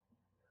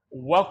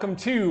Welcome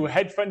to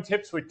Hedge Fund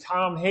Tips with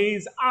Tom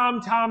Hayes.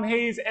 I'm Tom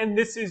Hayes, and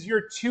this is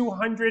your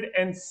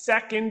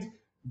 202nd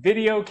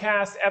video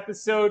cast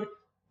episode,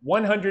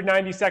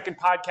 192nd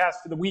podcast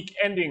for the week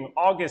ending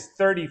August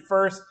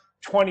 31st,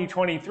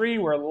 2023.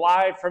 We're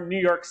live from New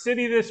York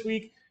City this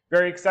week.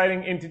 Very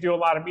exciting and to do a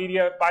lot of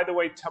media. By the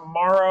way,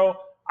 tomorrow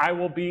I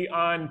will be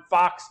on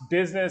Fox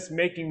Business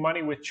Making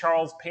Money with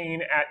Charles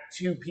Payne at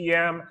 2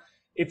 p.m.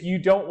 If you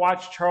don't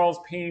watch Charles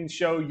Payne's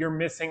show, you're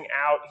missing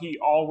out. He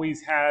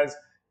always has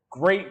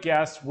great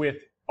guests with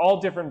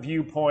all different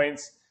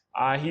viewpoints.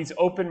 He's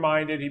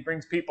open-minded. He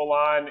brings people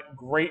on.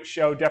 Great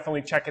show.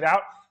 Definitely check it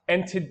out.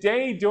 And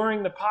today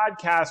during the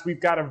podcast,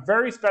 we've got a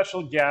very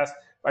special guest,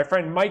 my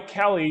friend Mike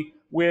Kelly,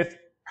 with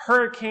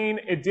Hurricane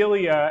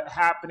Idalia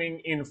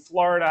happening in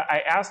Florida.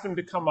 I asked him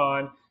to come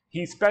on.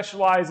 He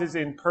specializes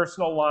in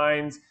personal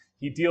lines.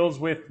 He deals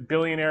with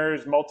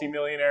billionaires,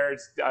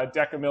 multimillionaires,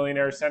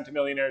 decamillionaires,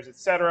 centimillionaires,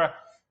 etc.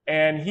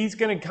 And he's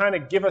going to kind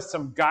of give us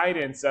some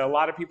guidance. A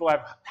lot of people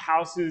have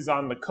houses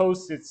on the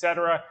coast,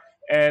 etc.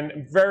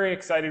 And very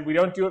excited. We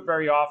don't do it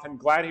very often.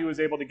 Glad he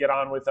was able to get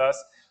on with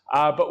us.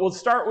 But we'll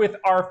start with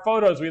our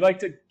photos. We like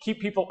to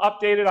keep people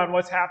updated on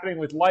what's happening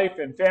with life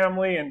and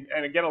family and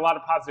get a lot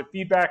of positive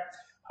feedback.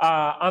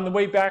 On the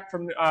way back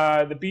from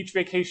the beach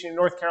vacation in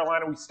North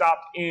Carolina, we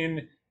stopped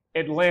in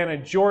Atlanta,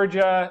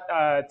 Georgia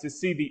to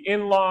see the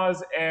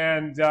in-laws.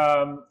 And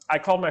I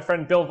called my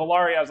friend Bill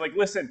Villari. I was like,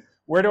 listen,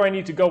 where do I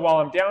need to go while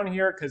I'm down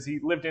here? Because he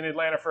lived in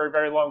Atlanta for a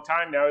very long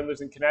time. Now he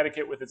lives in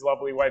Connecticut with his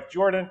lovely wife,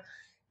 Jordan.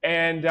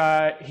 And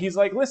he's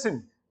like,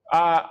 listen,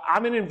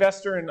 I'm an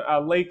investor in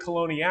Lake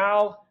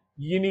Colonial.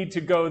 You need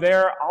to go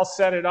there. I'll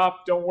set it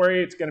up. Don't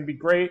worry. It's going to be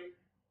great.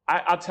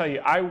 I'll tell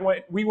you,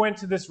 we went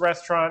to this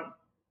restaurant.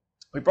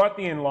 We brought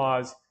the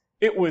in-laws.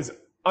 It was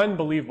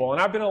unbelievable.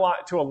 And I've been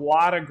to a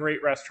lot of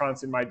great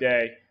restaurants in my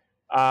day.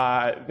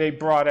 They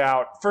brought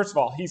out, first of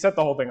all, he set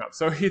the whole thing up.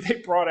 So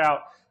they brought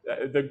out,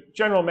 the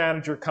general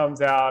manager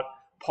comes out,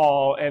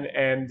 Paul,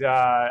 and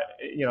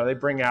they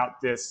bring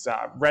out this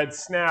red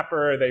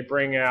snapper. They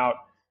bring out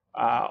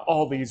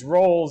all these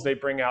rolls. They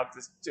bring out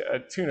this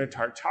tuna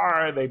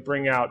tartare. They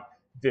bring out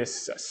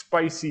this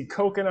spicy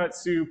coconut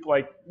soup.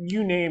 Like,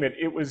 you name it.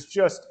 It was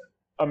just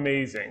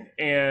amazing.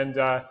 And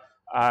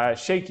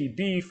shaky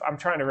beef. I'm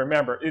trying to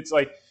remember. It's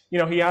like,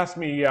 he asked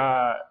me,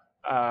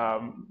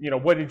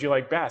 what did you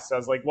like best? I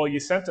was like, well, you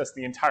sent us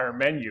the entire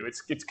menu.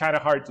 It's kind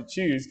of hard to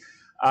choose.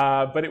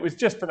 But it was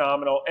just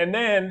phenomenal. And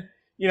then,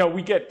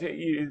 we get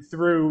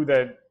through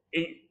the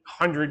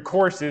 800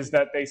 courses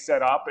that they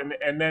set up.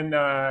 And then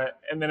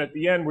at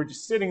the end, we're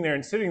just sitting there.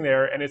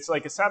 And it's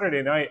like a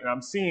Saturday night. And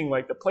I'm seeing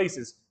like the place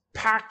is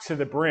packed to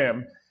the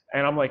brim.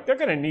 And I'm like, they're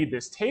going to need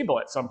this table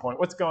at some point.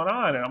 What's going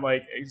on? And I'm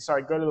like,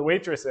 sorry, go to the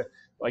waitress.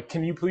 Like,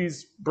 can you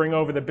please bring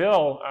over the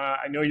bill?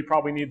 I know you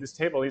probably need this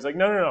table. He's like,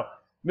 no.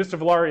 Mr.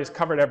 Villari has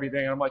covered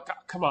everything. And I'm like,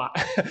 come on,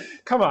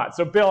 come on.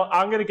 So Bill,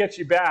 I'm going to get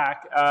you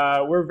back.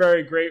 We're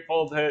very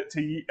grateful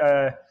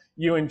to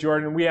you and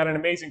Jordan. We had an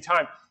amazing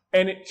time.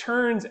 And it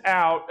turns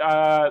out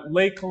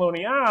Lake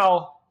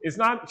Colonial is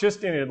not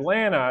just in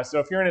Atlanta. So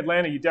if you're in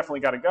Atlanta, you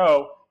definitely got to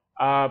go.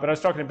 But I was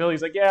talking to Bill.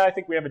 He's like, yeah, I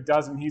think we have a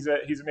dozen. He's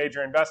a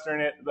major investor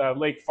in it.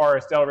 Lake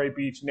Forest, Delray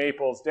Beach,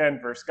 Naples,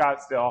 Denver,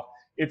 Scottsdale.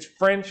 It's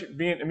French,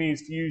 Vietnamese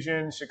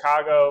fusion,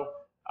 Chicago,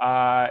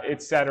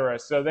 etc.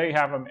 So they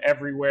have them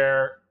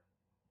everywhere.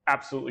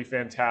 Absolutely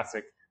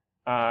fantastic.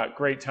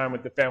 Great time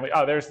with the family.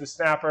 Oh, there's the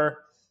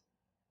snapper.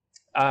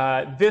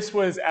 This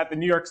was at the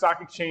New York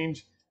Stock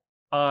Exchange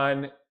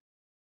on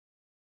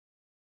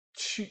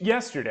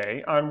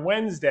yesterday. On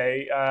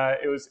Wednesday,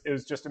 it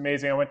was just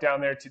amazing. I went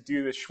down there to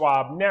do the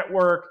Schwab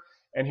network,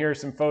 and here are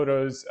some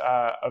photos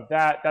of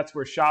that. That's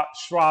where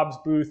Schwab's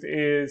booth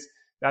is.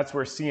 That's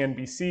where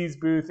CNBC's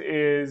booth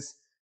is.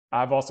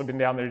 I've also been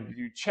down there to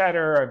do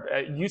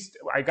Cheddar.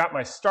 I got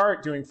my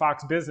start doing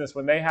Fox Business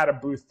when they had a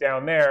booth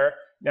down there.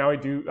 Now I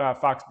do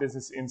Fox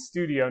Business in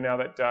studio now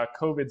that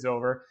COVID's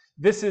over.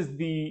 This is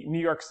the New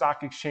York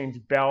Stock Exchange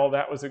bell.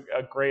 That was a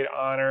great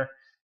honor.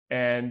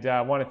 And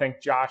I want to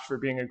thank Josh for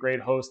being a great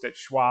host at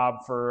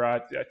Schwab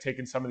for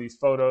taking some of these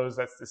photos.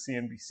 That's the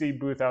CNBC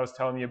booth I was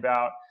telling you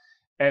about.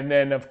 And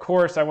then, of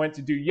course, I went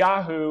to do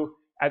Yahoo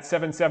at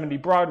 770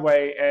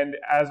 Broadway. And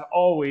as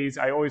always,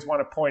 I always want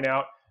to point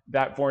out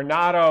that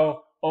Vornado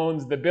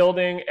owns the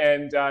building,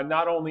 and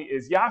not only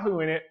is Yahoo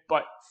in it,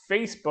 but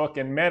Facebook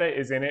and Meta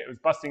is in it. It was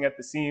busting at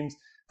the seams.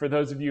 For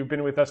those of you who've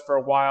been with us for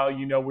a while,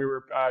 we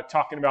were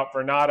talking about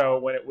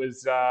Vornado when it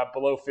was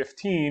below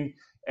 15,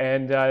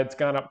 and it's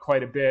gone up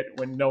quite a bit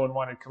when no one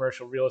wanted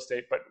commercial real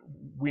estate, but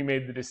we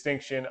made the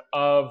distinction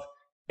of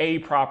A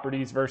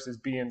properties versus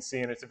B and C,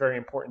 and it's a very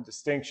important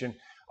distinction.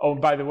 Oh,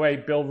 and by the way,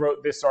 Bill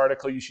wrote this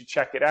article. You should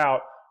check it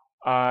out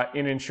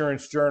in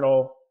Insurance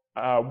Journal.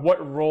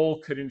 What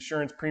role could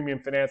insurance premium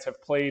finance have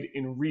played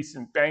in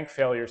recent bank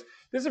failures?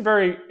 This is a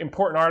very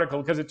important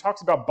article because it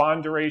talks about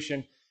bond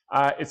duration,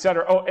 et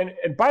cetera. Oh,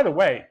 and by the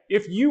way,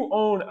 if you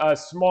own a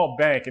small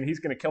bank, and he's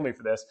going to kill me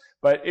for this,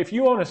 but if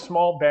you own a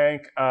small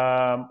bank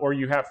or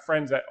you have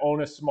friends that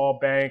own a small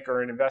bank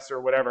or an investor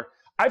or whatever,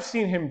 I've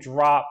seen him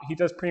drop, he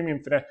does premium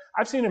finance.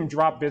 I've seen him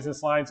drop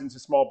business lines into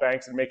small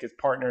banks and make his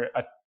partner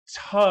a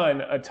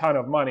ton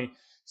of money.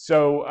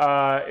 So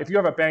if you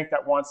have a bank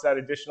that wants that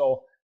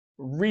additional,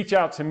 reach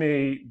out to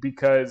me,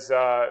 because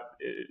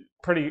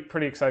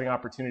pretty exciting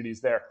opportunities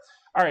there.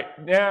 All right,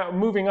 now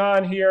moving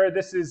on here.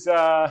 This is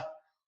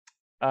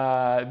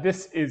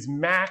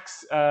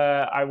Max.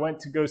 I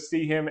went to go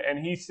see him, and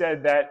he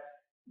said that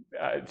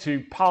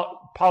to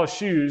polish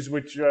shoes,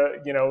 which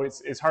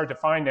is hard to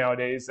find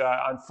nowadays,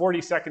 on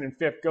 42nd and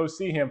 5th, go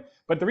see him.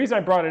 But the reason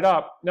I brought it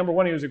up, number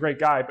one, he was a great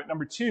guy, but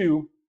number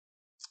two,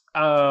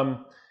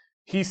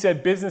 he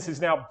said business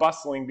is now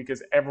bustling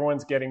because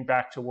everyone's getting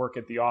back to work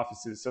at the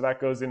offices. So that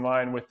goes in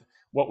line with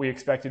what we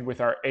expected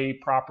with our A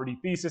property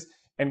thesis.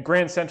 And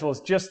Grand Central is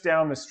just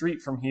down the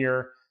street from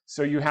here.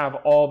 So you have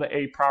all the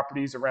A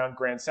properties around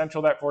Grand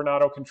Central that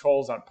Vornado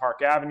controls, on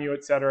Park Avenue,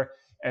 et cetera,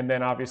 and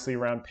then obviously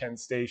around Penn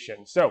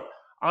Station. So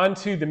on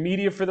to the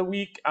media for the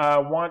week. I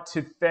want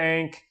to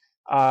thank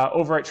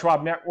over at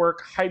Schwab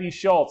Network, Heidi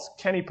Schultz,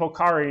 Kenny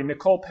Pocari,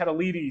 Nicole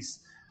Petalides,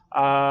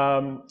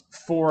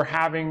 for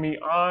having me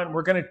on.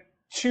 We're going to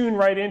tune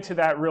right into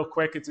that real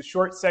quick. It's a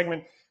short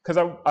segment because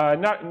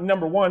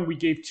number one, we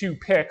gave 2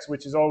 picks,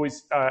 which is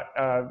always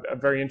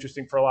very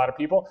interesting for a lot of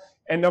people.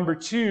 And number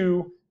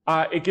two,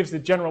 it gives the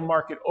general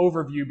market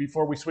overview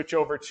before we switch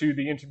over to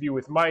the interview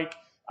with Mike,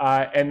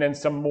 and then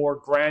some more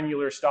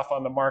granular stuff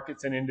on the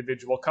markets and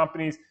individual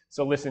companies.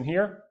 So listen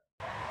here.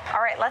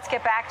 All right, let's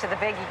get back to the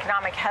big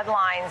economic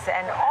headlines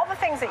and all the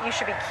things that you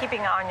should be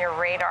keeping on your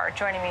radar.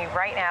 Joining me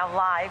right now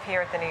live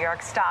here at the New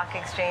York Stock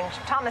Exchange,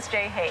 Thomas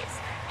J. Hayes,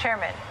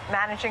 Chairman,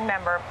 Managing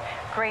Member,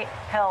 Great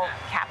Hill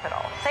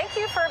Capital. Thank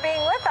you for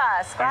being with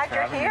us. Glad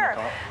you're here.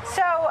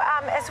 So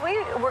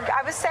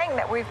I was saying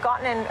that we've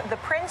gotten in the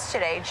prints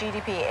today,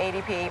 GDP,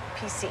 ADP,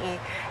 PCE,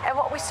 and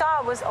what we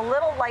saw was a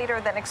little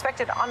lighter than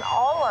expected on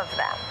all of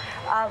them.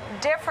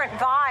 Different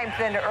vibe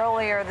than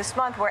earlier this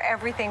month where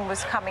everything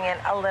was coming in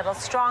a little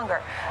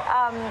stronger.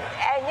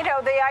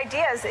 The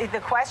idea is the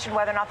question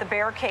whether or not the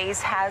bear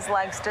case has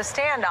legs to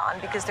stand on,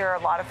 because there are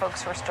a lot of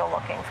folks who are still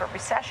looking for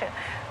recession.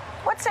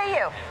 What say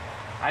you?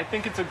 I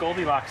think it's a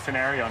Goldilocks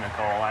scenario,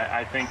 Nicole.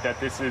 I think that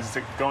this is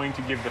going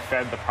to give the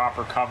Fed the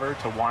proper cover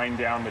to wind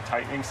down the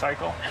tightening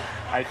cycle.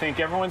 I think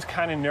everyone's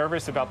kind of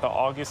nervous about the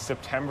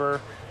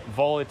August-September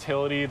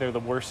volatility. They're the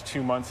worst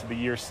 2 months of the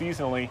year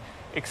seasonally,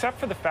 except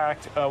for the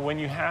fact when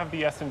you have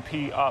the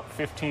S&P up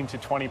 15 to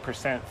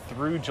 20%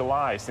 through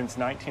July since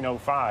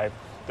 1905,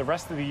 the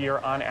rest of the year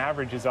on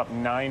average is up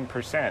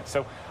 9%.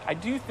 So I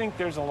do think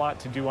there's a lot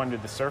to do under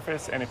the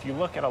surface. And if you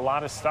look at a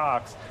lot of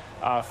stocks,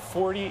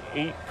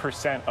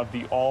 48% of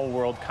the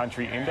all-world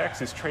country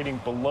index is trading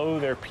below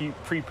their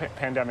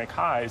pre-pandemic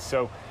highs.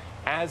 So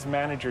as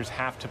managers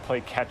have to play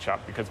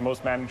catch-up, because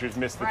most managers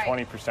missed the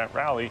 20%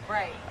 rally,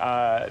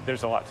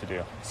 there's a lot to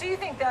do. So you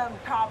think they'll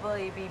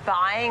probably be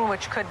buying,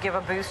 which could give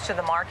a boost to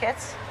the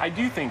markets? I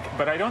do think,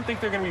 but I don't think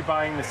they're going to be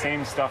buying the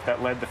same stuff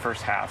that led the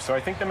first half. So I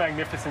think the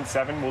Magnificent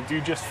Seven will do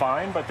just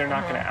fine, but they're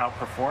not going to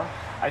outperform.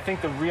 I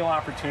think the real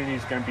opportunity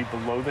is going to be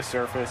below the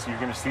surface. You're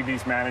going to see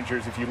these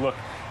managers, if you look,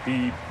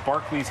 the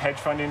Barclays Hedge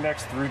Fund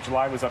Index through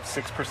July was up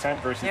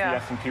 6% versus the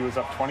S&P was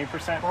up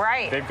 20%.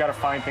 Right. They've got to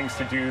find things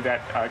to do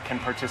that can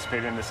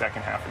participate in the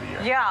second half of the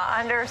year. Yeah,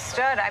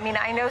 understood. I mean,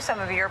 I know some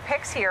of your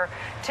picks here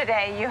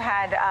today. You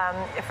had,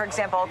 for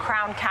example,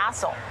 Crown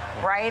Castle,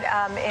 right,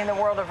 in the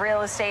world of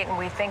real estate, and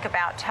we think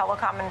about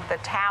telecom and the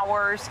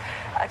towers.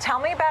 Tell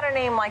me about a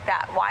name like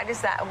that.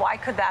 Why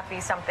could that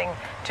be something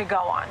to go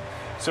on?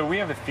 So we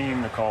have a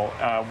theme, Nicole.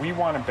 We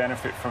want to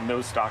benefit from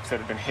those stocks that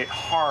have been hit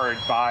hard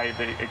by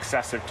the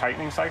excessive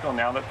tightening cycle.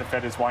 Now that the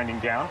Fed is winding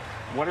down,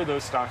 what are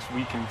those stocks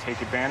we can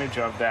take advantage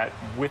of that,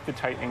 with the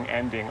tightening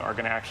ending, are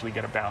going to actually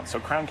get a bounce? So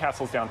Crown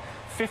Castle's down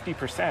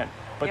 50%,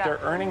 but their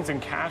earnings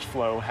and cash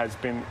flow has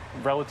been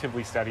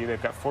relatively steady.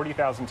 They've got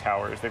 40,000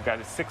 towers. They've got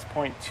a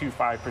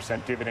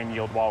 6.25% dividend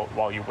yield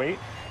while you wait.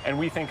 And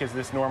we think as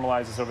this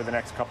normalizes over the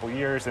next couple of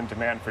years and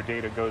demand for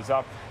data goes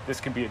up, this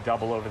can be a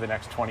double over the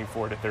next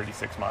 24 to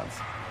 36 months.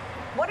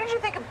 What did you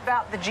think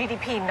about the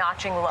GDP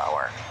notching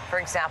lower, for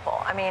example?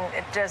 I mean,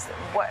 does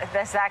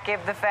that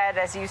give the Fed,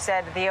 as you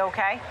said, the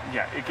okay?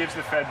 Yeah, it gives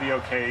the Fed the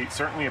okay,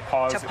 certainly a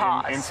pause.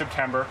 In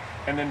September.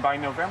 And then by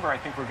November, I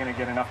think we're going to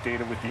get enough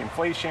data with the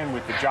inflation,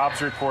 with the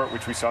jobs report,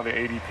 which we saw the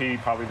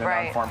ADP, probably the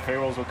non-farm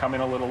payrolls will come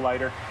in a little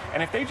lighter.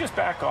 And if they just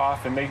back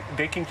off and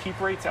they can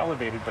keep rates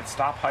elevated but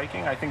stop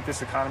hiking, I think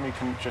this economy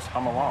can just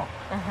hum along.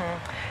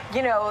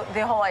 You know,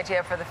 the whole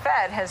idea for the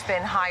Fed has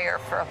been higher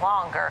for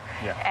longer.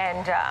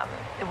 And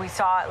we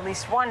saw at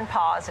least one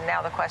pause, and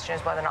now the question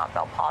is whether or not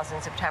they'll pause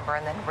in September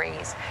and then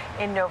raise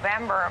in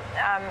November.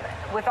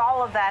 With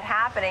all of that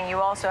happening, you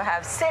also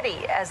have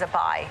Citi as a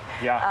buy,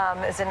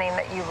 as a name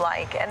that you like.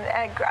 And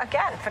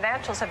again,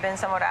 financials have been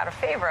somewhat out of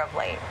favor of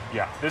late.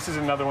 Yeah, this is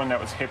another one that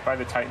was hit by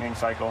the tightening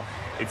cycle.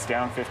 It's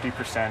down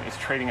 50%. It's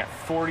trading at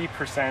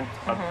 40%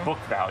 of book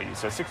value.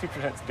 So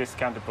 60%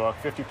 discount to book,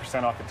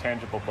 50% off the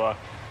tangible book.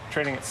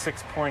 Trading at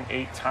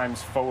 6.8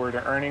 times forward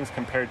earnings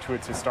compared to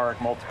its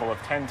historic multiple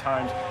of 10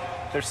 times.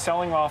 They're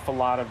selling off a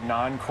lot of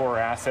non-core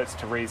assets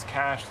to raise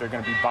cash. They're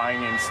going to be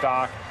buying in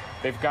stock.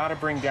 They've got to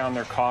bring down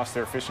their costs.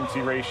 Their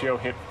efficiency ratio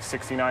hit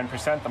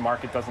 69%. The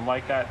market doesn't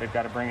like that. They've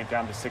got to bring it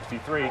down to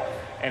 63.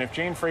 And if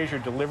Jane Fraser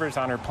delivers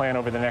on her plan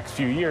over the next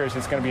few years,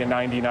 it's going to be a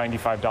 $90,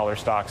 $95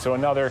 stock. So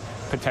another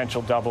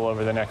potential double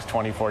over the next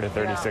 24 to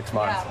 36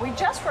 months. Yeah, we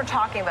just were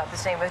talking about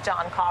this name with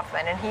John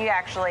Kaufman, and he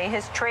actually,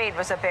 his trade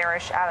was a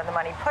bearish out of the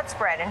money put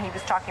spread, and he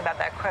was talking about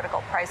that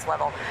critical price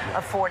level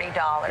of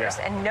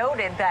 $40 and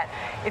noted that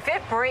if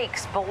it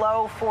breaks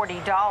below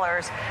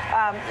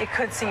 $40, it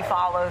could see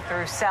follow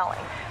through selling.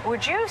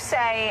 Would you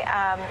say,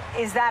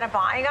 is that a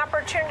buying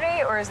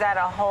opportunity, or is that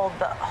a hold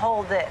the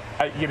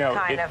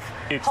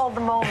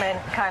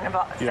moment kind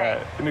of thing?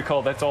 Yeah,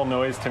 Nicole, that's all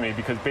noise to me,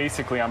 because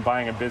basically I'm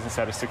buying a business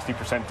at a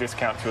 60%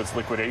 discount to its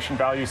liquidation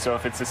value. So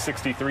if it's a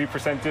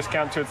 63%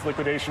 discount to its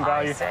liquidation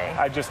value,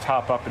 I just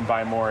top up and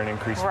buy more and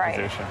increase the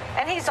position.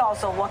 And he's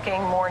also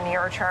looking more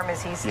near term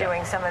as he's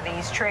doing some of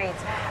these trades.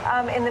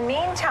 In the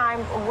meantime,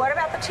 what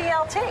about the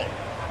TLT?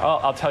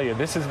 I'll tell you,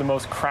 this is the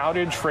most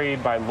crowded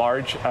trade by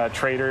large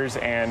traders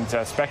and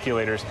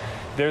speculators.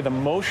 They're the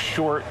most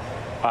short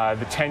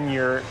the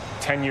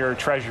 10-year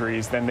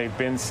treasuries than they've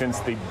been since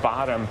the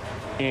bottom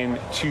in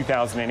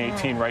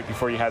 2018, right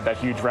before you had that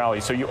huge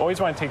rally. So you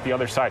always want to take the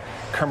other side.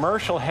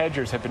 Commercial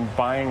hedgers have been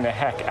buying the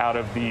heck out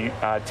of the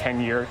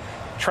 10-year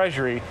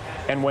treasury.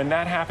 And when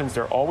that happens,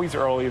 they're always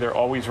early, they're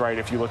always right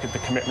if you look at the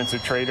commitments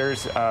of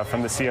traders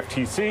from the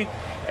CFTC.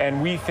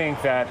 And we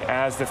think that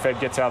as the Fed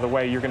gets out of the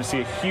way, you're going to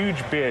see a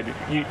huge bid.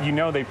 You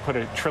know they put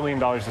 $1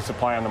 trillion of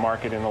supply on the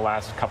market in the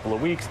last couple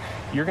of weeks.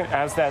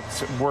 As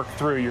that's worked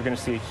through, you're going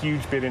to see a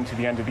huge bid into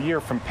the end of the year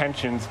from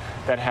pensions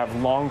that have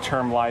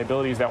long-term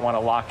liabilities that want to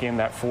lock in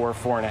that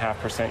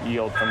 4.5%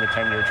 yield from the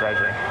 10-year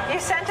treasury. You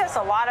sent us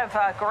a lot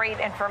of great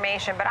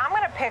information, but I'm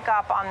going to pick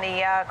up on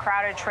the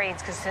crowded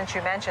trades, because since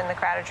you mentioned the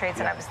crowded trades,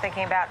 and I was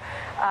thinking about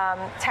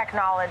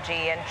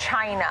technology and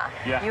China.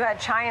 Yeah. You had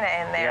China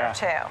in there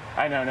too.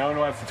 I know, no one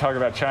wants to talk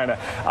about China.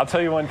 I'll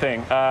tell you one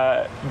thing,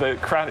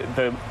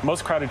 the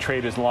most crowded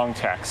trade is long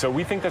tech. So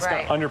we think that's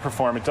going to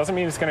underperform. It doesn't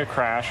mean it's going to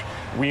crash.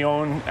 We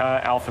own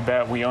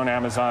Alphabet, we own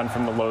Amazon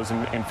from the lows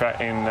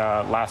in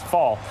last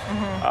fall.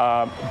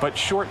 But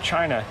short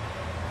China,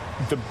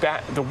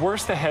 the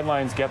worse the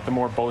headlines get, the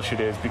more bullish it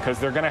is, because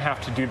they're going to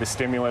have to do the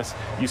stimulus.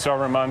 You saw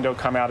Raimondo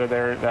come out of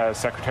there,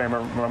 Secretary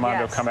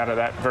Raimondo come out of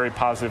that very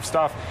positive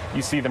stuff.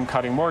 You see them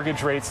cutting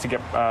mortgage rates to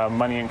get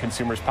money in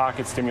consumers'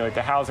 pockets, stimulate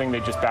the housing.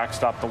 They just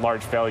backstopped the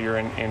large failure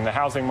in the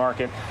housing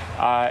market.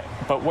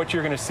 But what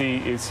you're going to see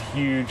is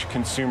huge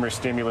consumer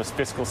stimulus,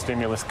 fiscal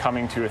stimulus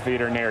coming to a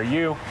theater near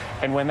you.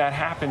 And when that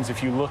happens,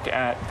 if you look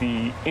at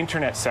the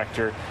internet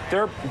sector,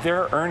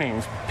 their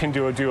earnings,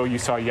 Pinduoduo you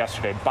saw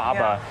yesterday,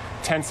 Baba,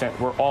 Tencent,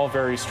 were all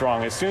very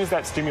strong. As soon as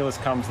that stimulus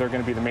comes, they're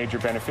going to be the major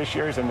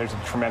beneficiaries, and there's a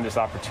tremendous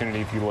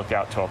opportunity if you look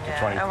out 12 to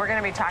 20. And we're going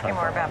to be talking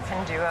more about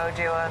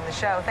Pinduoduo in the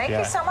show. Thank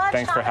you so much,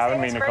 Thanks for having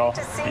me, Nicole. It's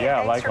great to see you.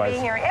 Yeah, Thanks likewise. for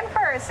being here in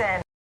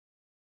person.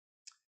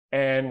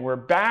 And we're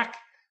back.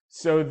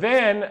 So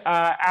then,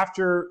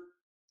 after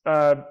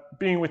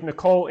being with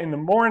Nicole in the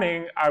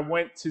morning, I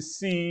went to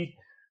see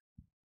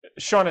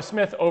Shauna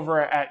Smith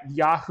over at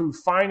Yahoo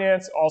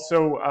Finance,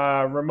 also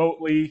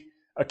remotely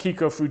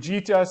Akiko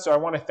Fujita. So I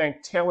want to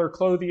thank Taylor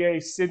Clothier,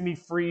 Sydney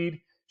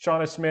Freed,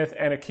 Shauna Smith,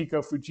 and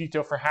Akiko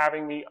Fujita for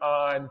having me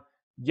on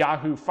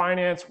Yahoo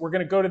Finance. We're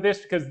going to go to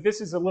this because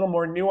this is a little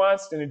more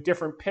nuanced and a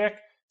different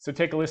pick. So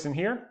take a listen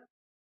here.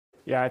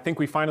 Yeah, I think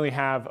we finally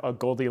have a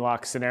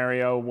Goldilocks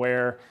scenario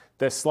where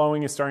the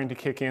slowing is starting to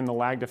kick in, the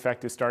lagged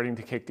effect is starting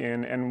to kick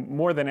in, and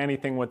more than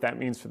anything, what that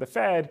means for the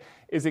Fed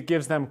is it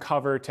gives them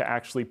cover to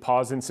actually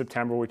pause in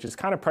September, which is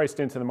kind of priced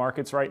into the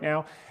markets right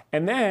now.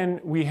 And then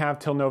we have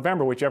till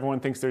November, which everyone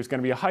thinks there's going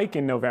to be a hike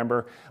in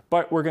November,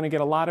 but we're going to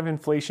get a lot of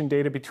inflation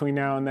data between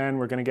now and then.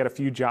 We're going to get a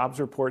few jobs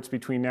reports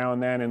between now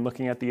and then. And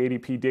looking at the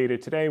ADP data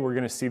today, we're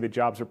going to see the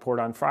jobs report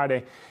on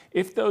Friday.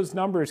 If those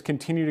numbers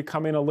continue to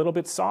come in a little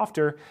bit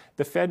softer,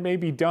 the Fed may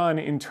be done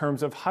in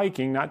terms of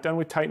hiking, not done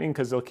with tightening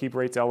because they'll keep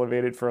rates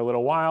elevated for a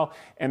little while.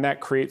 And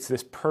that creates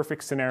this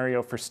perfect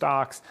scenario for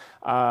stocks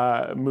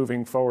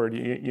moving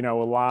forward. You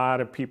know, a lot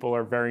of people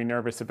are very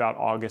nervous about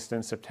August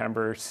and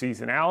September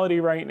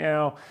seasonality right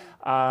now.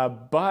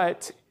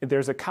 But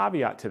there's a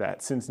caveat to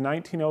that. Since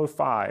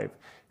 1905,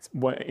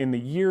 in the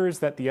years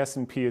that the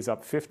S&P is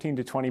up 15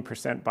 to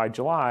 20% by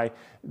July,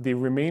 the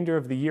remainder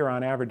of the year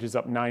on average is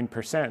up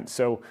 9%.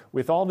 So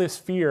with all this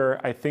fear,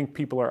 I think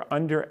people are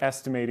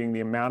underestimating the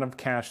amount of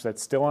cash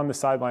that's still on the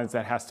sidelines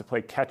that has to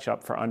play catch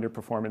up for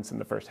underperformance in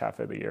the first half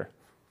of the year.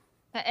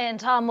 And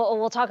Tom,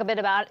 we'll talk a bit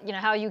about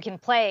how you can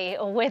play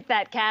with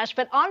that cash.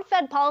 But on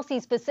Fed policy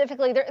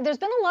specifically, there's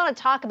been a lot of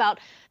talk about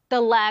the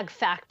lag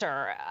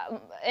factor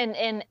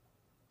and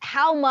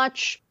how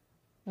much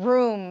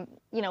room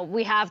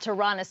we have to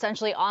run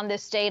essentially on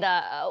this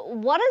data.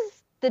 What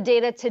does the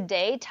data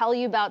today tell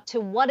you about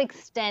to what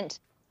extent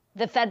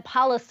the Fed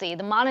policy,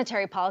 the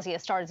monetary policy,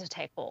 has started to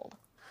take hold?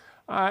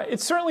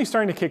 It's certainly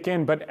starting to kick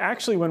in, but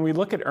actually when we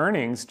look at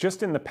earnings,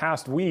 just in the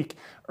past week,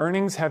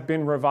 earnings have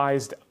been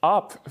revised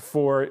up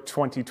for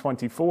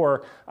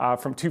 2024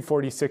 from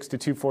 246 to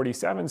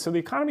 247. So the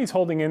economy's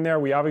holding in there.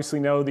 We obviously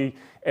know the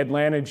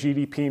Atlanta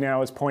GDP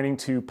now is pointing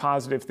to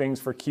positive things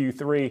for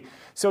Q3.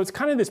 So it's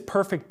kind of this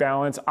perfect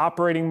balance.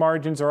 Operating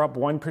margins are up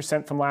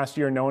 1% from last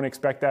year. No one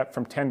expect that,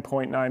 from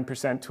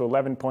 10.9% to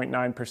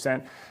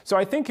 11.9%. So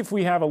I think if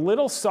we have a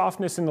little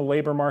softness in the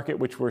labor market,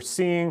 which we're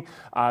seeing,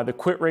 the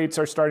quit rates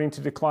are starting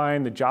to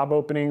decline. The job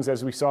openings,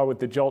 as we saw with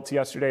the JOLTS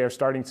yesterday, are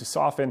starting to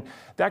soften.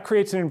 That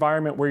creates an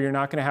environment where you're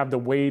not going to have the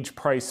wage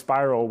price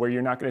spiral, where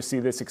you're not going to see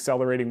this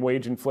accelerating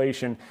wage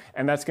inflation.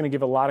 And that's going to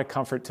give a lot of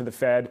comfort to the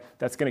Fed.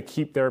 That's going to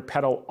keep their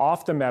pedal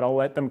off the metal,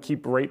 let them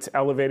keep rates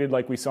elevated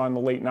like we saw in the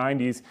late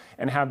 90s,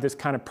 and have this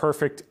kind of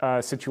perfect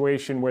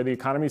situation where the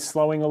economy is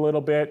slowing a little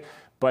bit,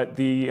 but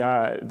the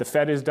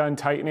Fed is done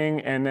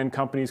tightening, and then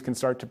companies can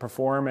start to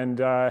perform.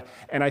 And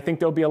I think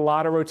there'll be a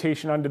lot of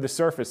rotation under the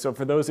surface. So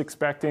for those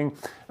expecting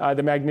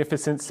the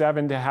Magnificent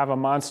Seven to have a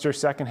monster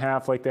second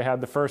half like they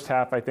had the first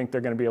half, I think they're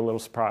going to be a little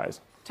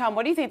surprised. Tom,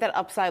 what do you think that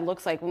upside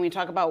looks like when we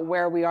talk about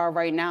where we are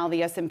right now?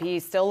 The S&P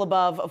is still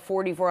above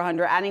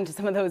 4,400, adding to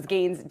some of those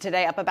gains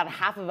today, up about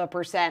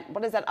 0.5%.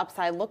 What does that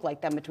upside look like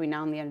then between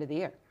now and the end of the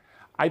year?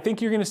 I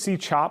think you're going to see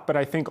chop, but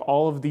I think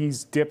all of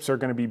these dips are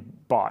going to be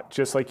bought.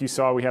 Just like you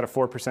saw, we had a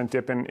 4%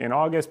 dip in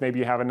August. Maybe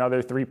you have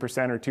another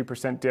 3% or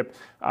 2% dip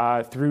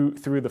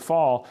through the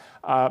fall.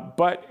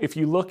 But if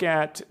you look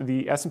at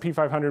the S&P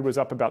 500 was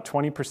up about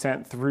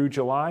 20% through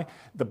July.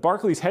 The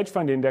Barclays Hedge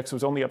Fund Index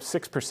was only up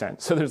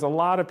 6%. So there's a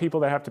lot of people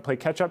that have to play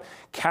catch up.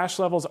 Cash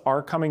levels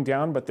are coming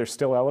down, but they're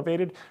still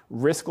elevated.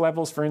 Risk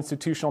levels for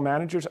institutional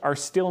managers are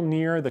still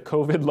near the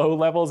COVID low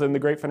levels in the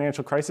great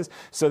financial crisis.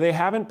 So they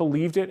haven't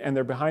believed it, and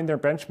they're behind their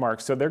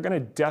benchmarks. So they're going to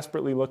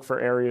desperately look for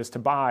areas to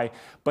buy,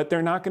 but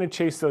they're not going to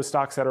chase those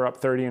stocks that are up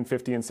 30 and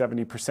 50 and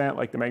 70%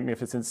 like the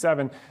Magnificent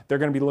Seven. They're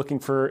going to be looking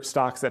for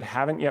stocks that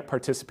haven't yet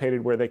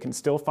participated, where they can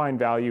still find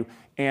value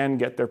and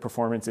get their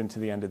performance into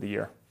the end of the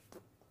year.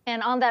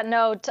 And on that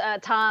note,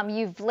 Tom,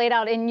 you've laid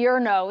out in your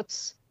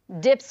notes,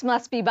 dips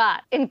must be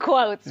bought, in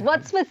quotes.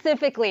 What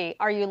specifically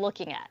are you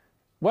looking at?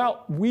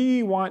 Well,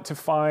 we want to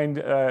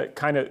find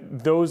kind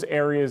of those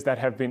areas that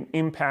have been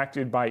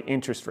impacted by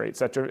interest rates,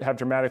 that have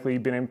dramatically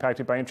been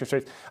impacted by interest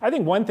rates. I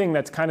think one thing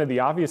that's kind of the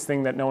obvious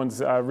thing that no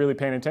one's really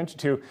paying attention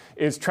to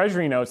is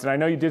Treasury notes. And I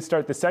know you did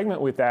start the segment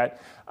with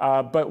that.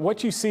 But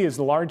what you see is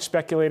large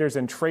speculators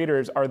and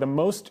traders are the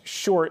most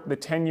short the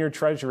 10-year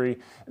Treasury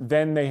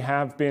than they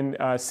have been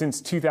since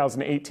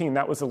 2018.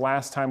 That was the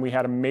last time we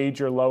had a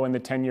major low in the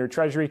 10-year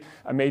Treasury,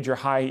 a major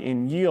high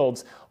in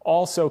yields.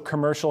 Also,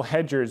 commercial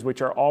hedgers,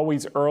 which are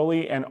always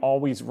early and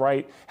always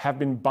right, have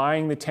been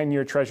buying the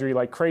 10-year Treasury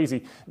like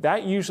crazy.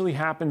 That usually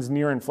happens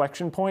near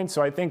inflection points.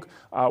 So I think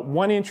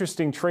one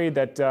interesting trade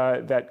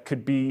that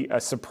could be a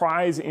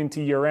surprise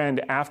into year end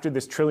after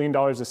this $1 trillion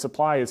of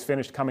supply is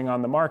finished coming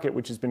on the market,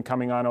 which has been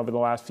coming on over the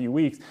last few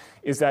weeks,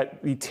 is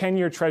that the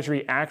 10-year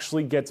Treasury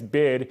actually gets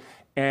bid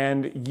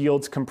and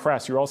yields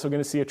compress. You're also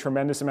going to see a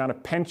tremendous amount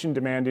of pension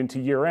demand into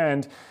year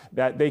end,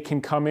 that they can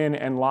come in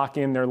and lock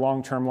in their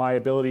long-term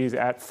liabilities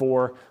at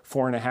 4,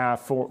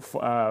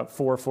 4.5,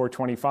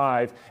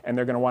 4.25, and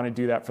they're going to want to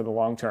do that for the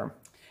long term.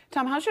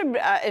 Tom, how should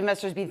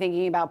investors be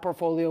thinking about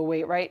portfolio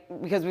weight, right?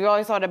 Because we've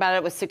always thought about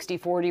it with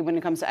 60-40 when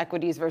it comes to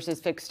equities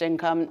versus fixed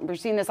income. We're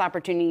seeing this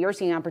opportunity. You're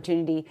seeing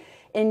opportunity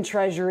in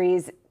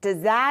treasuries.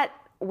 Does that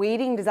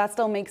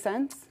still make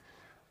sense?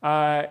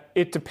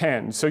 It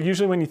depends. So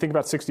usually when you think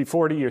about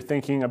 60-40, you're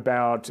thinking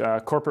about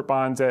corporate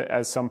bonds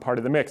as some part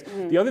of the mix.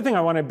 Mm-hmm. The other thing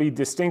I want to be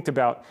distinct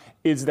about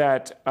is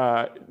that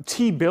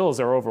T-bills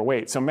are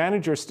overweight. So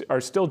managers are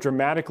still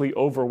dramatically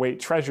overweight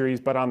treasuries,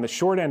 but on the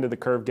short end of the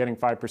curve getting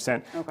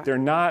 5%. Okay. They're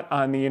not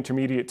on the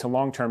intermediate to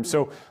long term.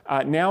 So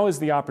now is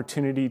the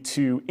opportunity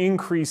to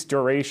increase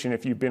duration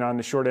if you've been on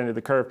the short end of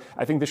the curve.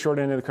 I think the short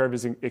end of the curve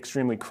is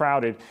extremely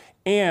crowded.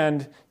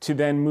 And to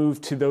then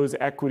move to those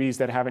equities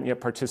that haven't yet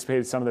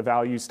participated, some of the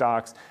value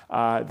stocks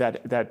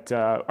that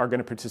are going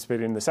to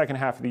participate in the second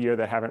half of the year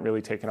that haven't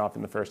really taken off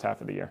in the first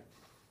half of the year.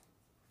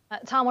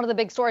 Tom, one of the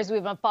big stories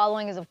we've been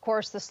following is, of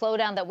course, the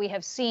slowdown that we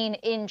have seen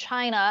in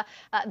China.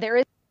 There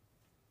is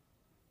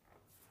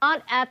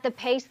not at the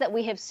pace that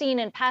we have seen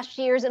in past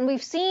years, and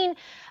we've seen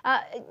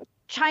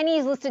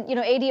Chinese listed,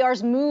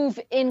 ADRs move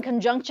in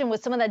conjunction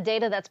with some of that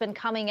data that's been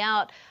coming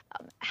out.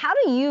 How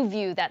do you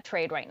view that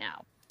trade right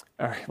now?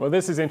 All right, well,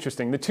 this is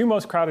interesting. The two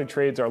most crowded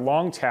trades are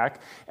long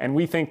tech, and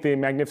we think the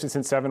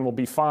Magnificent Seven will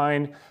be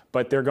fine,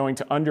 but they're going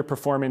to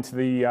underperform into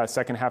the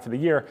second half of the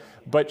year.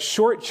 But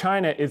short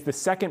China is the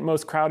second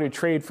most crowded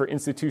trade for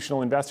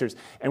institutional investors.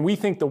 And we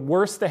think the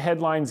worse the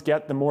headlines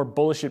get, the more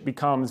bullish it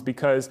becomes,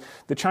 because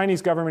the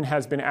Chinese government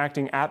has been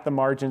acting at the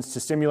margins to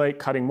stimulate,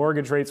 cutting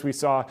mortgage rates. We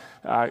saw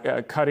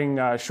cutting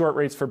short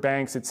rates for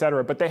banks, et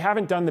cetera. But they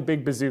haven't done the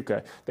big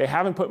bazooka. They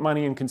haven't put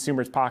money in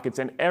consumers' pockets.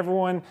 And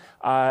everyone,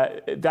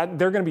 that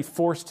they're going to be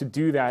forced to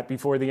do that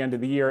before the end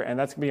of the year. And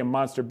that's going to be a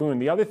monster boon.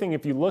 The other thing,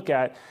 if you look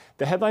at,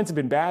 the headlines have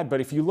been bad, but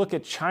if you look look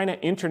at China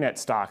internet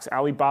stocks,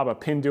 Alibaba,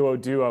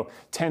 Pinduoduo,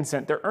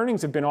 Tencent, their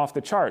earnings have been off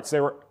the charts.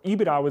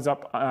 EBITDA was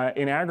up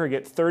in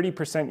aggregate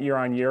 30% year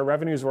on year.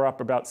 Revenues were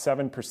up about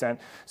 7%.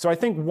 So I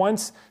think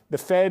once the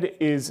Fed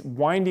is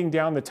winding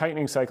down the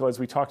tightening cycle, as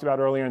we talked about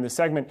earlier in the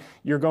segment,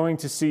 you're going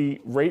to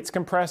see rates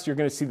compressed, you're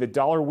going to see the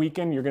dollar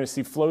weaken, you're going to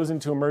see flows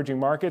into emerging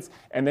markets,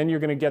 and then you're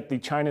going to get the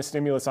China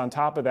stimulus on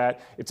top of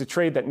that. It's a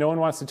trade that no one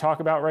wants to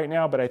talk about right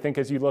now, but I think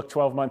as you look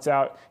 12 months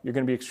out, you're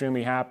going to be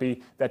extremely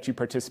happy that you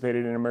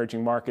participated in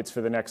emerging markets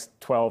for the next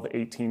 12,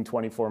 18,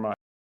 24 months.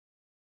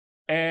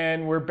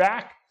 And we're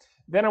back.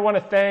 Then I want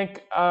to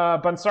thank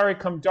Bansari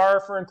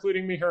Kamdar for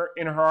including me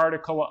in her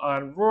article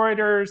on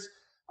Reuters,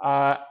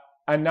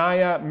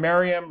 Anaya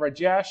Mariam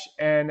Rajesh,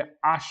 and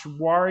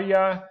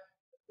Ashwarya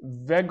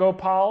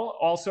Vegopal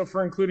also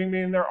for including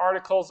me in their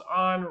articles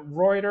on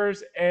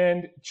Reuters,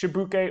 and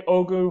Chibuke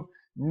Ogu,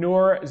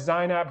 Noor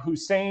Zainab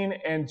Hussein,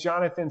 and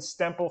Jonathan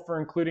Stemple for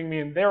including me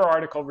in their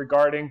article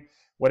regarding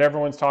what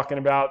everyone's talking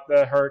about,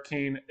 the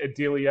Hurricane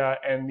Idalia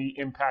and the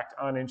impact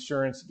on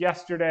insurance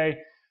yesterday.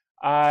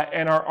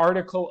 And our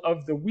article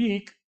of the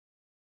week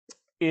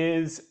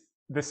is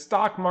the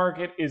stock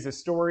market is a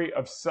story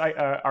of,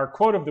 our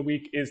quote of the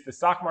week is the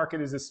stock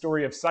market is a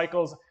story of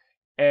cycles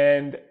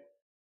and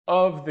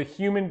of the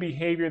human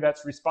behavior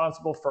that's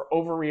responsible for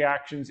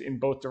overreactions in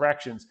both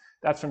directions.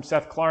 That's from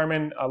Seth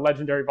Klarman, a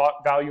legendary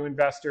value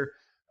investor.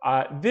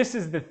 This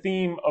is the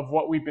theme of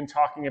what we've been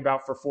talking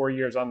about for 4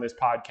 years on this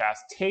podcast,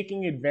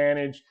 taking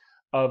advantage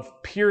of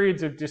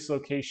periods of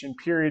dislocation,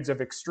 periods of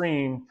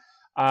extreme.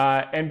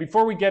 And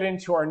before we get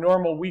into our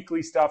normal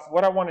weekly stuff,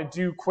 what I want to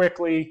do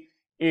quickly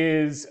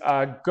is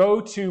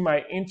go to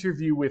my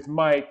interview with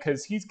Mike,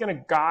 because he's going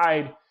to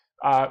guide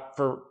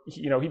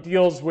he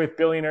deals with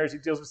billionaires, he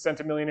deals with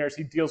centimillionaires,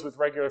 he deals with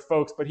regular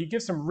folks, but he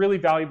gives some really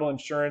valuable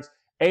insurance,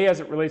 A, as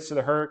it relates to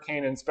the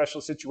hurricane and special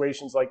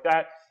situations like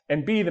that,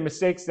 and B, the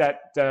mistakes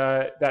that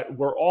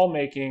we're all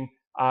making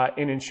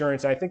in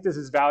insurance. And I think this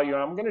is value.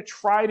 And I'm going to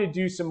try to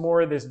do some more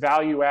of this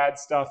value add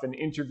stuff and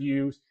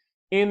interviews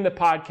in the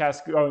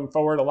podcast going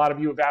forward. A lot of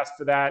you have asked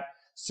for that.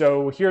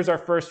 So here's our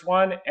first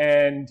one,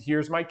 and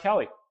here's Mike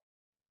Kelly.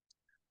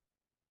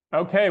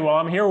 Okay, well,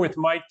 I'm here with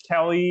Mike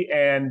Kelly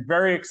and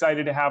very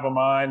excited to have him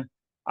on.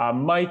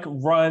 Mike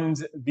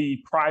runs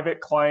the private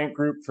client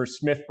group for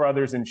Smith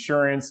Brothers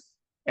Insurance.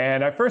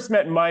 And I first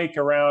met Mike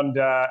around,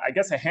 I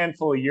guess, a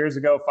handful of years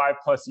ago,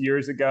 5+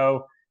 years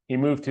ago. He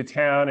moved to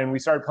town and we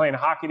started playing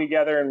hockey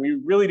together, and we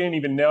really didn't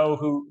even know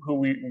who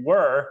we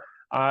were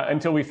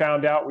until we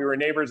found out we were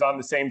neighbors on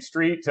the same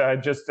street,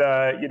 just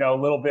a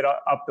little bit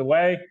up the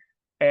way.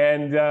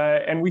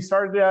 And we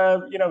started,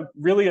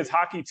 really as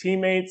hockey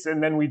teammates,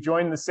 and then we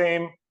joined the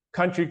same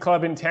country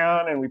club in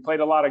town, and we played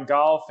a lot of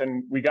golf,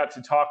 and we got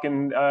to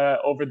talking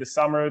over the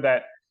summer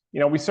that,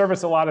 we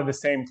service a lot of the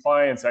same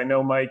clients. I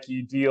know, Mike,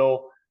 you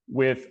deal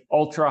with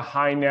ultra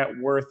high net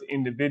worth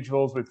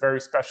individuals with very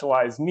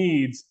specialized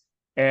needs.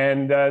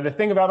 And the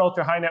thing about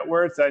ultra high net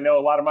worths, I know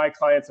a lot of my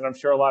clients, and I'm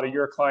sure a lot of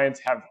your clients,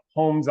 have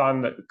homes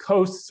on the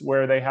coasts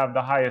where they have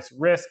the highest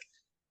risk.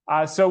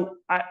 So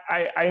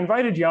I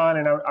invited you on,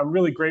 and I'm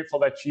really grateful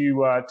that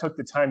you took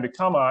the time to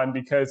come on,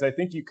 because I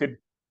think you could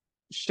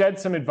shed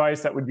some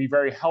advice that would be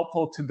very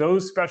helpful to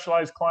those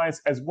specialized clients,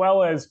 as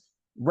well as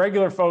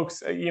regular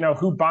folks,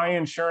 who buy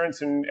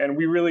insurance and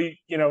we really,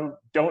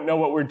 don't know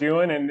what we're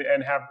doing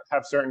and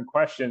have certain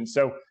questions.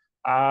 So,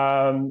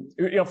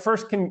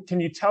 first, can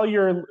you tell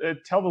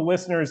the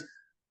listeners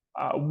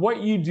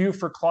what you do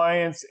for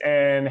clients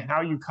and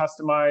how you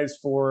customize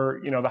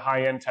for, the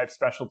high end type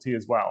specialty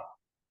as well?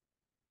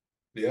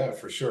 Yeah,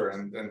 for sure.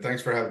 And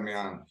thanks for having me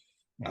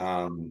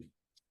on.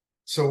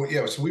 So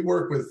we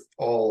work with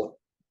all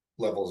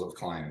levels of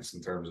clients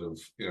in terms of,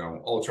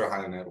 ultra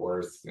high net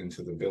worth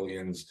into the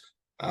billions.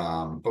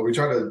 But we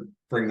try to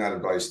bring that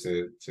advice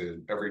to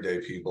everyday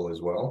people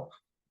as well.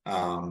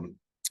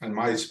 And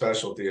my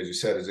specialty, as you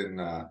said, is in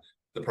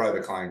the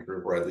private client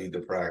group where I lead the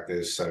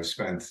practice. I've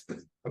spent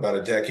about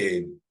a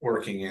decade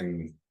working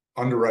in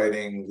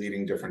underwriting,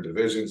 leading different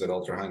divisions at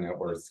ultra high net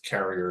worth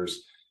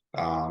carriers.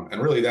 And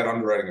really that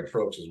underwriting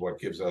approach is what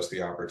gives us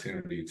the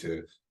opportunity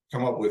to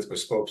come up with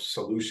bespoke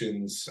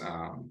solutions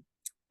and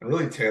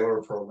really tailor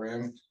a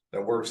program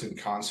that works in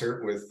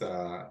concert with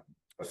a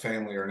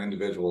family or an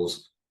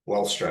individual's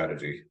wealth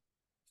strategy.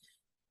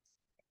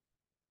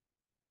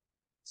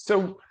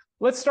 So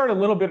let's start a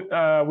little bit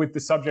with the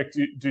subject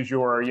du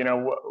jour.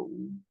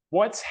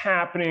 What's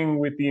happening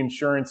with the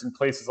insurance in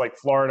places like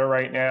Florida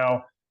right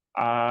now?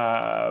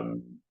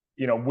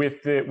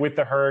 With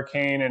the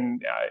hurricane,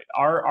 and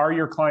are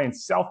your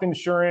clients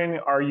self-insuring?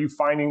 Are you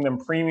finding them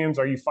premiums?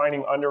 Are you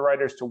finding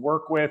underwriters to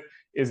work with?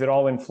 Is it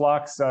all in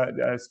flux?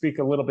 Speak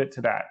a little bit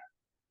to that.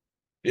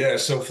 Yeah,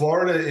 so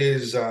Florida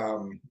is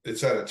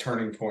it's at a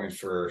turning point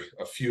for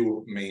a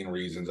few main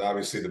reasons.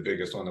 Obviously, the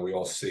biggest one that we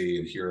all see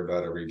and hear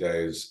about every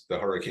day is the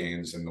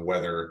hurricanes and the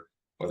weather,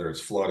 whether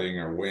it's flooding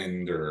or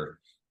wind or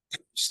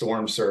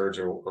storm surge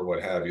or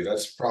what have you.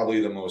 That's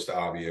probably the most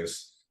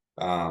obvious.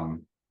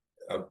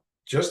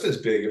 just as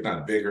big, if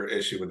not bigger,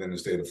 issue within the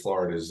state of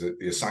Florida is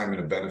the assignment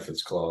of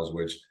benefits clause,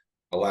 which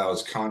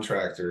allows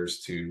contractors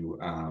to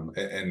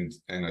and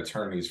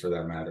attorneys, for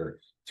that matter,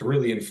 to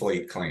really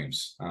inflate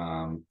claims.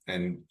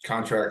 And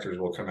contractors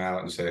will come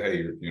out and say,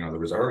 hey, there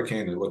was a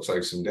hurricane, it looks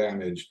like some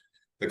damage.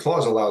 The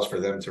clause allows for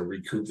them to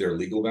recoup their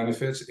legal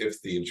benefits if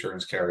the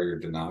insurance carrier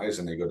denies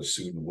and they go to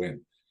suit and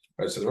win.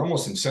 Right? So they're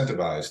almost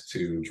incentivized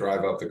to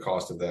drive up the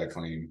cost of that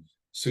claim,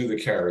 sue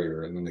the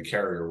carrier, and then the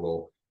carrier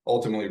will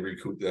ultimately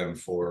recoup them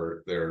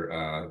for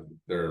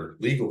their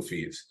legal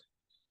fees.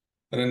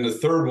 And then the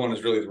third one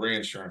is really the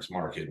reinsurance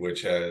market,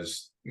 which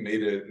has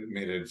made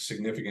a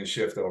significant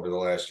shift over the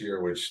last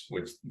year, which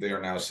they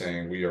are now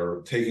saying we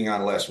are taking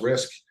on less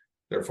risk.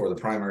 Therefore, the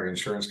primary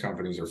insurance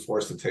companies are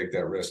forced to take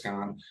that risk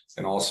on.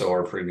 And also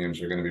our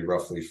premiums are going to be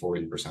roughly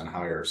 40%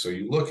 higher. So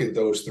you look at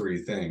those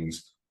three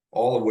things,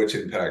 all of which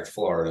impact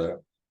Florida.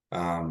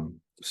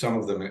 Some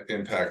of them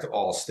impact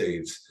all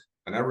states,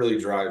 and that really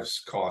drives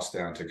costs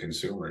down to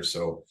consumers.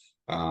 So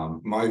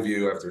my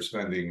view, after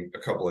spending a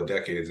couple of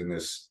decades in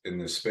this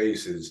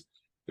space, is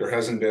there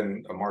hasn't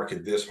been a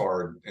market this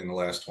hard in the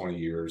last 20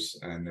 years,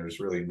 and there's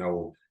really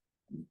no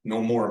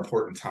more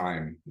important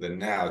time than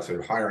now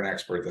to hire an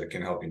expert that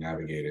can help you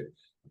navigate it.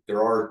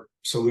 There are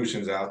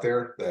solutions out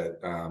there that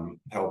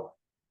help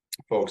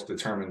folks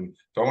determine,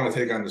 do I want to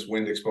take on this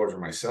wind exposure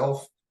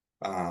myself,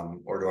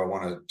 or do I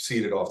want to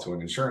cede it off to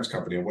an insurance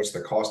company, and what's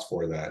the cost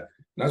for that?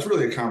 And that's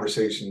really a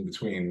conversation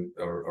between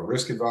a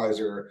risk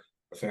advisor,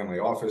 a family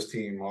office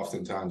team.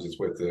 Oftentimes it's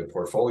with the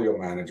portfolio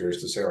managers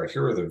to say, all right,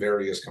 here are the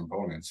various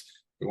components.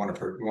 We want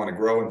to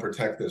grow and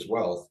protect this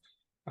wealth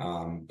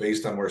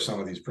based on where some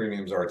of these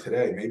premiums are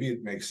today. Maybe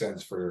it makes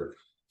sense for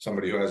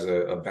somebody who has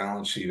a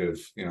balance sheet of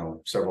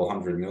several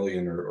hundred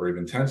million or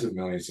even tens of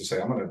millions to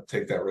say, I'm going to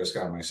take that risk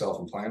on myself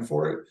and plan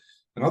for it.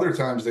 And other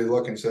times they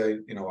look and say,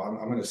 I'm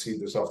going to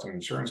cede this off to an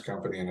insurance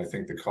company, and I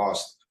think the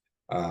cost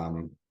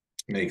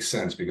makes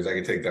sense because I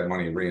can take that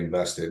money,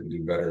 reinvest it, and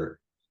do better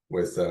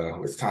with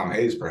Tom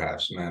Hayes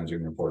perhaps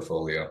managing their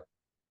portfolio.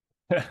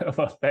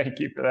 Well, thank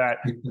you for that.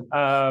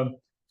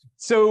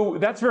 So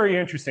that's very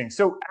interesting.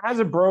 So as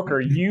a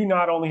broker, you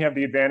not only have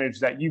the advantage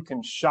that you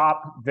can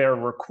shop their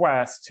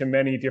requests to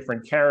many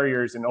different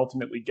carriers and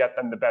ultimately get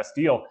them the best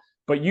deal,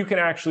 but you can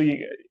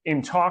actually,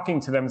 in talking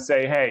to them,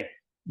 say, hey,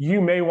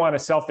 you may want to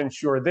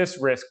self-insure this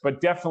risk,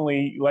 but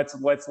definitely let's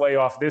lay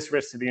off this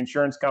risk to the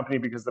insurance company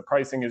because the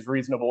pricing is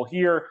reasonable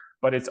here,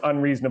 but it's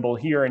unreasonable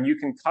here. And you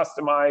can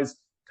customize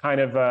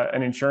kind of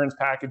an insurance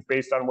package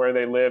based on where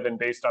they live and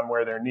based on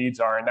where their needs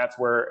are. And that's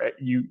where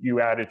you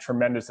add a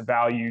tremendous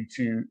value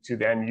to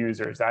the end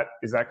user. Is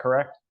that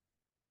correct?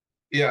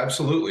 Yeah,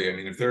 absolutely. I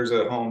mean, if there's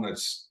a home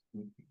that's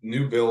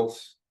new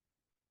built,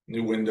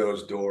 new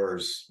windows,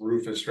 doors,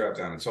 roof is strapped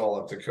down, it's all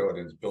up to code,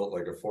 and it's built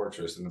like a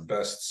fortress, and the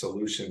best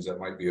solutions that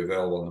might be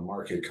available in the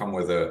market come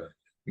with $1.5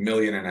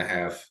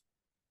 million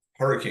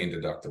hurricane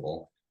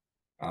deductible.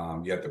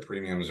 Yet the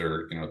premiums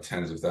are,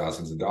 tens of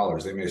thousands of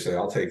dollars. They may say,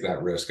 I'll take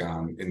that risk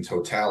on in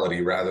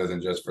totality rather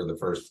than just for the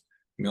first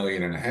 $1.5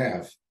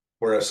 million.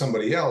 Whereas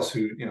somebody else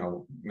who,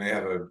 may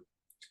have a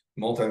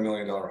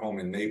multi-million-dollar home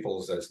in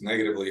Naples that's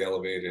negatively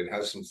elevated,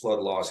 has some flood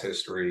loss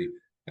history,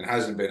 and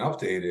hasn't been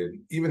updated,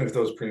 even if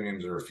those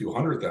premiums are a few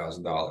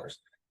 $100,000,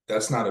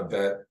 that's not a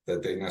bet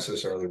that they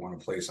necessarily want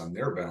to place on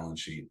their balance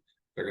sheet.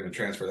 They're going to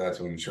transfer that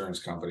to an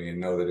insurance company and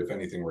know that if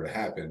anything were to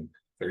happen,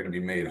 they're going to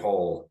be made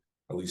whole,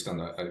 at least on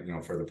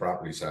the for the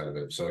property side of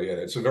it. So yeah,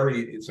 it's a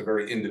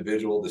very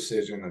individual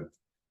decision,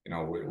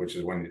 which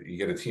is when you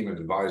get a team of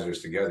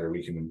advisors together,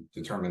 we can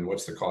determine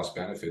what's the cost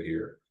benefit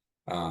here,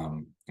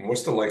 and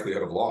what's the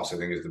likelihood of loss, I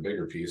think, is the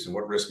bigger piece, and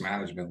what risk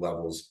management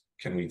levels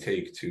can we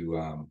take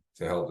to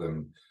help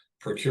them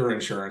procure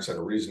insurance at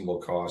a reasonable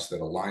cost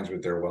that aligns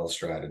with their wealth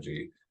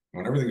strategy.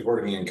 When everything's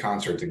working in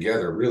concert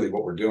together, really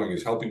what we're doing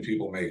is helping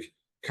people make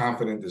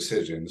confident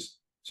decisions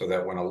so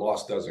that when a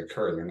loss does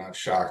occur, they're not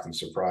shocked and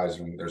surprised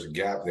when there's a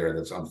gap there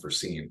that's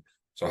unforeseen.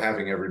 So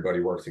having everybody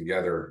work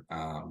together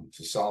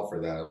to solve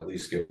for that at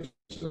least gives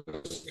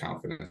us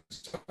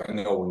confidence. I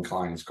know when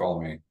clients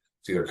call me,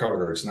 it's either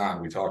covered or it's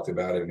not. We talked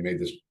about it and made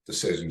this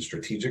decision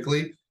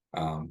strategically.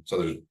 So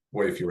there's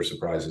way fewer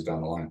surprises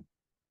down the line.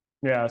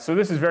 Yeah, so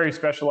this is very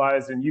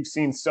specialized, and you've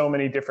seen so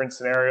many different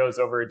scenarios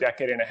over a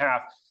decade and a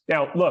half.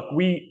 Now, look,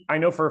 I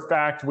know for a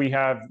fact we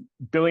have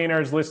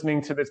billionaires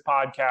listening to this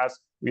podcast.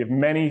 We have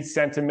many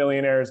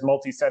centimillionaires,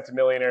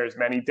 multi-centimillionaires,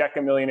 many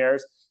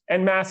decamillionaires,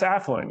 and mass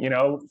affluent.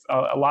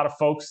 A lot of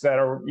folks that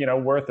are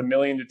worth $1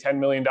 million to $10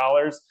 million,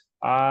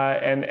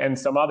 and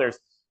some others.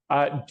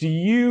 Do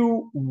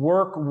you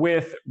work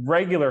with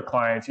regular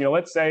clients?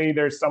 Let's say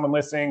there's someone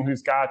listening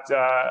who's got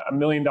 $1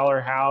 million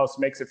house,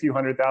 makes a few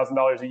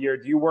 $100,000 a year.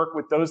 Do you work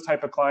with those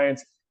type of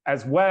clients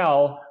as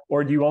well,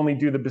 or do you only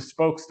do the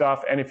bespoke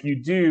stuff? And if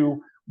you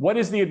do, what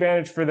is the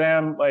advantage for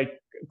them, like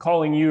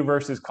calling you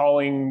versus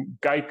calling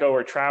Geico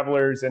or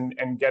Travelers and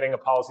getting a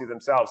policy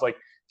themselves? Like,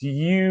 do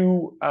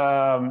you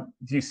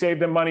save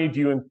them money? Do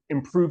you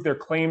improve their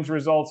claims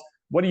results?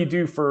 What do you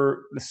do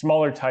for the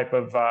smaller type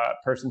of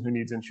person who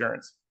needs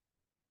insurance?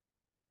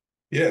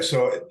 Yeah,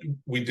 so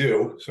we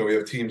do. So we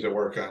have teams that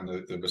work on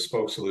the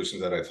bespoke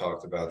solutions that I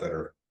talked about that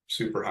are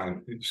super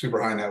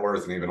high net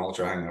worth and even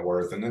ultra high net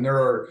worth. And then there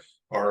are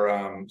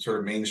sort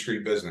of Main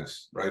Street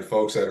business, right?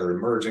 Folks that are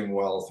emerging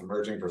wealth,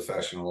 emerging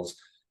professionals,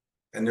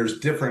 and there's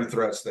different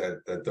threats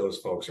that those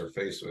folks are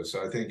faced with.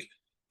 So I think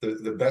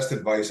the best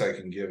advice I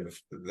can give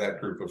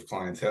that group of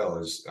clientele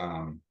is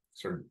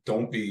sort of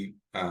don't be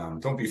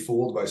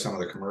fooled by some of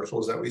the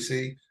commercials that we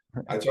see.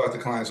 I talk to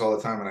clients all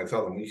the time and I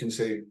tell them, we can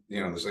save,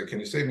 they're like,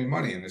 can you save me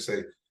money? And they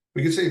say,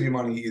 we can save you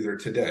money either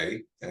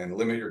today and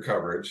limit your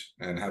coverage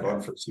and have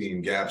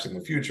unforeseen gaps in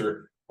the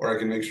future, or I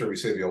can make sure we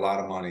save you a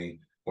lot of money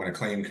when a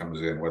claim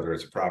comes in, whether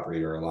it's a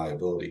property or a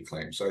liability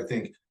claim. So I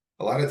think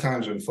a lot of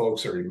times when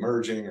folks are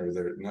emerging or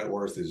their net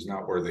worth is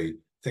not where they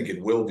think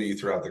it will be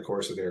throughout the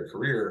course of their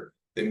career,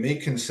 they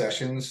make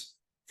concessions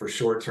for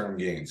short-term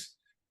gains.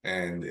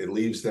 And it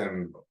leaves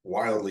them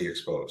wildly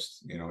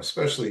exposed,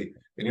 especially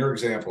in your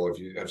example, if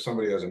you have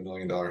somebody who has $1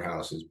 million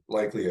house, is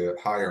likely a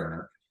high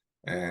earner,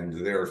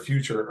 and their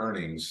future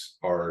earnings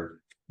are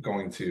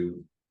going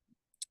to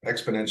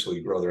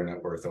exponentially grow their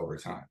net worth over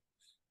time.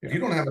 If you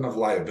don't have enough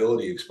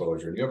liability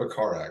exposure and you have a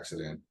car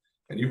accident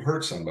and you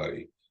hurt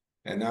somebody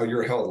and now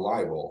you're held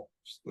liable,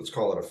 let's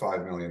call it a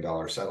 $5 million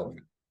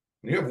settlement,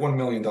 and you have $1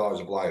 million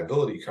of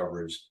liability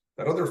coverage,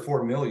 that other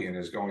 $4 million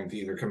is going to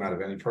either come out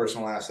of any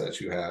personal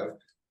assets you have,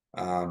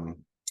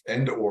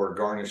 and or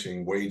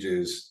garnishing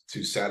wages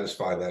to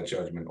satisfy that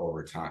judgment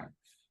over time.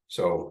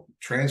 So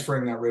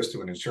transferring that risk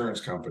to an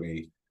insurance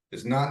company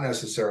is not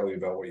necessarily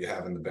about what you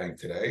have in the bank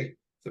today.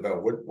 It's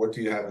about what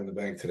do you have in the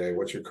bank today?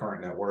 What's your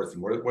current net worth?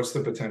 And what's the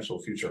potential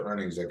future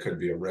earnings that could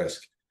be a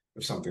risk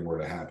if something were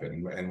to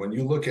happen? And when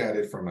you look at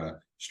it from a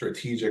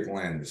strategic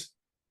lens,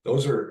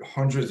 those are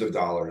hundreds of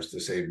dollars to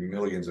save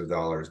millions of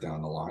dollars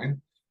down the line.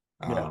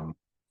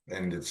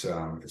 And it's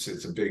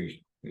a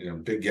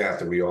big gap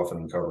that we often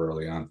uncover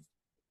early on.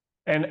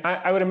 And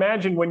I would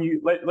imagine when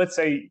you let's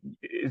say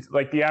it's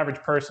like the average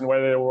person,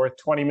 whether they're worth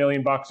 20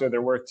 million bucks or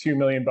they're worth 2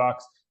 million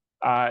bucks,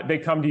 they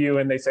come to you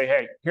and they say,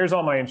 hey, here's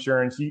all my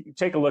insurance. You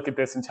take a look at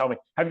this and tell me.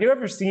 Have you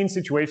ever seen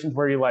situations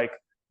where you're like,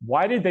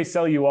 why did they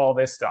sell you all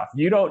this stuff?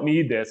 You don't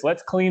need this.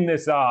 Let's clean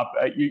this up.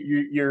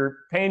 You're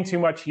paying too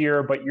much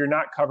here, but you're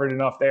not covered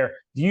enough there.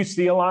 Do you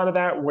see a lot of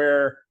that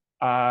where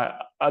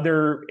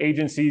other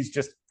agencies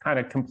just kind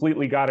of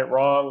completely got it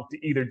wrong,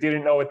 either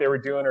didn't know what they were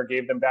doing or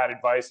gave them bad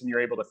advice, and you're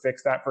able to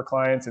fix that for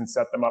clients and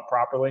set them up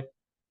properly?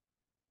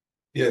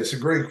 Yeah, it's a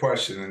great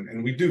question,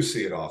 and we do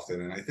see it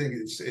often. And I think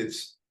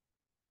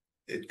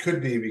it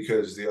could be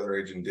because the other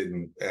agent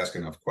didn't ask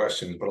enough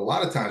questions, but a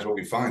lot of times what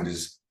we find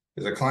is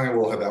a client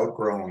will have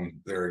outgrown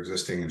their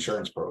existing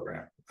insurance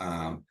program.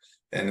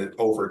 And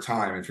over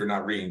time, if you're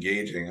not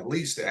re-engaging, at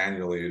least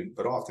annually,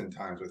 but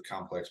oftentimes with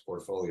complex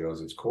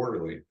portfolios, it's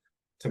quarterly,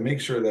 to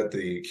make sure that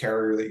the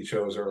carrier that you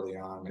chose early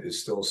on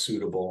is still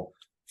suitable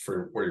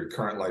for where your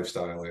current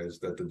lifestyle is,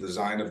 that the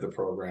design of the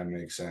program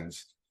makes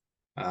sense.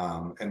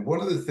 And one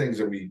of the things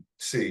that we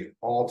see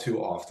all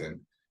too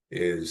often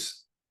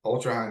is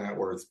ultra high net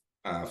worth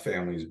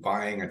families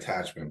buying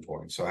attachment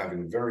points. So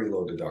having very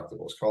low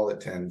deductibles, call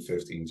it $10,000,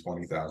 $15,000,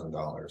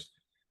 $20,000.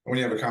 When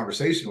you have a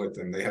conversation with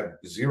them, they have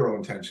zero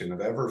intention of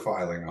ever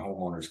filing a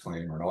homeowner's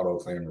claim or an auto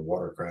claim or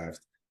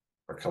watercraft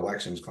or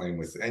collections claim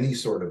with any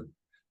sort of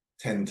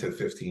 $10,000 to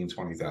 $15,000,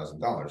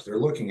 $20,000. They're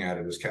looking at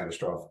it as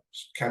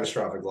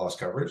catastrophic loss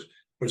coverage,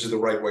 which is the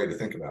right way to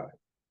think about it.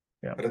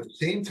 Yeah. But at the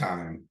same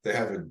time, they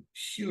have a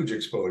huge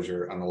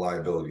exposure on the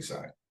liability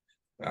side.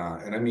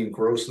 And I mean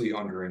grossly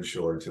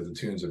underinsured to the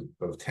tunes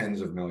of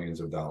tens of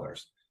millions of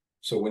dollars.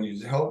 So when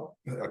you help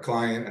a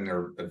client and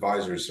their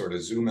advisors sort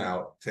of zoom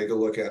out, take a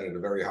look at it at a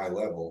very high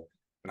level,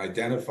 and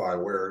identify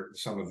where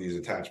some of these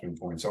attachment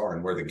points are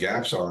and where the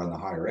gaps are on the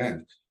higher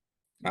end,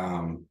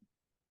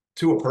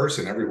 to a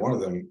person, every one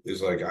of them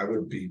is like, I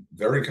would be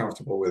very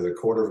comfortable with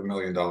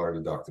 $250,000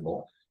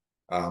 deductible,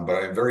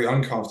 but I'm very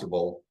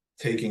uncomfortable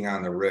taking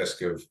on the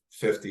risk of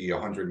 $50,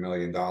 $100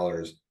 million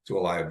to a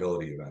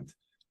liability event.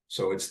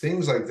 So it's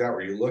things like that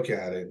where you look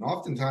at it, and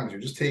oftentimes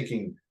you're just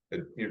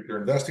you're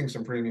investing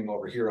some premium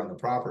over here on the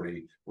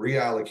property,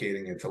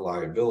 reallocating it to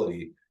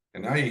liability,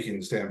 and now you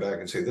can stand back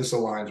and say this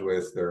aligns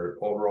with their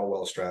overall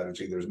wealth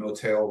strategy. There's no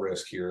tail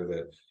risk here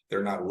that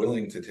they're not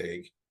willing to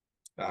take.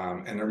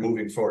 And they're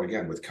moving forward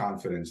again with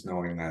confidence,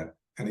 knowing that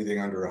anything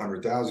under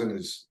 100,000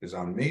 is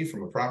on me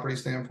from a property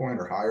standpoint,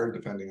 or higher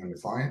depending on the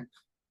client.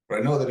 But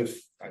I know that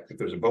if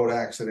there's a boat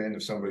accident,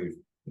 if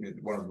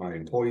one of my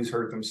employees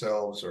hurt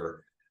themselves,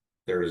 or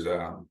there's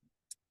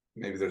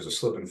maybe there's a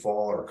slip and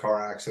fall or a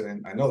car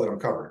accident, I know that I'm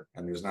covered,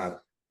 and there's not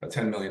a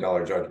 $10 million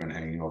judgment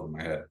hanging over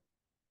my head.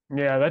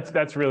 Yeah,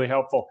 that's really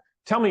helpful.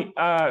 Tell me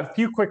a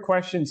few quick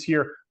questions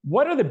here.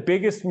 What are the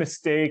biggest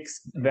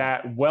mistakes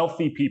that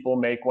wealthy people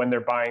make when they're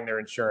buying their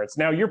insurance?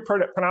 Now, you're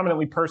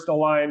predominantly personal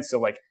lines,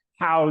 so like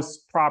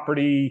house,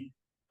 property,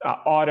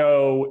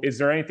 auto. Is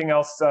there anything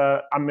else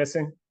I'm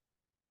missing?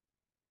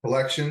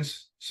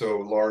 Collections, so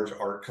large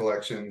art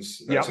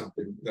collections.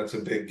 That's a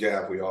big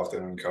gap we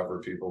often uncover.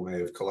 People may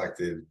have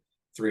collected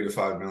 3 to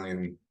 5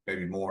 million,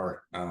 maybe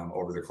more,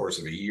 over the course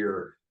of a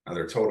year. Now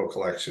their total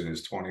collection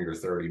is 20 or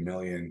 30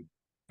 million,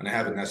 and they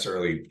haven't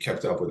necessarily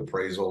kept up with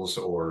appraisals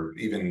or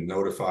even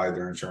notified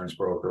their insurance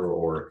broker,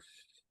 or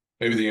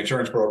maybe the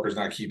insurance broker is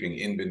not keeping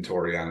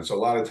inventory on it. So a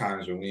lot of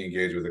times when we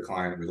engage with a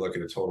client, we look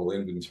at a total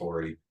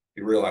inventory,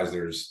 you realize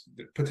there's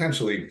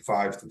potentially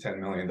 $5 to $10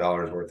 million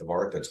worth of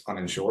art that's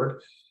uninsured.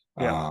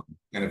 Yeah.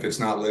 And if it's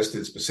not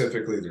listed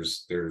specifically,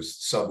 there's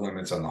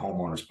sub-limits on the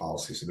homeowner's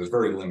policy. So there's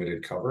very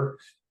limited cover.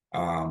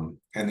 And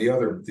the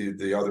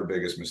other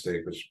biggest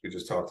mistake, which we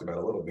just talked about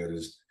a little bit,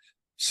 is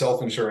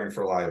self-insuring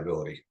for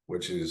liability,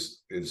 which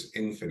is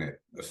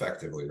infinite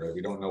effectively, right?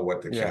 We don't know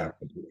what the cap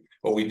is.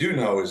 What we do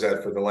know is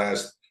that for the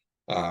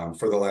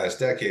last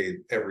decade,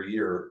 every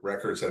year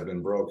records have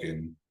been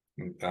broken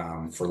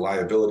for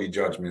liability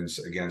judgments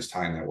against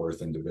high net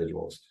worth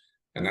individuals.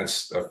 And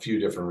that's a few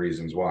different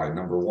reasons why.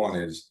 Number one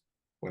is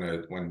when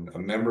a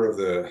member of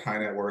the high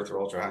net worth or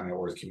ultra high net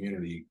worth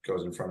community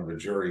goes in front of a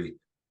jury,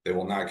 they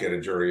will not get a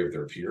jury of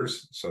their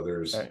peers. So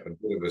there's a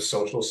bit of a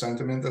social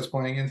sentiment that's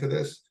playing into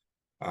this.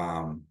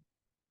 And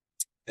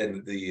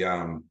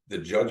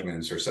the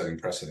judgments are setting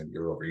precedent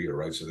year over year,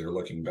 right? So they're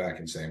looking back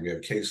and saying, we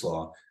have case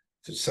law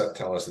to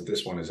tell us that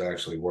this one is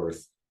actually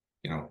worth,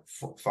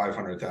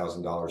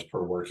 $500,000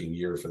 per working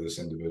year for this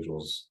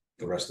individual's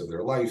the rest of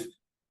their life.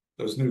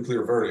 Those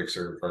nuclear verdicts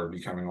are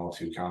becoming all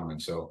too common.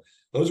 So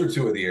those are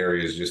two of the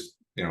areas, just,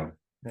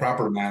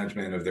 proper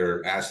management of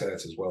their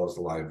assets as well as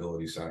the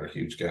liability side are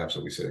huge gaps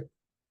that we see.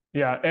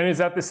 Yeah, and is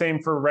that the same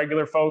for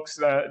regular folks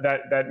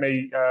that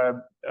may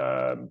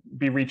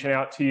be reaching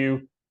out to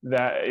you?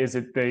 That is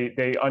it,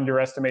 they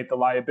underestimate the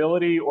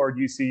liability, or do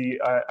you see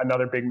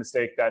another big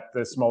mistake that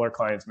the smaller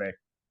clients make?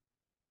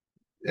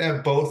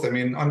 Yeah, both. I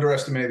mean,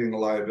 underestimating the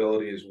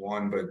liability is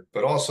one,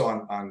 but also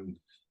on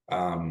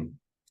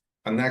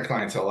that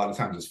clientele, a lot of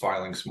times it's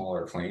filing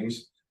smaller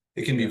claims.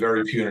 It can be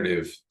very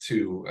punitive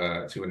to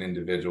an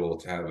individual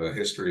to have a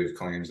history of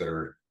claims that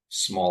are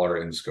smaller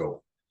in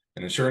scope.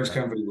 An insurance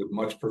company would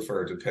much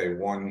prefer to pay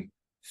one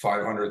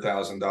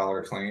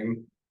 $500,000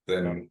 claim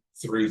than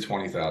three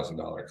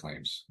 $20,000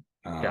 claims.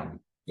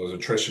 Those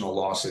attritional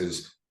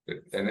losses,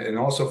 and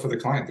also for the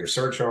client, their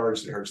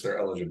surcharge, it hurts their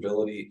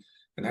eligibility.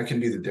 And that can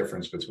be the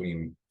difference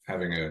between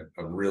having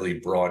a really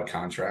broad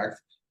contract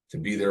to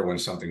be there when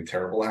something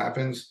terrible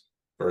happens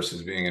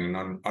versus being in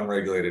an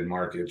unregulated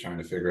market trying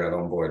to figure out,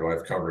 oh boy, do I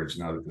have coverage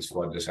now that this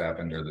flood just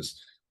happened, or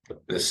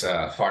this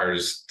fire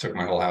just took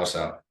my whole house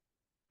out.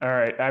 All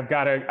right, I've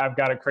got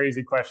a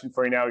crazy question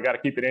for you now. We got to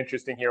keep it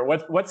interesting here.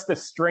 What's the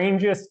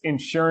strangest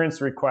insurance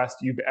request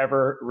you've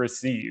ever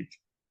received?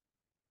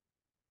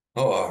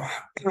 Oh,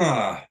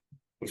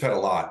 we've had a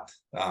lot.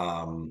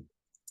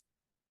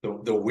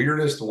 The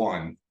weirdest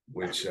one,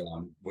 which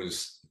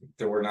was,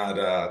 there were not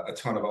a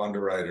ton of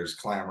underwriters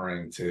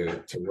clamoring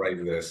to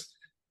write this,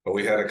 but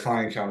we had a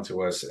client come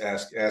to us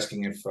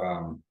asking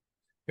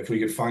if we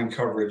could find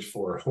coverage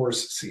for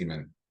horse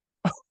semen.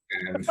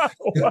 And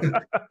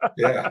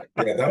yeah,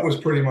 that was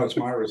pretty much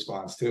my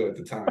response too at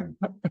the time.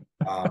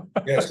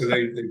 So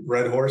they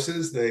bred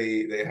horses.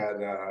 They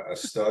had a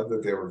stud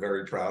that they were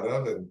very proud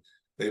of, and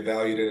they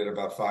valued it at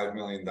about $5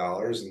 million,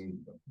 and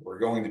we're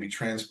going to be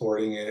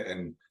transporting it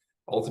and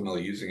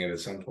ultimately using it at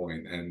some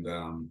point. And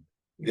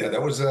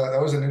that was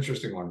an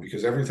interesting one,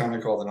 because every time I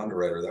called an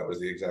underwriter, that was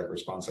the exact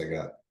response I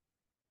got.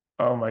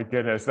 Oh my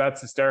goodness,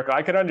 that's hysterical.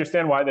 I could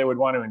understand why they would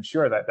want to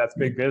insure that. That's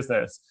big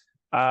business.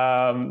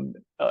 Number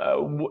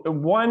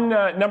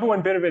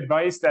one bit of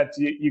advice that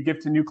you give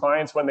to new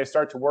clients when they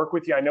start to work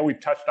with you. I know we've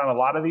touched on a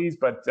lot of these,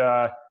 but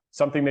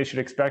something they should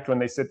expect when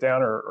they sit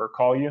down or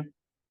call you.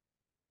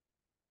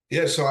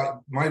 Yeah,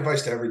 so my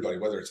advice to everybody,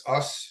 whether it's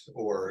us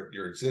or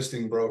your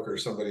existing broker or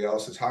somebody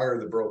else, is hire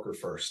the broker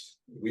first.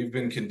 We've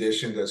been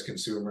conditioned as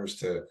consumers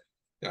to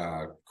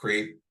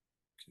create,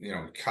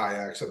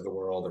 kayaks of the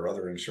world or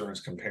other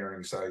insurance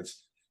comparing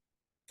sites.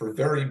 For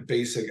very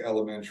basic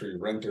elementary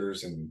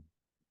renters and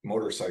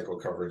motorcycle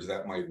coverage,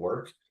 that might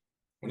work.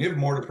 When you have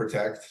more to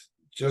protect,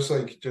 just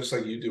like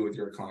you do with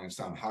your clients,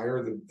 Tom,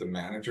 hire the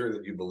manager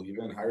that you believe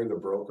in, hire the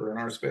broker in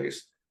our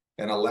space,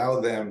 and allow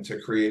them to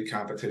create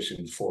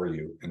competition for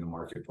you in the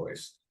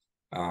marketplace.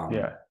 On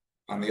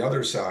the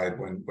other side,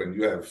 when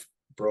you have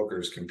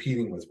brokers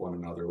competing with one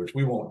another, which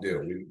we won't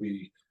do,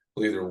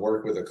 we'll either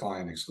work with a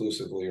client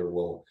exclusively, or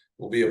we'll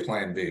be a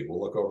plan B. We'll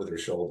look over their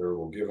shoulder,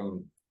 we'll give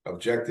them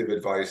objective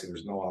advice, and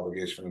there's no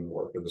obligation for them to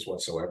work with us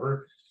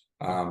whatsoever.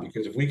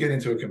 Because if we get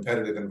into a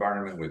competitive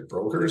environment with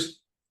brokers,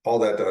 all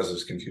that does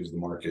is confuse the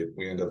market.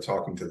 We end up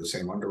talking to the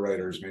same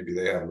underwriters. Maybe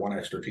they have one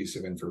extra piece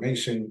of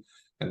information,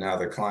 and now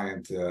the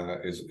client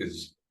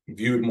is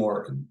viewed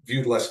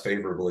less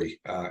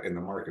favorably in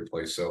the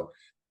marketplace. So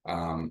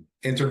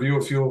interview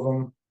a few of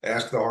them,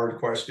 ask the hard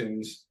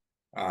questions,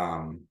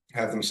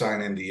 have them sign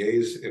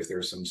NDAs if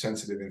there's some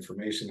sensitive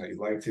information that you'd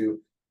like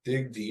to.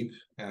 Dig deep,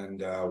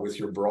 and with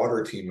your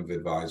broader team of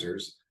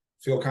advisors,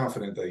 feel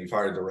confident that you've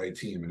hired the right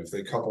team. And if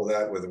they couple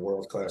that with a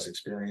world-class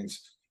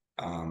experience,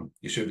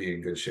 you should be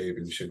in good shape,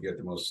 and you should get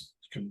the most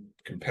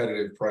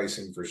competitive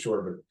pricing for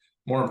sure. But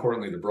more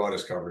importantly, the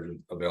broadest coverage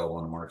available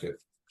on the market.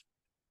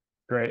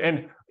 Great.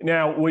 And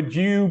now, would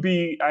you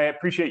be, I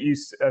appreciate you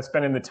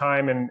spending the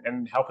time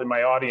and helping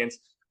my audience.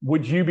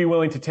 Would you be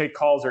willing to take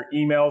calls or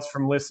emails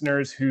from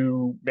listeners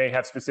who may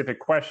have specific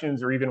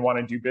questions or even want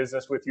to do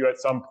business with you at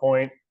some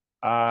point?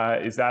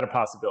 Is that a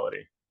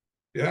possibility?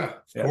 Yeah,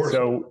 of course.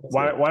 So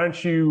why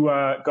don't you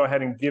go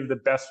ahead and give the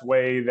best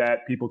way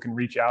that people can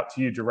reach out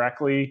to you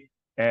directly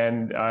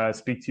and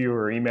speak to you,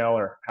 or email,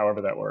 or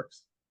however that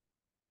works?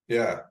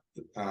 Yeah,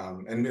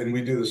 and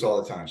we do this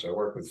all the time. So I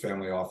work with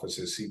family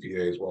offices,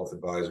 CPAs, wealth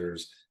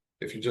advisors.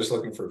 If you're just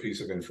looking for a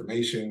piece of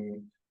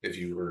information, if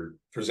you were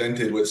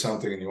presented with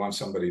something and you want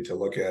somebody to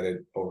look at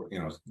it, or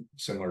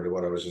similar to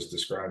what I was just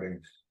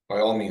describing, by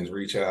all means,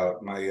 reach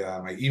out.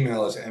 My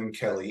email is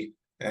mkelly,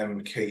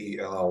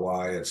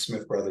 MKELLY at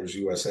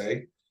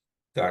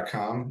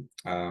smithbrothersusa.com.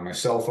 My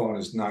cell phone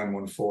is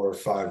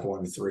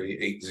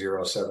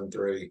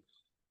 914-513-8073.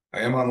 I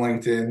am on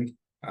LinkedIn.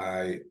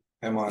 I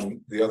am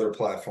on the other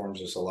platforms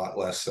just a lot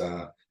less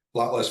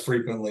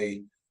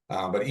frequently,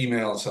 but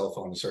email and cell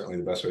phone is certainly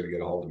the best way to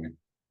get a hold of me.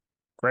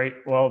 Great.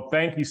 Well,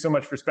 thank you so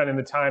much for spending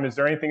the time. Is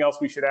there anything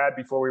else we should add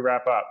before we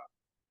wrap up?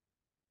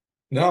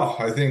 No,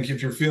 I think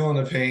if you're feeling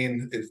the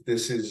pain,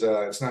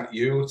 it's not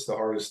you, it's the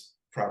hardest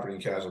property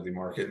and casualty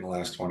market in the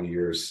last 20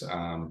 years.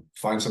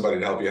 Find somebody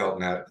to help you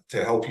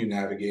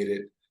navigate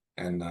it,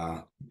 and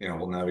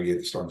we'll navigate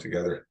the storm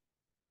together.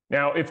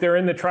 Now, if they're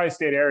in the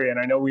tri-state area, and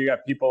I know we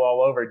got people all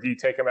over, do you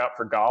take them out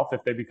for golf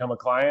if they become a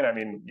client? I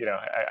mean,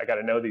 I got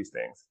to know these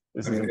things.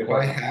 If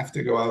I have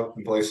to go out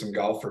and play some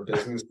golf for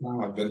business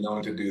now, I've been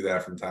known to do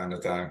that from time to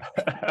time.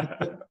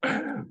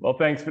 Well,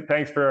 thanks for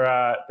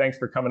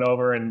coming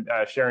over and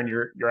sharing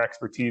your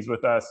expertise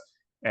with us,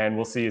 and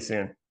we'll see you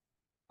soon.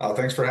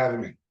 Thanks for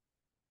having me.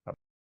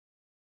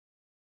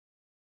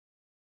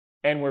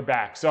 And we're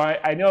back. So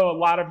I know a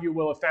lot of you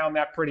will have found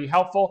that pretty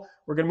helpful.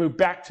 We're going to move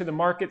back to the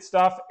market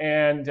stuff.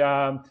 And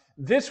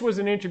this was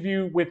an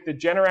interview with the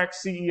Generac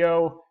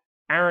CEO,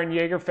 Aaron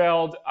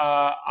Jaegerfeld,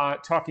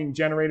 talking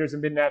generators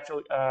and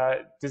mid-natural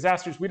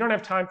disasters. We don't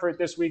have time for it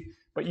this week,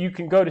 but you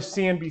can go to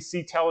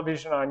CNBC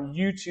television on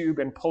YouTube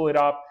and pull it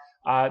up.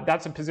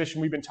 That's a position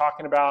we've been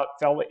talking about,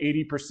 fell to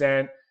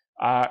 80%.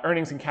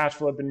 Earnings and cash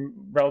flow have been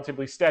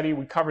relatively steady.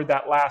 We covered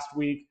that last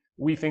week.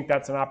 We think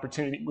that's an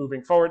opportunity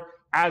moving forward.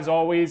 As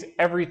always,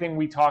 everything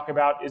we talk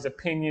about is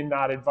opinion,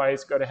 not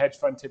advice. Go to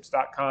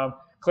hedgefundtips.com,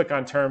 click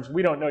on terms.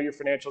 We don't know your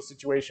financial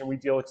situation. We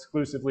deal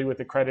exclusively with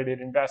accredited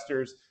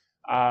investors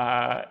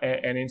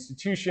and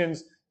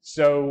institutions.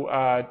 So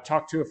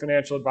talk to a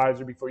financial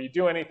advisor before you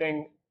do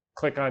anything.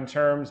 Click on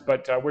terms,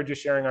 but we're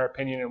just sharing our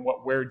opinion and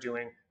what we're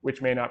doing,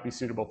 which may not be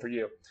suitable for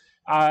you.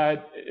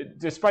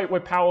 Despite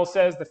what Powell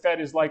says, the Fed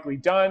is likely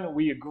done.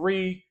 We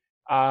agree.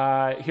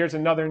 Here's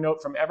another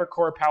note from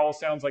Evercore. Powell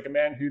sounds like a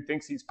man who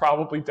thinks he's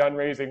probably done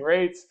raising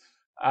rates.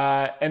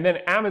 And then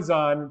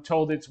Amazon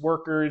told its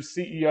workers,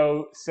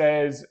 CEO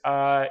says,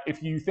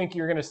 if you think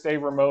you're going to stay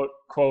remote,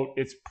 quote,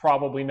 it's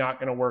probably not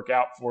going to work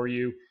out for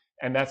you.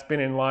 And that's been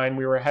in line.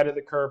 We were ahead of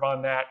the curve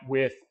on that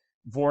with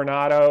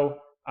Vornado.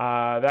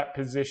 That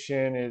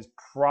position is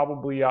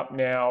probably up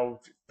now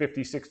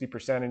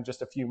 50-60% in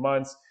just a few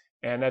months.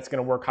 And that's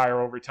going to work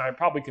higher over time,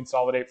 probably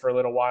consolidate for a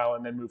little while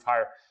and then move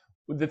higher.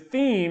 The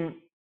theme,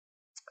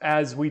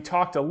 as we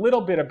talked a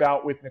little bit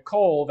about with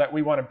Nicole, that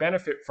we want to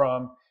benefit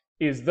from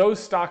is those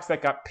stocks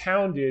that got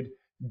pounded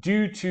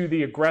due to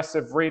the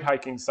aggressive rate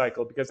hiking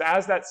cycle. Because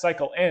as that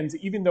cycle ends,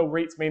 even though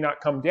rates may not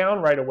come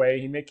down right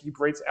away, he may keep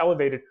rates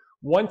elevated.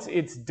 Once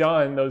it's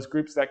done, those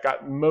groups that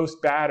got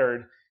most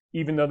battered,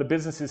 even though the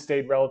businesses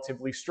stayed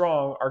relatively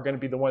strong, are going to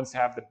be the ones to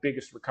have the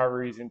biggest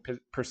recoveries in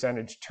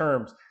percentage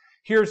terms.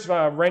 Here's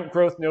rent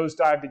growth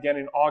nosedived again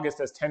in August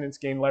as tenants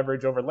gain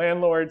leverage over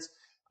landlords.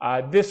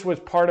 This was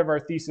part of our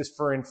thesis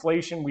for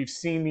inflation. We've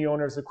seen the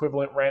owner's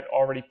equivalent rent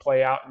already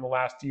play out in the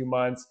last few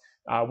months.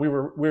 We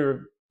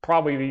were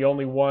probably the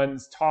only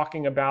ones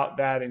talking about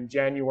that in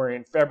January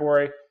and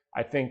February.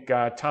 I think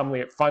Tom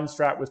Lee at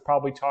Fundstrat was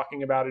probably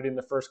talking about it in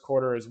the first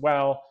quarter as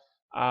well.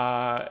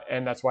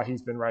 And that's why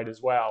he's been right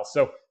as well.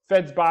 So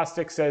Fed's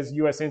Bostic says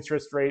U.S.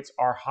 interest rates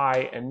are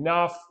high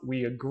enough.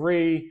 We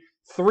agree.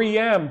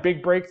 3M,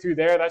 big breakthrough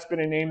there. That's been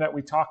a name that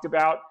we talked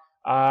about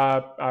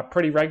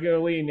pretty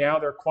regularly. Now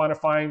they're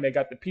quantifying. They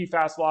got the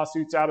PFAS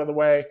lawsuits out of the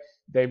way.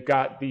 They've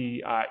got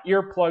the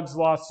earplugs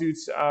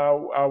lawsuits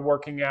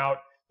working out.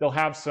 They'll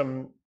have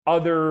some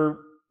other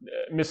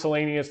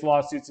miscellaneous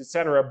lawsuits, et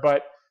cetera.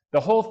 But the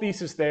whole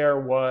thesis there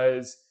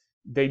was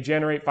they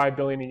generate $5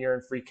 billion a year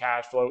in free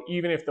cash flow,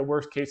 even if the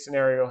worst case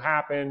scenario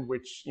happened,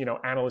 which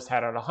analysts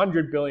had at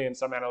 $100 billion,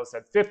 some analysts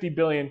had $50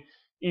 billion.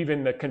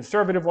 Even the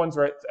conservative ones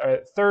are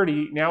at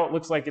 30. Now it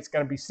looks like it's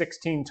going to be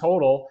 16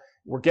 total.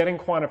 We're getting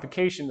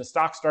quantification. The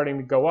stock's starting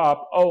to go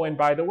up. Oh, and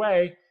by the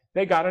way,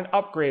 they got an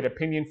upgrade.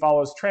 Opinion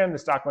follows trend. The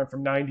stock went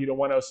from 90 to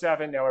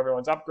 107. Now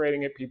everyone's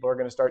upgrading it. People are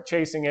going to start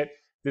chasing it.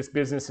 This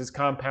business has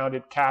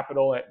compounded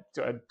capital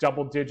at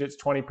double digits,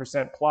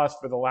 20% plus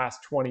for the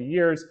last 20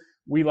 years.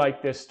 We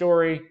like this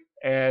story.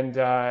 and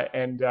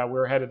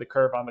we're ahead of the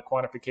curve on the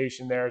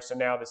quantification there. So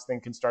now this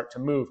thing can start to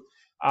move.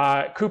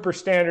 Cooper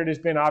Standard has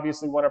been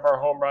obviously one of our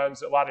home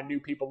runs. A lot of new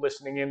people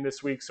listening in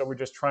this week, so we're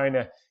just trying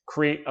to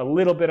create a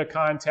little bit of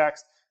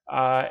context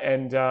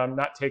and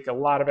not take a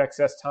lot of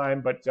excess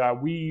time. But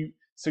we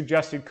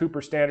suggested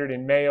Cooper Standard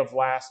in May of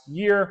last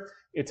year.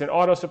 It's an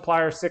auto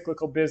supplier,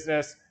 cyclical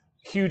business,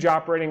 huge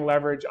operating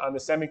leverage on the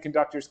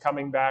semiconductors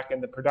coming back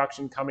and the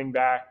production coming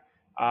back,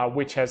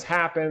 which has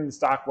happened. The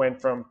stock went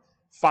from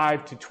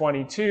 5 to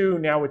 22.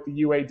 Now with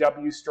the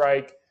UAW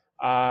strike,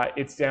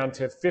 it's down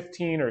to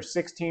 $15 or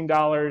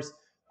 $16.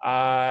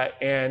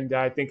 And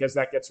I think as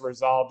that gets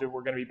resolved,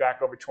 we're going to be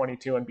back over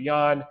 22 and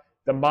beyond.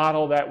 The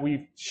model that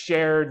we've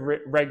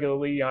shared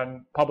regularly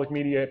on public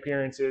media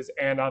appearances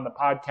and on the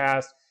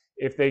podcast,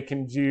 if they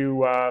can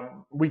do,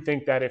 we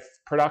think that if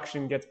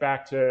production gets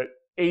back to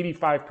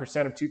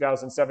 85% of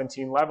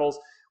 2017 levels,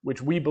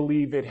 which we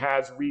believe it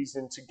has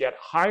reason to get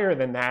higher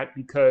than that,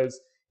 because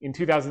in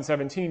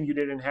 2017, you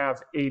didn't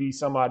have 80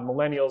 some odd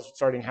millennials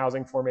starting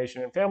housing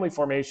formation and family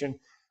formation.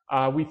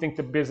 We think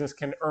the business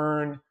can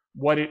earn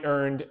what it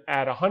earned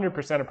at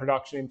 100% of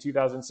production in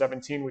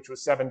 2017, which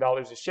was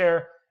 $7 a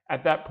share.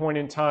 At that point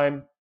in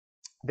time,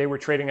 they were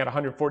trading at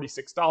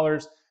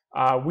 $146.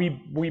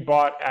 We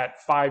bought at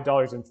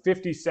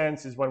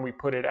 $5.50 is when we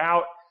put it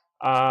out.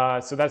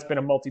 So that's been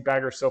a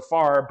multi-bagger so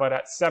far, but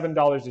at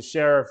 $7 a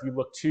share, if you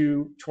look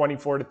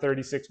 24 to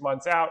 36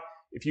 months out,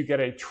 if you get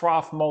a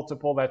trough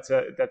multiple, that's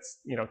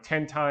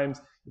 10 times.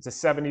 It's a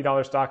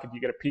 $70 stock. If you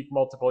get a peak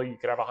multiple, you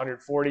could have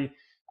 140.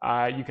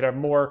 You could have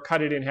more.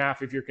 Cut it in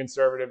half if you're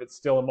conservative. It's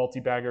still a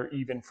multi-bagger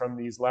even from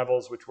these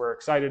levels, which we're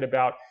excited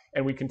about.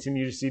 And we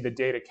continue to see the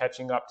data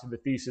catching up to the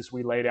thesis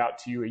we laid out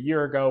to you a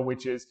year ago,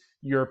 which is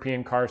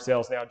European car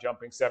sales now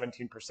jumping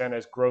 17%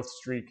 as growth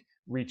streak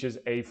reaches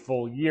a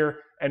full year.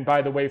 And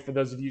by the way, for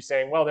those of you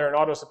saying, well, they're an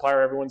auto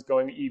supplier, everyone's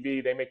going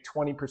EV, they make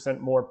 20%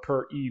 more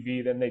per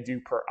EV than they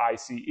do per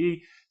ICE.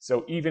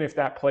 So even if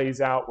that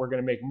plays out, we're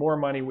going to make more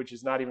money, which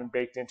is not even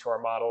baked into our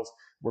models.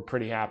 We're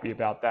pretty happy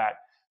about that.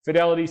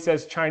 Fidelity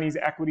says Chinese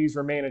equities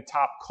remain a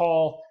top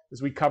call.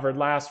 As we covered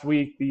last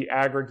week, the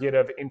aggregate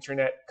of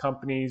internet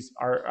companies,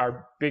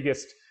 our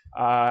biggest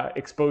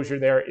exposure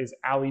there is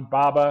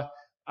Alibaba.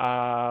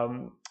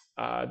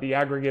 The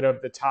aggregate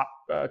of the top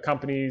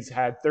companies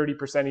had 30%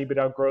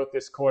 EBITDA growth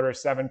this quarter,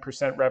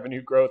 7%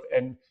 revenue growth.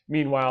 And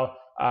meanwhile,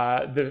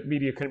 the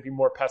media couldn't be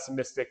more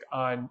pessimistic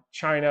on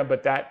China,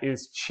 but that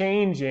is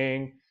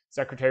changing.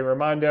 Secretary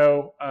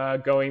Raimondo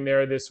going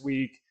there this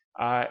week,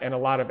 and a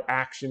lot of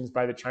actions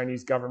by the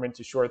Chinese government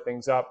to shore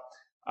things up.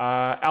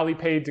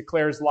 Alipay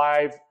declares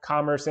live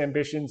commerce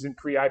ambitions in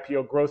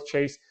pre-IPO growth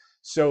chase.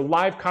 So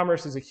live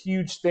commerce is a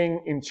huge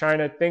thing in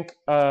China. Think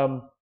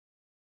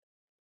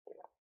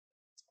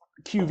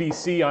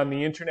QVC on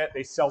the internet.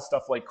 They sell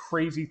stuff like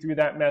crazy through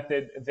that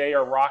method. They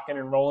are rocking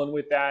and rolling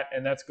with that,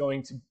 and that's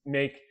going to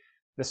make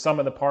the sum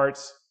of the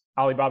parts,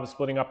 Alibaba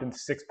splitting up into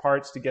 6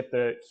 parts to get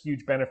the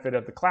huge benefit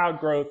of the cloud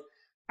growth.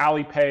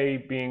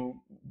 Alipay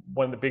being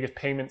one of the biggest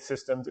payment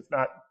systems, if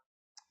not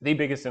the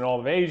biggest in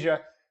all of Asia.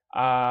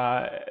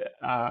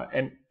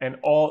 And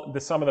all the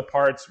sum of the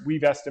parts,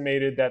 we've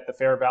estimated that the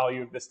fair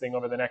value of this thing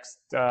over the next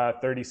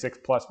 36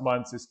 plus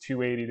months is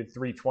 280 to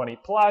 320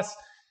 plus.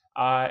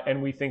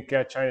 And we think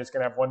China is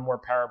going to have one more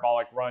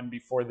parabolic run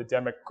before the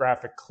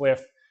demographic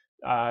cliff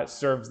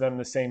serves them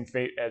the same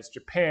fate as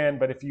Japan.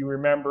 But if you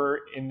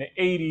remember in the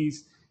 80s,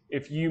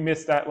 if you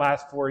missed that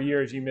last 4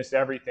 years, you missed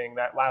everything.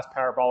 That last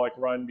parabolic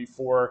run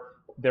before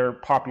their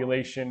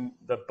population,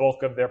 the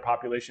bulk of their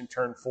population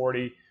turned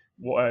 40,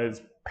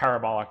 was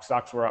parabolic.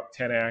 Stocks were up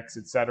 10x,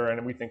 et cetera.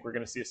 And we think we're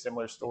going to see a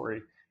similar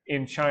story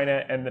in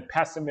China. And the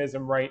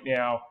pessimism right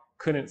now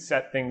couldn't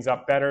set things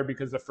up better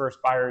because the first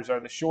buyers are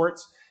the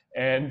shorts.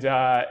 And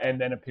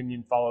then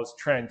opinion follows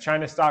trend.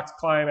 China stocks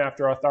climb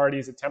after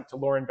authorities attempt to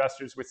lure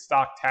investors with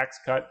stock tax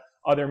cut,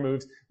 other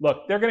moves.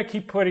 Look, they're going to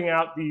keep putting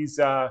out these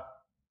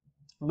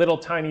little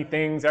tiny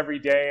things every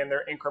day, and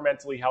they're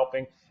incrementally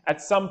helping.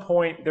 At some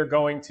point, they're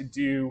going to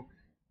do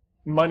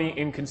money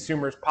in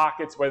consumers'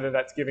 pockets, whether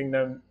that's giving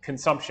them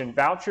consumption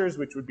vouchers,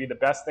 which would be the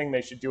best thing.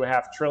 They should do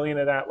 $500 billion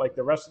of that like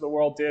the rest of the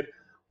world did.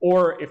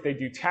 Or if they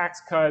do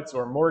tax cuts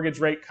or mortgage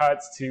rate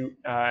cuts to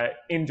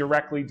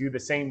indirectly do the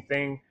same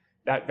thing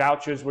that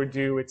vouchers would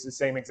do, it's the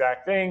same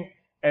exact thing.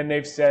 And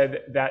they've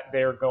said that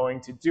they're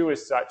going to do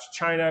as such.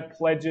 China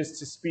pledges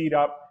to speed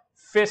up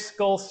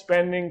fiscal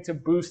spending to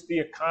boost the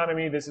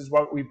economy. This is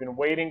what we've been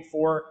waiting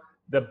for.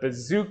 The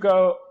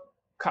bazooka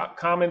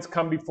comments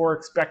come before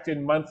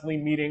expected monthly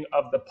meeting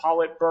of the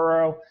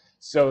Politburo.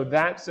 So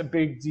that's a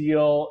big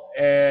deal,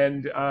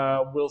 and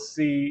we'll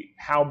see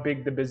how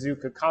big the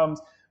bazooka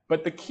comes.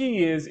 But the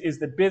key is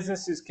the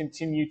businesses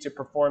continue to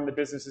perform, the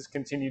businesses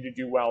continue to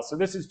do well. So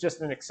this is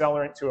just an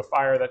accelerant to a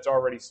fire that's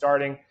already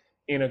starting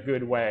in a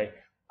good way.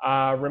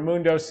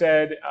 Raimundo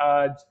said,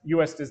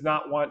 U.S. does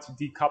not want to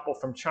decouple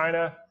from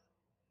China.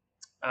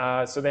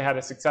 So they had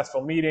a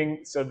successful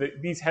meeting. So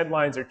these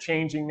headlines are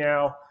changing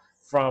now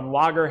from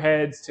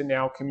loggerheads to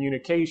now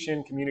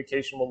communication.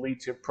 Communication will lead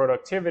to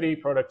productivity.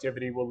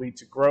 Productivity will lead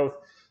to growth.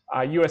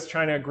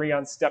 U.S.-China agree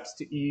on steps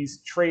to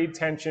ease trade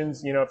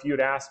tensions. You know, if you had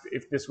asked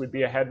if this would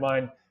be a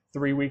headline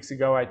 3 weeks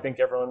ago, I think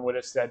everyone would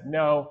have said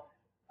no.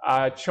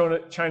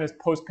 China's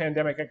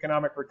post-pandemic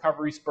economic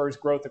recovery spurs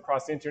growth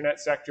across the internet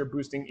sector,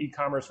 boosting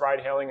e-commerce,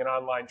 ride-hailing, and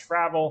online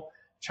travel.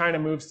 China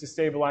moves to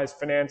stabilize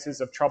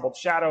finances of troubled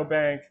shadow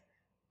bank.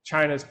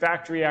 China's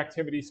factory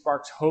activity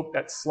sparks hope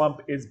that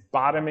slump is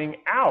bottoming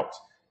out.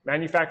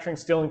 Manufacturing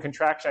still in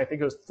contraction. I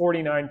think it was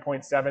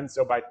 49.7,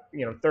 so by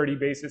 30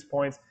 basis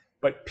points.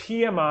 But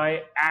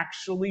PMI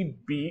actually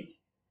beat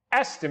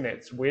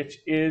estimates, which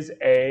is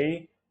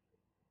a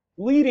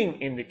leading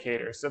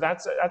indicator. So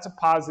that's a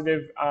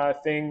positive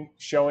thing,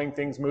 showing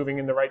things moving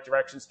in the right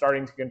direction,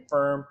 starting to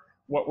confirm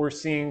what we're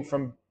seeing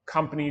from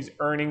companies'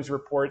 earnings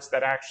reports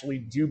that actually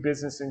do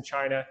business in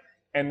China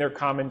and their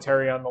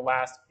commentary on the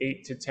last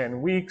 8 to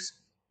 10 weeks.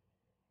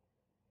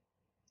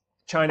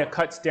 China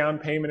cuts down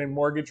payment and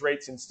mortgage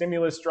rates in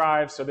stimulus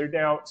drive, so they're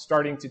now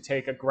starting to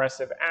take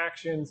aggressive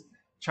actions.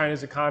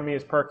 China's economy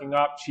is perking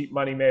up. Cheap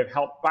money may have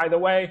helped. By the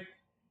way,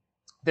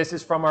 this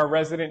is from our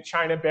resident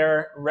China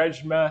bear,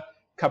 Rejma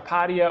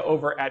Kapadia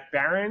over at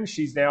Barron.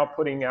 She's now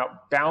putting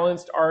out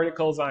balanced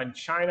articles on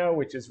China,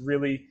 which is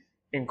really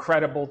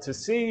incredible to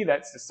see.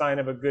 That's the sign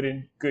of a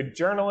good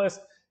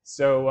journalist.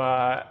 So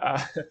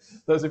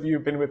those of you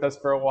who've been with us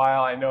for a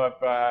while, I know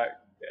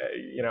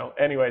if,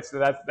 anyway, so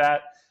that's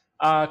that.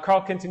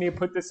 Carl continued to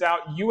put this out.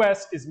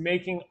 U.S. is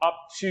making up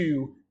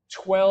to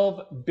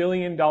 $12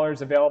 billion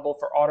available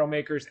for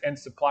automakers and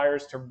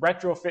suppliers to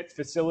retrofit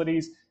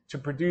facilities to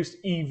produce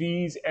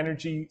EVs.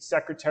 Energy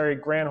Secretary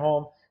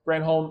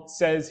Granholm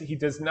says he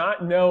does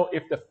not know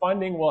if the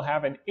funding will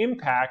have an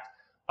impact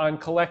on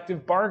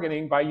collective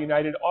bargaining by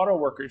United Auto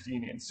Workers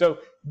Union. So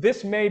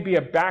this may be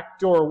a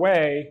backdoor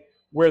way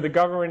where the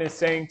government is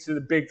saying to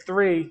the big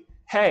three,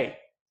 hey,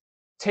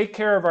 take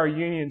care of our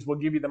unions, we'll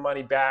give you the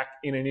money back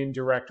in an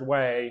indirect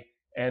way.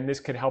 And this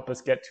could help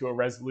us get to a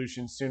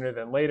resolution sooner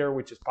than later,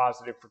 which is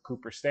positive for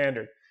Cooper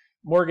Standard.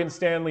 Morgan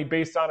Stanley,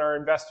 based on our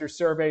investor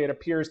survey, it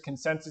appears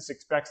consensus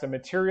expects a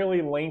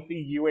materially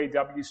lengthy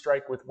UAW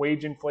strike with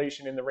wage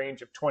inflation in the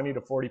range of 20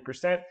 to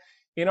 40%.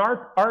 In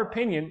our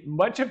opinion,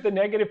 much of the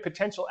negative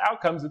potential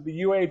outcomes of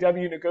the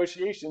UAW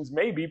negotiations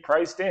may be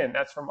priced in.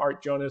 That's from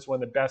Art Jonas,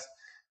 one of the best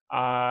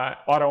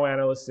auto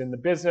analysts in the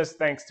business.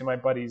 Thanks to my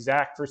buddy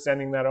Zach for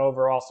sending that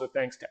over. Also,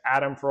 thanks to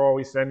Adam for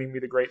always sending me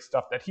the great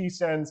stuff that he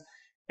sends.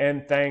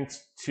 And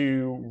thanks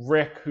to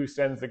Rick, who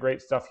sends the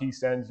great stuff he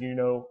sends. You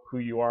know who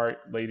you are,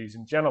 ladies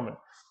and gentlemen.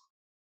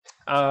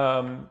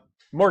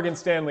 Morgan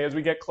Stanley, as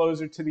we get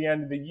closer to the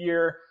end of the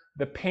year,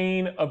 the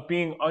pain of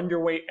being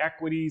underweight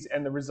equities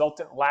and the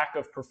resultant lack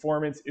of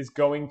performance is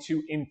going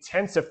to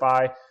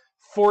intensify,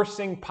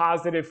 forcing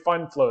positive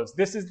fund flows.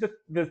 This is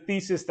the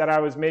thesis that I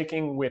was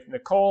making with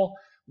Nicole,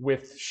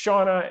 with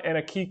Shauna and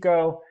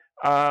Akiko,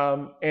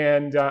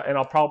 and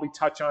I'll probably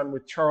touch on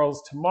with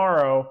Charles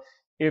tomorrow.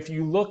 If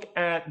you look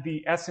at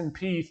the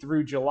S&P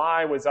through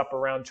July was up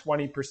around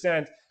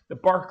 20%. The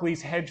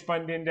Barclays Hedge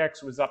Fund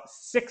Index was up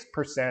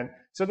 6%.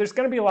 So there's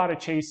going to be a lot of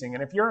chasing.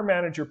 And if you're a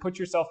manager, put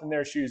yourself in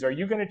their shoes. Are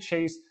you going to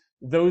chase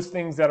those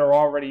things that are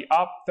already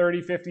up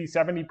 30, 50,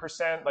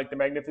 70%, like the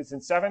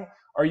Magnificent Seven?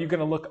 Are you going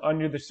to look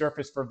under the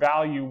surface for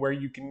value where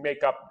you can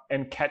make up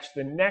and catch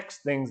the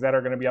next things that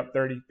are going to be up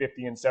 30,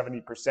 50, and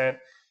 70%?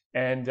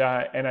 And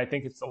I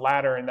think it's the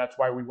latter. And that's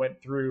why we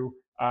went through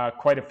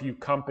quite a few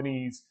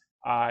companies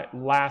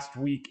last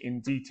week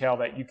in detail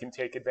that you can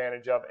take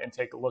advantage of and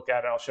take a look at.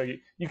 And I'll show you.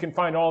 You can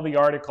find all the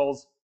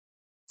articles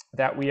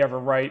that we ever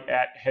write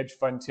at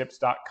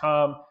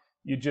hedgefundtips.com.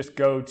 You just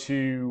go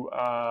to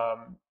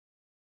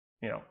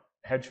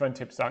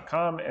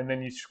hedgefundtips.com, and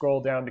then you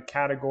scroll down to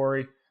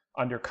category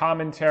under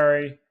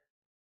commentary.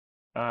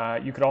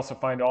 You could also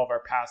find all of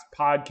our past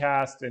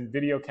podcasts and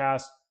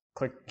videocasts.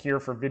 Click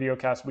here for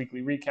videocast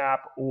weekly recap,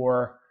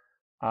 or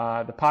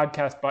the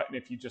podcast button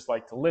if you just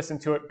like to listen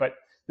to it. But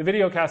the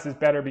videocast is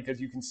better because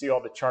you can see all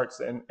the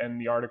charts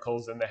and the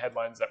articles and the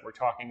headlines that we're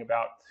talking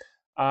about.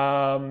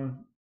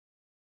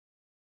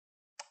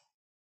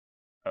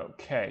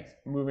 Okay,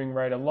 moving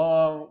right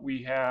along,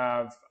 we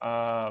have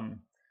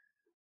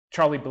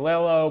Charlie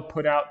Bilello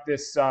put out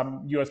this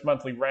U.S.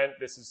 monthly rent.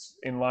 This is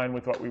in line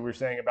with what we were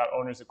saying about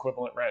owner's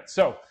equivalent rent.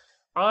 So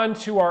on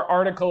to our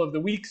article of the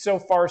week. So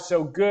far,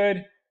 so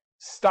good.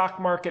 Stock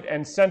market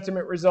and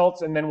sentiment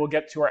results, and then we'll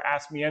get to our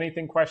Ask Me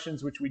Anything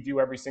questions, which we do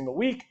every single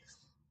week.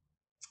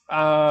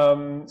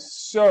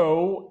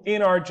 So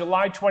in our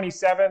July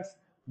 27th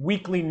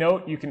weekly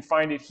note, you can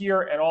find it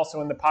here and also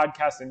in the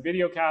podcast and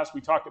videocast.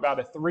 We talked about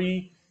a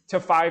 3 to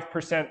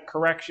 5%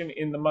 correction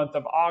in the month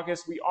of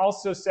August. We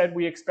also said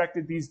we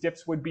expected these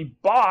dips would be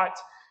bought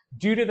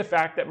due to the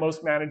fact that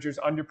most managers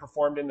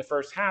underperformed in the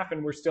first half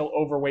and were still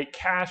overweight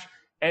cash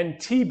and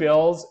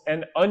T-bills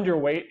and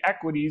underweight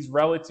equities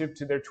relative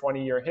to their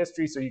 20-year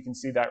history. So you can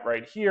see that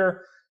right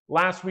here.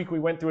 Last week, we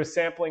went through a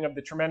sampling of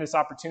the tremendous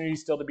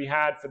opportunities still to be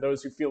had for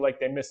those who feel like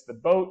they missed the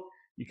boat.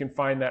 You can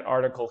find that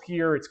article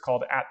here. It's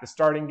called At the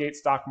Starting Gate,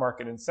 Stock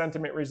Market and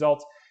Sentiment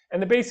Results.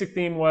 And the basic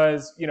theme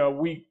was,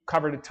 we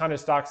covered a ton of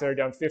stocks that are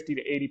down 50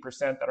 to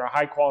 80% that are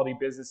high quality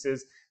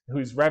businesses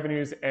whose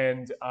revenues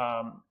and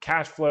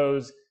cash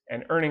flows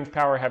and earnings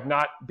power have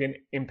not been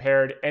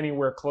impaired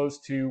anywhere close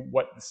to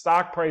what the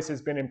stock price has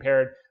been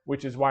impaired,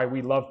 which is why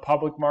we love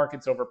public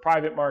markets over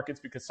private markets,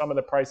 because some of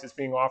the prices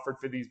being offered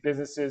for these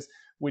businesses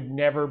would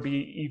never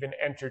be even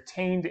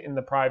entertained in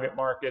the private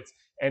markets.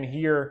 And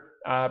here,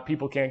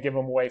 people can't give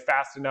them away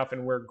fast enough,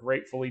 and we're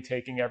gratefully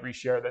taking every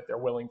share that they're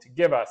willing to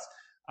give us.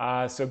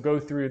 So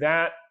go through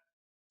that.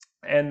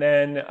 And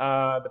then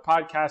the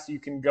podcast, you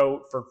can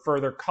go for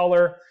further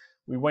color.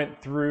 We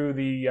went through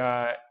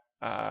the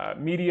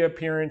media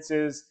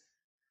appearances.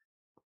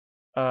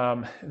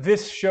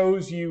 This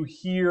shows you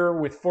here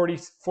with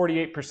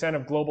 48%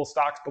 of global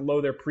stocks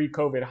below their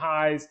pre-COVID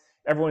highs.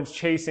 Everyone's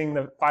chasing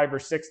the 5 or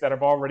 6 that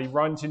have already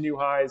run to new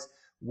highs.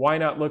 Why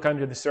not look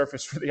under the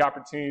surface for the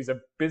opportunities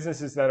of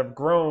businesses that have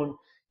grown,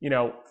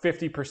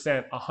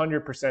 50%,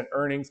 100%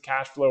 earnings,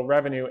 cash flow,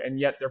 revenue, and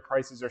yet their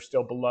prices are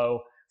still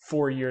below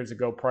 4 years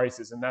ago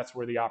prices. And that's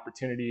where the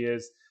opportunity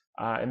is.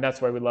 And that's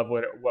why we love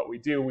what we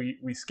do.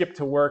 We skip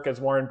to work,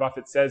 as Warren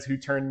Buffett says, who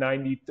turned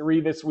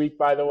 93 this week,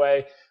 by the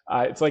way.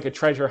 It's like a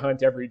treasure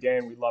hunt every day,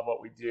 and we love what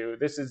we do.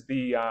 This is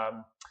the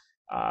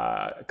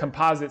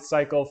composite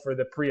cycle for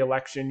the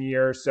pre-election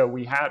year. So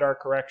we had our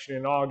correction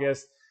in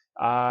August,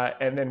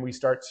 and then we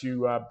start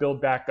to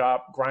build back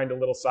up, grind a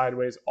little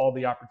sideways. All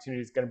the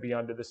opportunity is going to be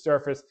under the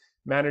surface.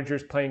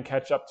 Managers playing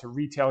catch up to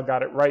retail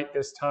got it right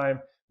this time.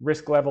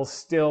 Risk levels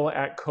still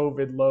at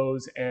COVID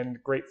lows and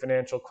great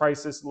financial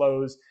crisis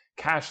lows.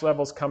 Cash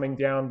levels coming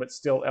down, but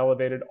still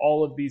elevated.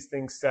 All of these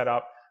things set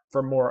up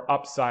for more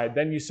upside.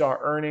 Then you saw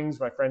earnings.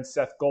 My friend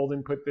Seth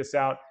Golden put this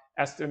out.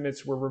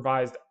 Estimates were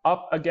revised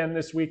up again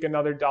this week,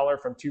 another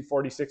 $1 from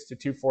 246 to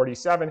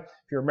 247. If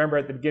you remember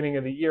at the beginning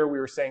of the year, we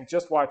were saying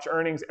just watch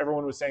earnings.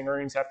 Everyone was saying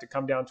earnings have to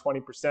come down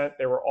 20%.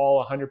 They were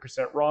all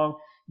 100% wrong.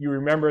 You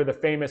remember the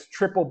famous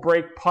triple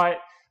break putt.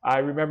 I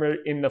remember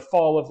in the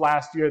fall of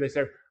last year, they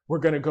said, we're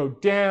going to go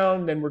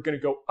down, then we're going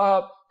to go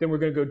up, then we're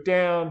going to go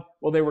down.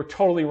 Well, they were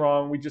totally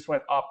wrong. We just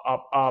went up,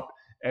 up, up,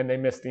 and they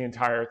missed the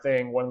entire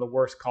thing. One of the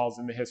worst calls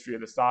in the history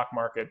of the stock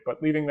market.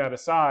 But leaving that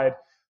aside,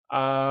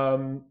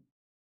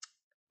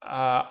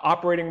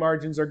 operating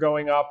margins are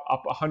going up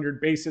 100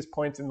 basis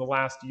points in the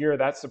last year.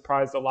 That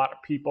surprised a lot of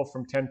people,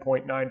 from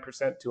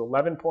 10.9% to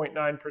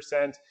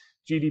 11.9%.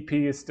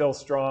 GDP is still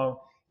strong.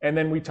 And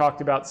then we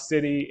talked about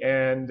Citi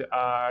and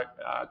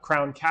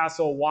Crown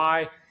Castle.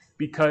 Why?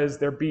 Because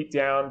they're beat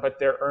down, but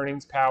their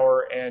earnings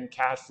power and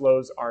cash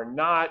flows are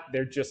not.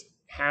 They're just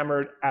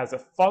hammered as a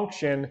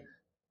function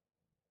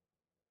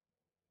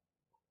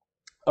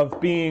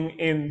of being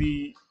in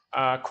the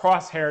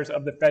crosshairs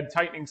of the Fed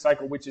tightening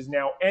cycle, which is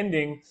now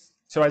ending.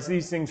 So as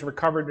these things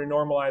recover to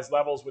normalized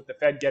levels with the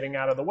Fed getting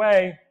out of the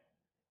way,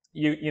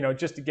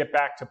 just to get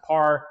back to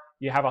par,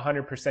 you have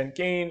 100%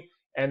 gain.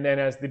 And then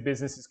as the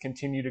businesses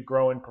continue to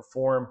grow and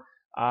perform,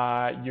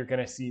 you're going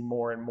to see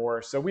more and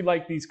more. So we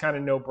like these kind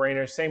of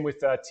no-brainers. Same with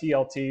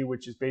TLT,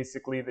 which is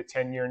basically the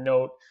 10-year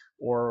note,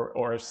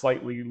 or a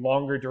slightly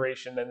longer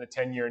duration than the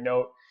 10-year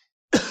note.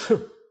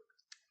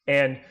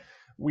 And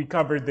we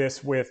covered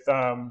this with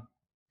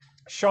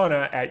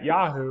Shauna at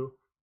Yahoo.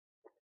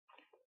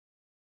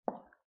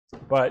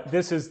 But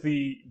this is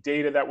the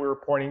data that we're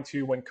pointing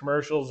to when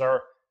commercials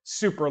are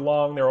super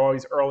long. They're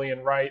always early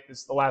and right.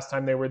 The last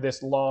time they were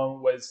this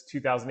long was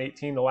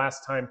 2018. The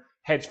last time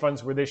hedge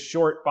funds were this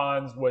short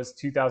bonds was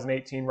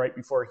 2018, right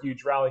before a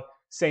huge rally.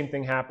 Same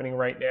thing happening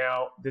right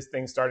now. This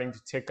thing's starting to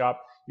tick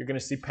up. You're going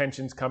to see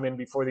pensions come in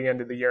before the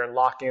end of the year and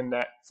lock in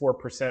that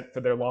 4%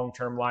 for their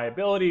long-term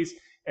liabilities.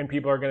 And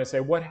people are going to say,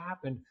 what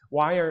happened?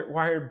 Why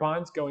are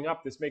bonds going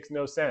up? This makes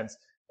no sense.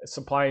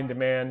 Supply and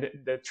demand.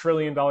 The $1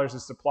 trillion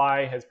of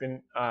supply has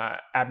been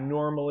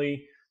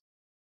abnormally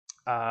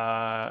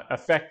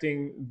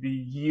affecting the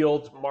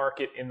yield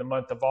market in the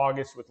month of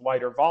August with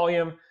lighter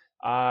volume.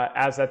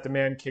 As that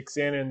demand kicks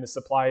in and the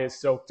supply is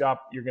soaked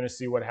up, you're going to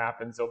see what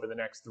happens over the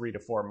next 3 to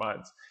 4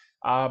 months.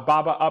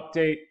 BABA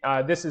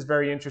update. This is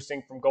very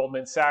interesting from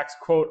Goldman Sachs.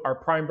 Quote, our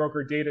prime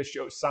broker data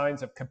shows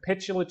signs of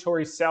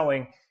capitulatory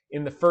selling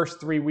in the first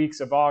 3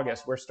 weeks of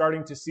August. We're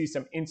starting to see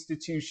some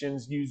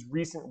institutions use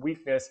recent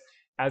weakness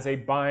as a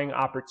buying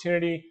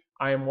opportunity.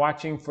 I am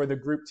watching for the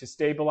group to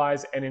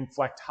stabilize and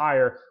inflect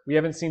higher. We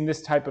haven't seen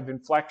this type of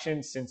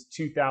inflection since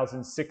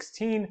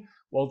 2016.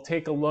 We'll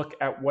take a look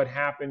at what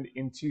happened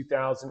in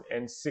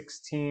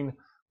 2016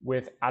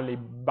 with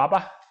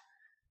Alibaba.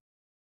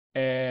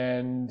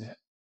 And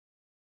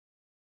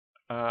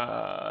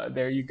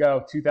there you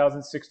go.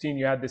 2016,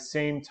 you had the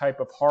same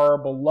type of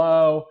horrible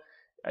low,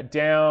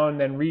 down,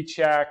 then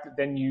recheck,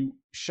 then you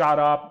shot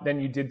up, then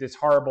you did this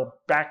horrible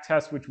back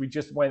test, which we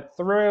just went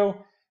through.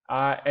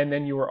 And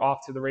then you were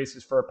off to the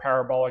races for a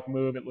parabolic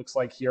move. It looks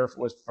like here it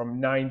was from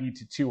 90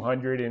 to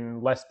 200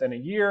 in less than a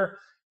year.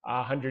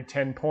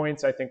 110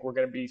 points. I think we're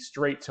going to be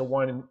straight to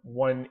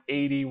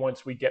 180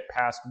 once we get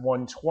past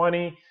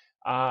 120.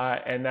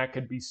 And that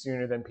could be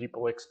sooner than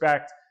people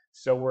expect.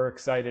 So we're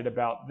excited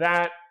about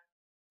that.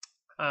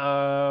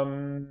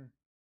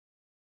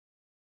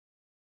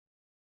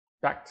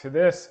 back to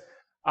this.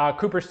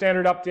 Cooper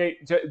Standard update,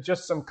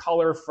 just some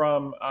color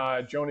from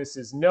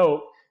Jonas's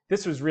note.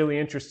 This was really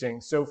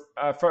interesting. So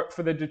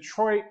for the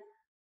Detroit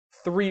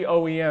 3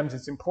 OEMs,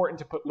 it's important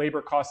to put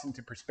labor costs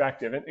into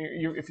perspective. And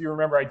if you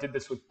remember, I did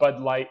this with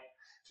Bud Light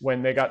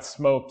when they got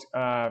smoked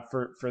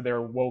for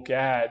their woke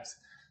ads.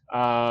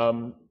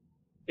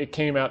 It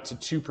came out to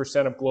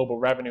 2% of global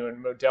revenue,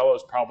 and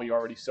Modelo's probably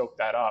already soaked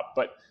that up.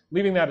 But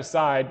leaving that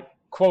aside,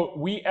 quote,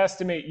 we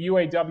estimate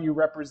UAW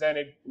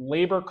represented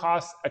labor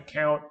costs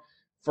account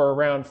for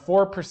around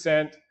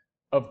 4%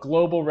 of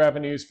global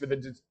revenues for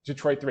the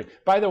Detroit 3.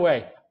 By the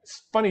way,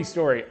 funny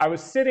story. I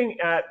was sitting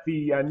at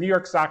the New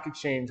York Stock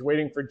Exchange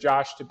waiting for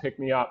Josh to pick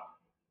me up.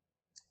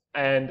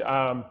 And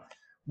I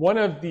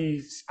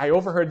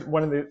overheard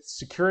one of the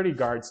security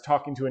guards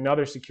talking to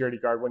another security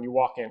guard when you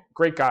walk in.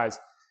 Great guys.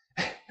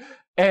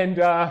 And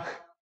I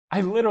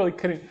literally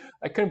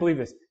couldn't believe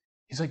this.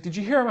 He's like, did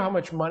you hear how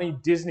much money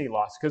Disney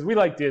lost? Because we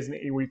like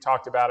Disney. We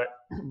talked about it.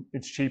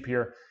 It's cheap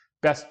here.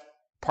 Best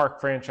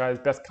park franchise,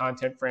 best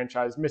content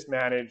franchise,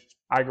 mismanaged.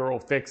 Iger will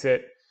fix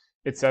it,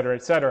 et cetera,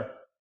 et cetera.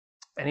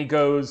 And he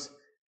goes,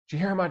 did you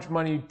hear how much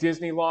money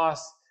Disney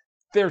lost?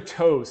 They're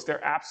toast.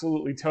 They're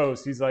absolutely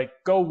toast. He's like,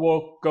 go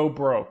woke, go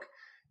broke.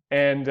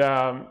 And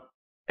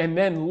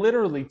then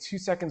literally 2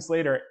 seconds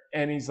later,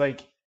 and he's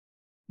like,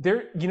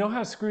 you know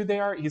how screwed they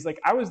are? He's like,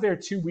 I was there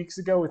 2 weeks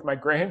ago with my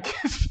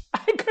grandkids. I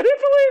couldn't believe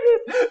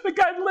it. The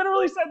guy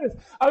literally said this.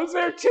 I was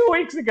there 2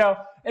 weeks ago.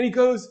 And he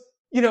goes,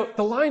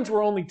 the lines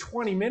were only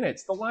 20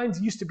 minutes. The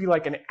lines used to be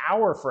like an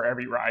hour for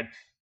every ride.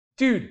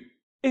 Dude,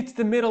 it's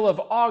the middle of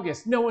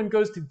August. No one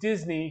goes to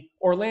Disney,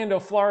 Orlando,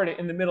 Florida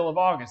in the middle of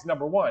August,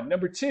 number one.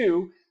 Number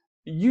two,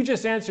 you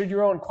just answered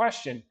your own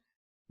question.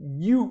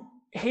 You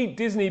hate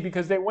Disney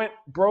because they went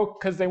broke,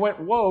 because they went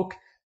woke,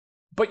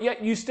 but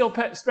yet you still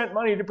spent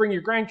money to bring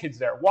your grandkids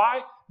there.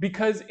 Why?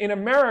 Because in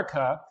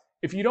America,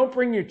 if you don't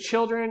bring your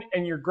children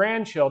and your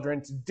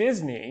grandchildren to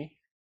Disney,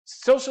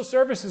 social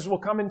services will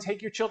come and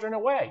take your children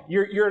away.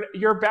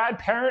 You're a bad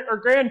parent or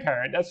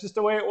grandparent. That's just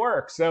the way it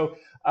works. So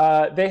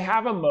they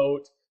have a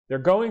moat. They're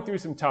going through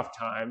some tough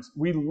times.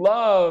 We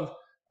love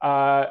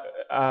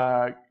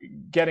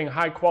getting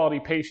high quality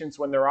patients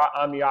when they're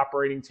on the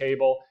operating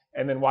table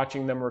and then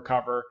watching them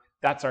recover.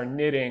 That's our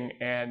knitting.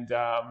 And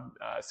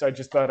so I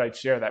just thought I'd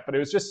share that. But it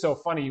was just so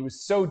funny. He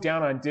was so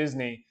down on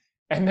Disney.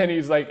 And then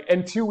he's like,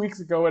 and 2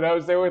 weeks ago when I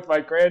was there with my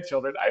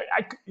grandchildren,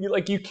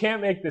 you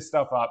can't make this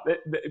stuff up.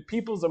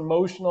 People's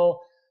emotional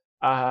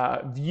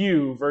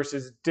view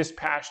versus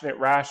dispassionate,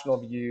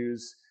 rational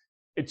views,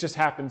 it just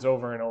happens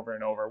over and over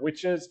and over,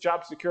 which is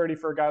job security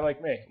for a guy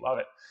like me. Love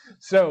it.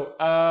 So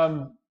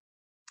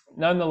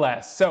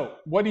nonetheless, so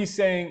what he's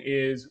saying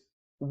is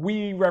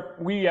we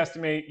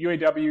estimate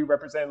UAW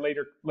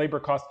represented labor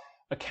costs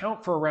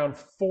account for around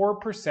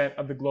 4%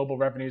 of the global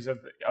revenues of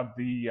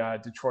the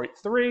Detroit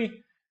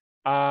 3.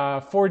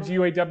 Ford's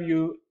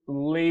UAW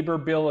labor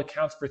bill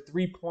accounts for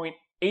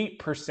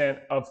 3.8%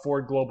 of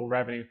Ford global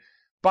revenue.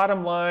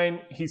 Bottom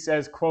line, he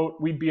says, quote,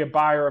 we'd be a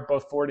buyer of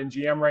both Ford and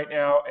GM right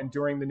now and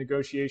during the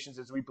negotiations,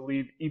 as we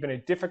believe even a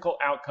difficult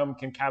outcome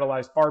can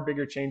catalyze far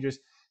bigger changes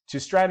to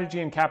strategy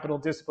and capital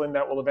discipline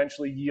that will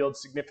eventually yield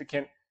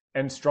significant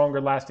and stronger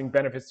lasting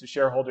benefits to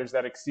shareholders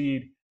that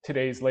exceed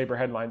today's labor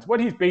headlines. What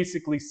he's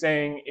basically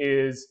saying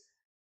is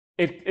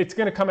it's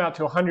going to come out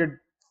to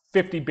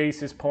 150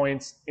 basis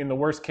points in the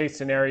worst case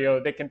scenario.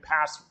 They can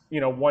pass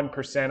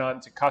 1% on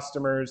to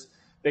customers.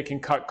 They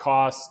can cut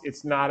costs.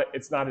 It's not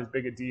as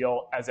big a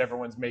deal as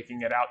everyone's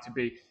making it out to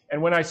be.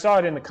 And when I saw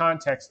it in the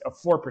context of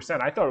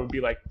 4%, I thought it would be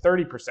like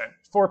 30%,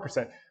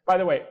 4%. By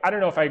the way, I don't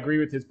know if I agree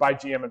with his buy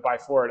GM and buy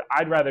Ford.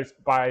 I'd rather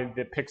buy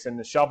the picks and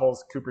the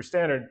shovels, Cooper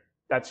Standard.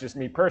 That's just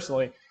me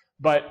personally.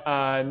 But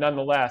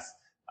nonetheless,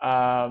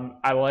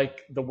 I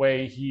like the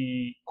way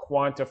he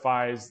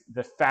quantifies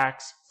the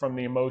facts from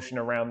the emotion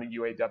around the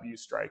UAW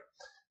strike.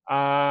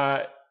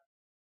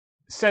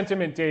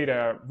 Sentiment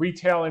data,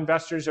 retail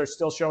investors are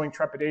still showing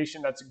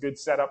trepidation. That's a good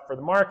setup for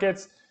the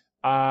markets.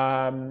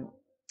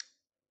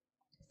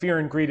 Fear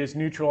and greed is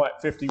neutral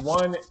at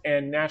 51,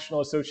 and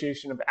National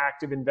Association of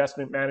Active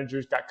Investment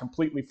Managers got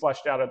completely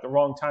flushed out at the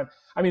wrong time.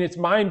 I mean, it's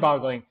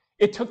mind-boggling.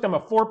 It took them a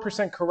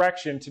 4%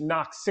 correction to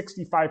knock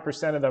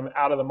 65% of them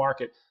out of the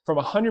market, from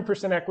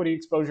 100% equity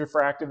exposure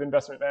for active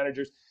investment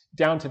managers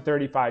down to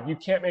 35. You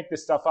can't make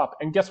this stuff up.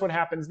 And guess what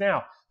happens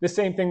now? The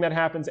same thing that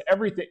happens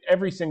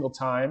every single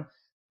time.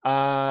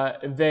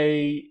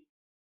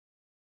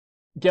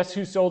 Guess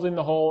who sold in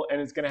the hole and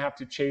is going to have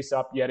to chase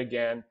up yet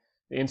again?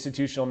 The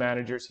institutional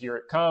managers. Here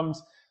it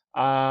comes.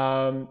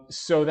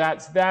 So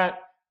that's that.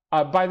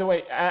 By the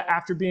way,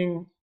 after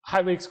being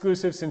highly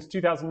exclusive since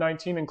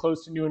 2019 and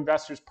closed to new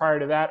investors prior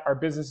to that, our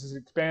business is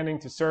expanding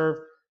to serve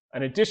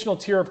an additional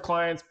tier of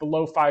clients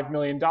below $5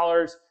 million.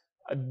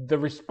 The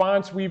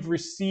response we've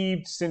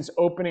received since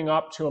opening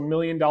up to $1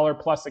 million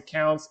plus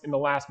accounts in the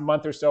last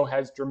month or so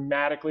has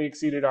dramatically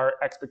exceeded our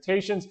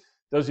expectations.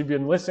 Those who've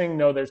been listening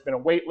know there's been a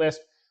wait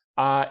list.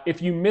 If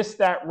you missed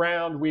that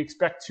round, we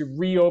expect to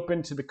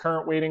reopen to the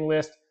current waiting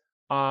list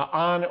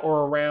on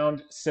or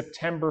around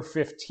September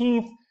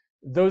 15th.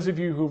 Those of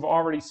you who've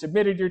already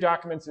submitted your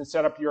documents and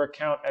set up your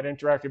account at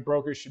Interactive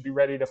Brokers should be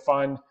ready to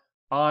fund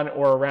on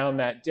or around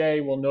that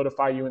day. We'll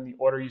notify you in the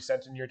order you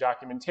sent in your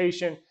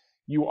documentation.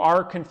 You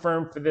are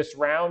confirmed for this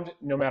round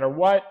no matter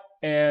what,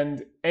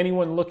 and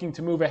anyone looking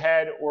to move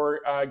ahead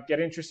or get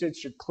interested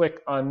should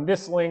click on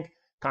this link.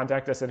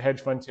 Contact us at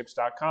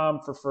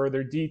hedgefundtips.com for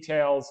further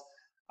details,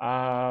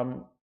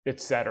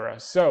 etc.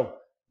 So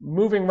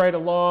moving right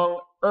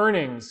along,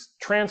 earnings,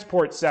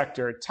 transport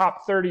sector,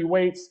 top 30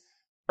 weights.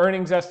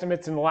 Earnings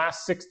estimates in the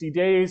last 60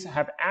 days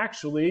have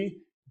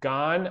actually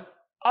gone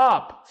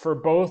up for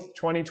both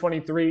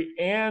 2023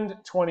 and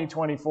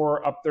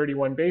 2024, up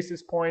 31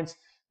 basis points.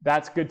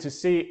 That's good to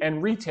see.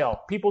 And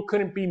retail, people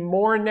couldn't be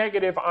more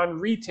negative on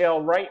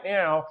retail right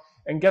now.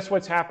 And guess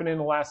what's happened in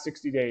the last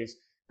 60 days?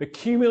 The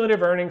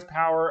cumulative earnings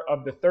power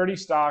of the 30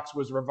 stocks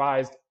was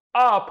revised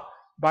up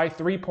by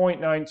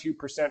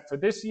 3.92% for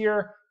this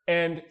year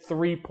and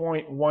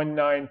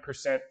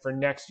 3.19% for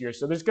next year.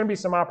 So there's going to be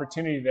some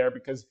opportunity there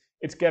because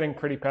it's getting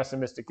pretty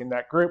pessimistic in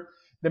that group.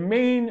 The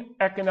main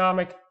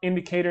economic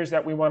indicators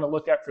that we want to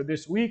look at for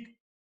this week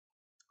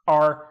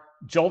are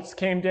JOLTS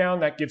came down.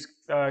 That gives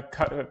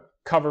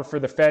cover for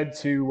the Fed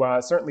to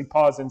certainly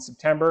pause in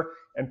September,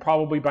 and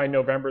probably by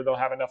November they'll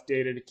have enough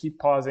data to keep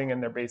pausing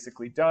and they're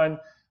basically done.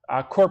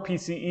 Core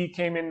PCE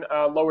came in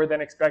lower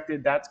than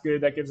expected. That's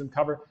good. That gives them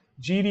cover.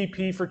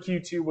 GDP for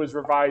Q2 was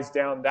revised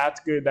down. That's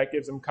good. That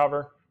gives them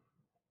cover.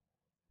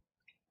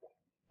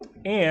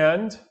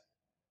 And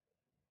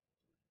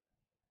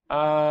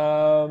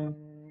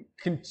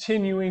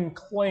continuing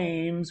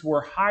claims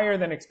were higher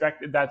than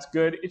expected. That's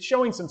good. It's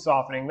showing some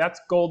softening. That's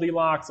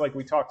Goldilocks, like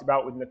we talked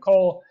about with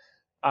Nicole.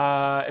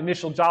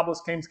 Initial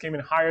jobless claims came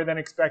in higher than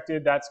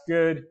expected. That's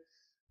good.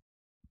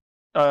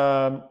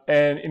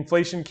 And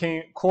inflation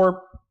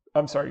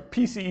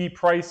PCE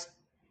price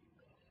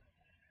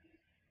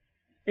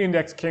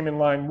index came in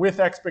line with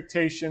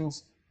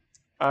expectations.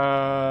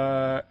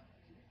 Chicago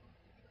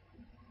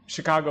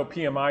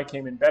PMI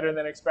came in better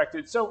than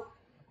expected. So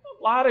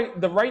a lot of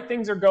the right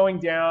things are going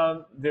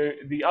down.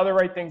 The other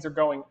right things are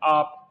going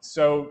up.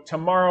 So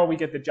tomorrow we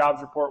get the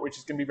jobs report, which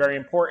is going to be very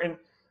important.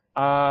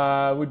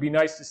 Would be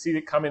nice to see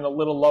it come in a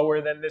little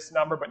lower than this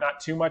number, but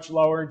not too much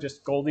lower,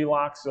 just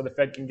Goldilocks so the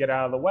Fed can get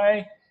out of the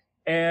way.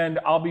 And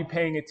I'll be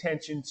paying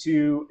attention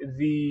to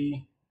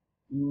the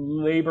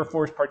labor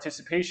force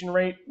participation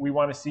rate. We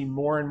want to see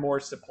more and more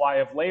supply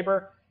of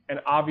labor, and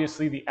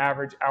obviously the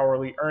average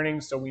hourly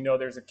earnings. So we know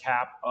there's a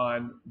cap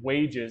on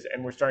wages,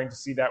 and we're starting to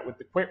see that with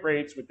the quit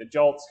rates, with the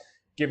JOLTS,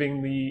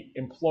 giving the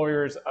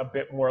employers a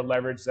bit more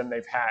leverage than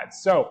they've had.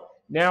 So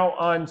now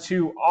on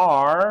to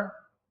our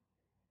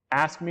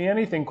Ask Me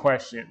Anything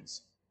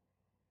questions.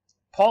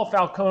 Paul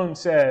Falcone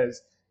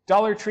says,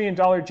 Dollar Tree and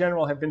Dollar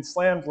General have been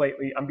slammed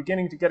lately. I'm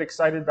beginning to get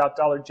excited about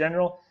Dollar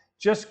General.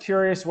 Just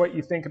curious what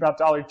you think about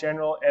Dollar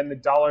General and the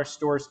dollar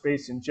store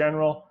space in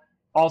general.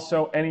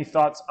 Also, any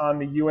thoughts on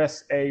the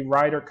USA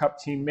Ryder Cup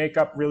team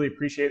makeup? Really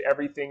appreciate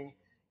everything,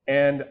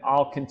 and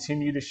I'll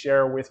continue to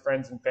share with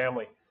friends and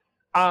family.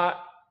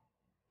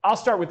 I'll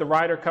start with the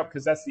Ryder Cup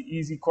because that's the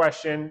easy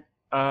question.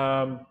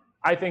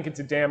 I think it's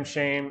a damn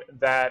shame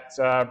that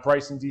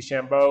Bryson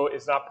DeChambeau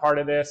is not part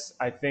of this.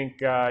 I think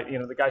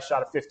the guy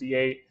shot a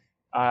 58.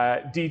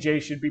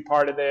 DJ should be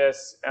part of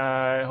this.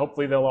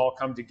 Hopefully they'll all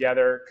come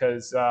together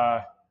because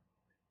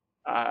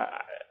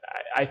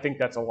I think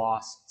that's a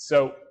loss.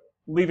 So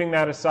leaving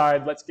that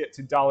aside, let's get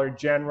to Dollar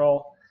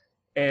General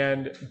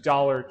and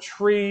Dollar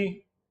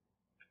Tree.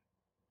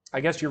 I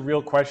guess your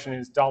real question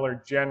is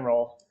Dollar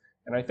General,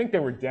 and I think they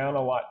were down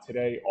a lot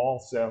today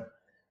also.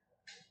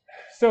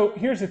 So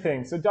here's the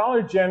thing. So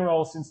Dollar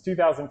General, since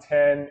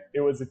 2010, it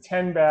was a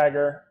 12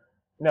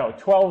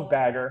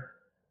 bagger.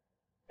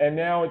 And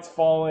now it's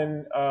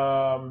fallen,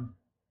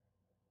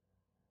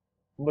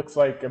 looks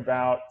like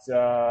about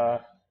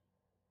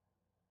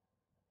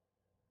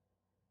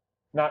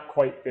not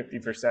quite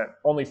 50%,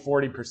 only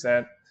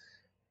 40%.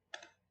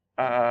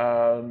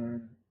 I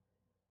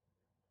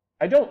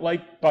don't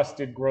like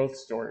busted growth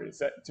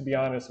stories, to be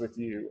honest with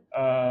you.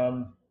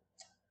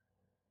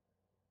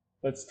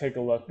 Let's take a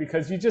look,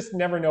 because you just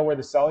never know where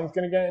the selling's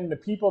going to get. And the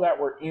people that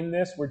were in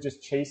this were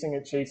just chasing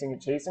it.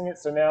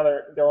 So now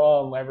they're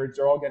all on leverage.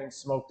 They're all getting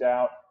smoked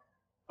out.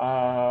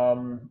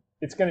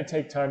 It's going to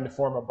take time to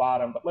form a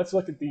bottom. But let's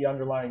look at the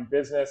underlying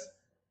business.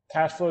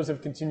 Cash flows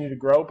have continued to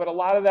grow, but a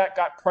lot of that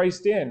got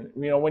priced in.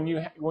 When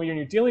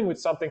you're dealing with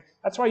something,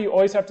 that's why you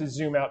always have to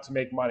zoom out to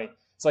make money.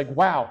 It's like,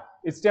 wow,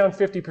 it's down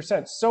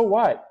 50%. So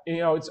what?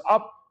 It's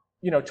up,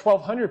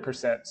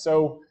 1,200%.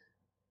 So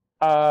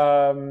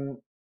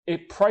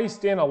it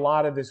priced in a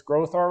lot of this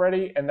growth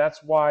already, and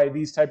that's why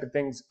these type of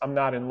things I'm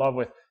not in love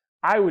with.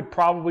 I would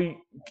probably,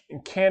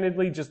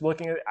 candidly, just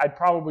looking at it, I'd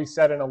probably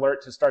set an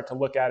alert to start to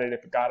look at it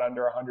if it got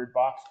under $100.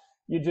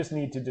 You just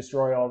need to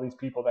destroy all these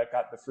people that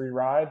got the free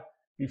ride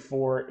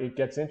before it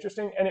gets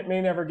interesting, and it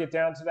may never get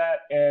down to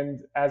that.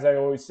 And as I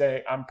always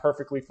say, I'm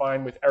perfectly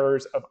fine with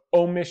errors of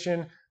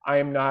omission. I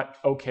am not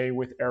okay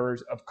with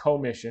errors of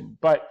commission.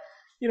 But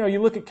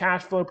you look at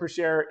cash flow per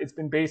share, it's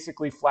been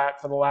basically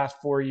flat for the last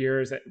 4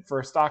 years.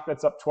 For a stock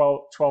that's up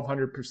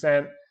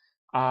 1,200%,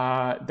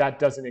 that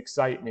doesn't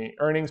excite me.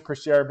 Earnings per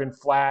share have been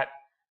flat.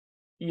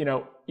 You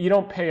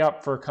don't pay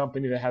up for a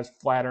company that has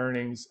flat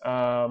earnings.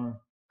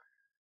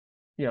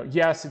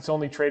 Yes, it's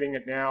only trading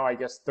at now, I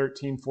guess,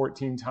 13,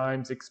 14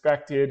 times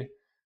expected,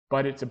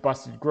 but it's a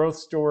busted growth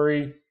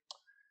story.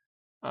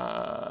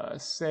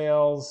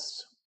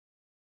 Sales,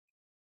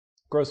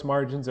 gross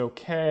margins,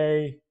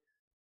 okay.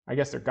 I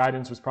guess their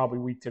guidance was probably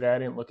weak today.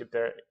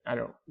 I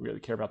don't really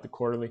care about the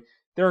quarterly.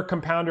 They're a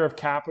compounder of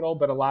capital,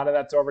 but a lot of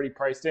that's already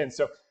priced in.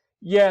 So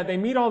yeah, they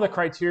meet all the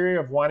criteria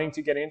of wanting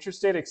to get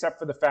interested, except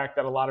for the fact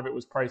that a lot of it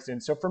was priced in.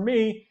 So for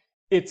me,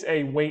 it's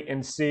a wait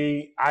and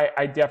see.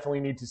 I definitely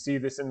need to see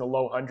this in the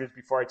low hundreds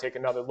before I take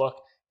another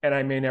look, and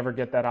I may never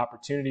get that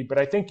opportunity. But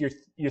I think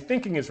your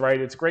thinking is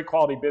right. It's a great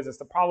quality business.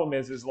 The problem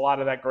is a lot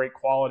of that great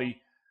quality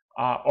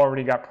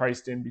already got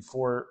priced in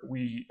before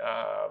we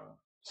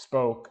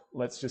spoke.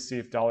 Let's just see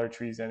if Dollar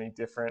Tree is any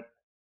different.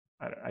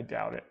 I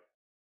doubt it.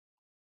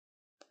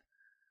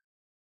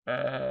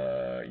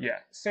 Yeah,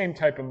 same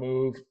type of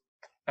move.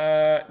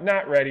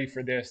 Not ready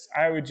for this.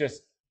 I would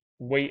just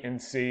wait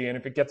and see, and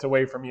if it gets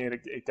away from you,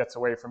 it gets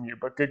away from you.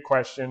 But good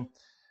question.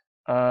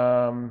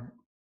 I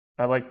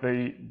like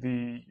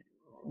the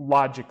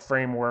logic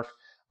framework.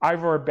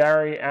 Ivor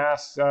Barry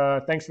asks,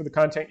 thanks for the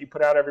content you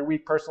put out every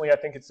week. Personally, I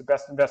think it's the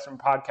best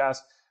investment podcast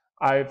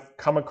I've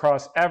come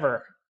across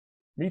ever.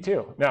 Me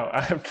too. No,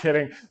 I'm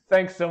kidding.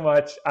 Thanks so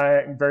much.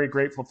 I'm very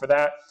grateful for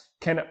that.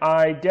 Can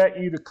I get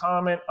you to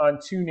comment on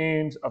 2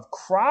 names of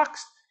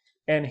Crocs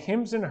and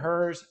Hims and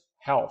Hers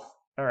Health?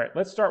 All right,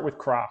 let's start with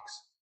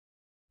Crocs.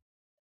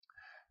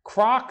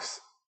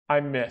 Crocs, I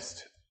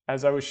missed.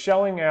 As I was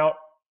shelling out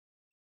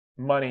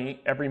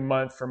money every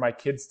month for my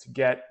kids to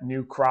get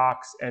new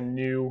Crocs and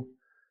new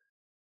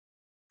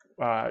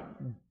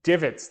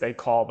divots, they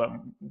call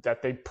them,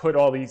 that they put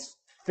all these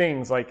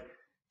things like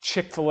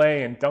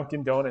Chick-fil-A and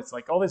Dunkin' Donuts,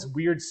 like all this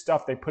weird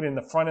stuff they put in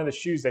the front of the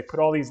shoes. They put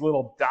all these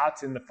little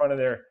dots in the front of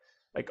their,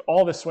 like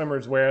all the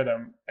swimmers wear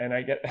them. And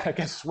I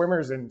guess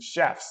swimmers and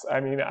chefs. I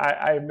mean,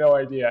 I have no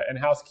idea, and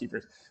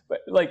housekeepers. But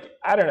like,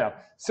 I don't know.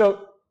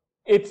 So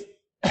it's,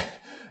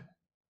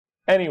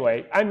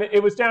 anyway,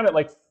 it was down at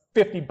like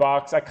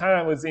 $50. I kind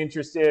of was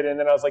interested, and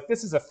then I was like,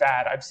 this is a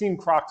fad. I've seen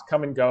Crocs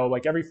come and go.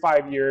 Like every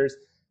 5 years,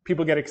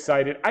 people get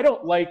excited. I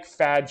don't like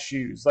fad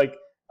shoes. Like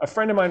a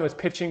friend of mine was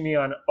pitching me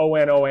on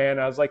ON.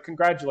 I was like,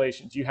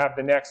 congratulations, you have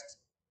the next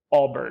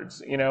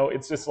Allbirds.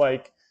 It's just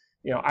like,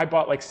 I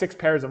bought like 6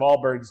 pairs of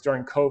Allbirds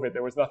during COVID.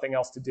 There was nothing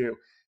else to do.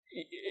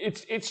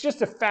 It's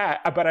just a fad,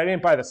 but I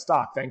didn't buy the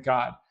stock, thank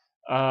God.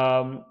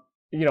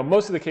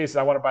 Most of the cases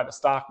I want to buy the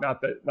stock,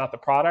 not the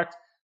product.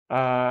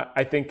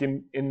 I think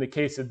in the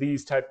case of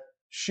these type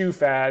shoe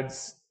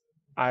fads,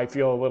 I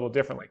feel a little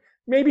differently.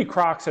 Maybe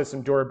Crocs has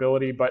some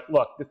durability, but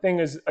look, the thing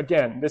is,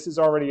 again, this is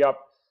already up.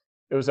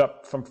 It was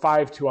up from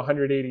 5 to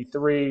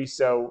 183,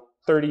 so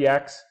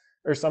 30x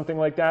or something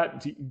like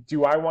that.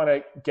 Do I want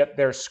to get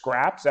their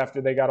scraps after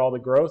they got all the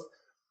growth?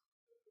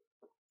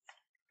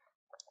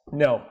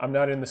 No, I'm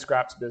not in the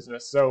scraps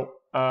business. So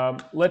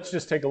let's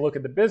just take a look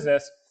at the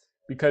business,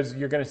 because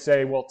you're going to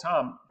say, well,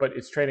 Tom, but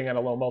it's trading at a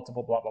low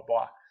multiple, blah, blah,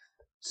 blah.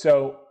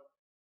 So,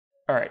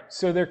 all right.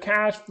 So their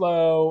cash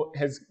flow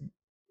has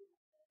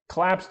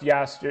collapsed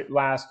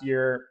last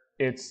year.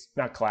 It's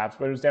not collapsed,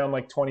 but it was down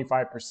like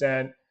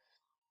 25%.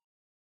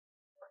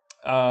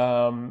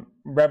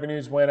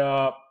 Revenues went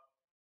up,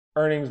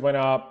 earnings went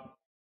up.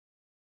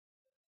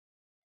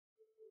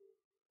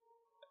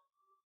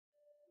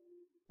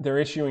 They're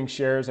issuing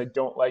shares. I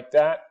don't like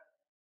that.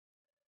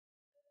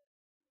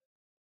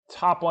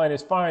 Top line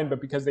is fine, but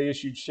because they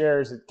issued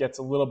shares, it gets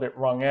a little bit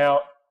wrung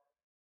out.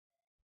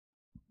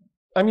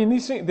 I mean,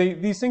 these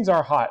things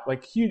are hot,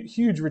 like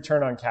huge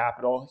return on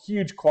capital,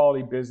 huge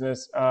quality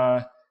business.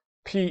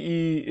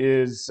 PE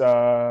is,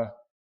 yeah,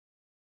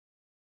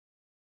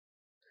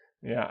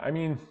 I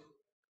mean,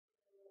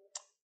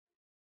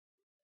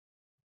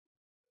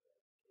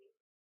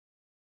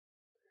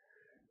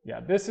 yeah,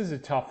 this is a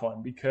tough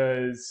one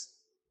because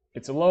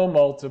it's a low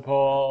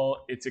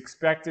multiple. It's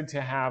expected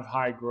to have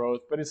high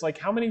growth, but it's like,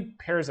 how many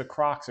pairs of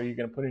Crocs are you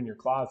going to put in your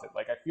closet?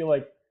 Like, I feel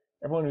like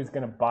everyone who's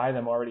going to buy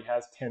them already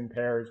has 10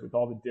 pairs with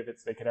all the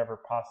divots they could ever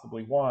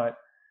possibly want.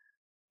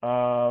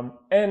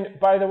 And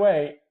by the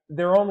way,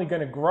 they're only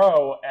going to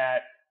grow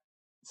at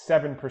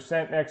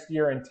 7% next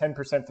year and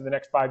 10% for the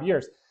next 5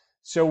 years.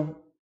 So,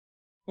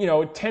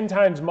 10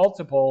 times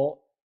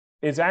multiple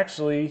is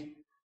actually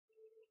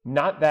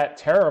not that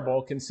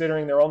terrible,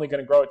 considering they're only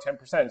going to grow at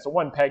 10%. So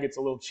one peg, it's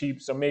a little cheap.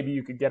 So maybe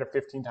you could get a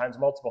 15 times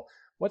multiple.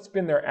 What's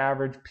been their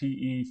average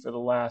PE for the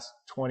last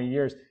 20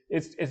 years?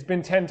 It's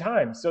been 10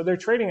 times. So they're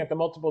trading at the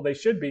multiple they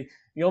should be.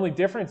 The only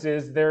difference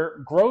is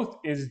their growth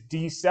is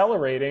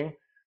decelerating.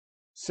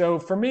 So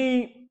for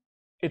me,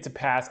 it's a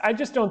pass. I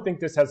just don't think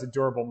this has a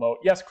durable moat.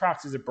 Yes,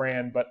 Crocs is a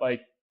brand, but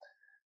like,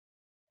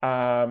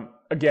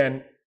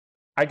 again,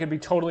 I could be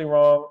totally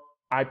wrong.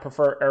 I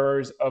prefer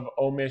errors of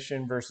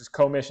omission versus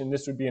commission.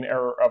 This would be an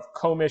error of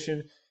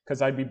commission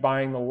because I'd be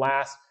buying the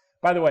last.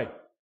 By the way,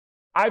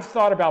 I've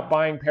thought about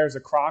buying pairs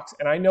of Crocs,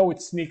 and I know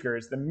with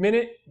sneakers, the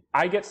minute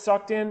I get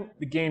sucked in,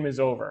 the game is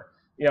over.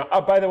 You know,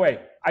 oh, by the way,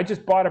 I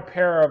just bought a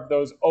pair of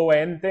those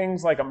ON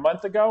things like a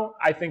month ago.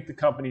 I think the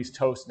company's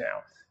toast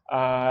now.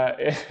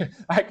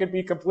 I could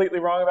be completely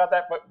wrong about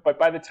that, but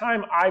by the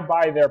time I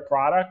buy their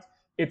product,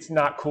 it's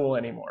not cool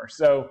anymore.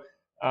 So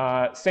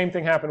same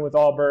thing happened with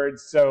Allbirds.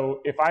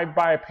 So if I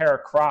buy a pair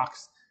of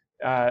Crocs,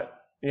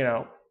 you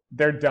know,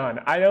 they're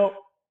done. I don't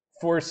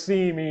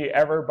foresee me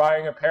ever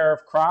buying a pair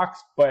of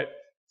Crocs, but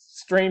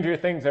stranger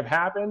things have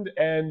happened,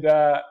 and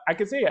I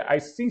can see it. I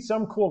see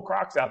some cool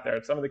Crocs out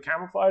there, some of the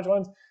camouflage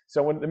ones.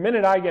 So the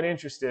minute I get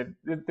interested,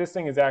 this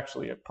thing is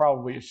actually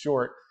probably a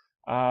short.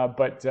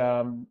 But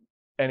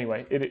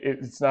anyway,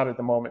 it's not at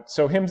the moment.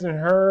 So Hims and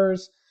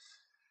Hers,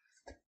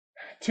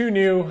 too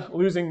new,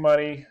 losing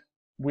money.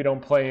 We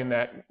don't play in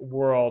that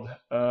world.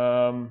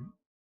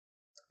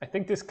 I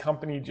think this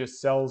company just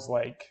sells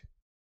like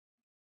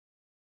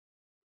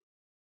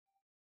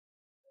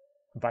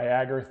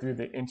Viagra through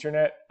the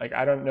internet. Like,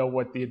 I don't know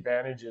what the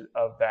advantage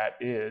of that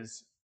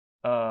is.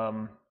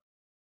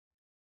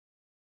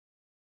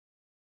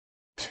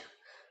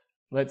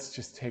 Let's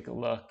just take a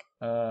look.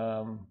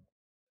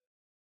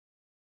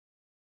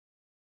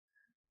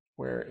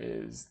 Where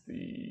is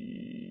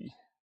the...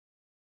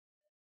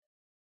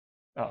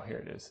 Oh, here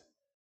it is.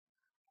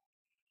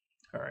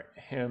 All right,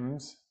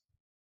 Hims.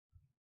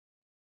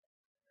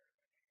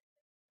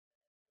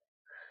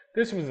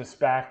 This was a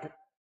SPAC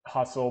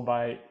hustle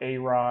by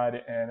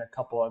A-Rod and a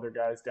couple other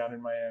guys down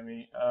in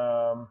Miami.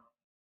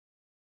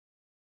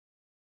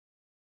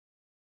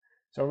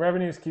 So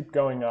revenues keep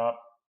going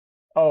up.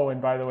 Oh,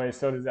 and by the way,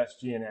 so does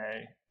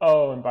SG&A.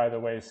 Oh, and by the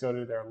way, so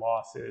do their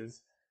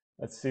losses.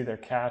 Let's see their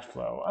cash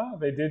flow. Oh,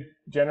 they did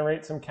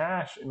generate some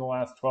cash in the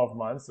last 12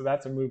 months, so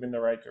that's a move in the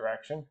right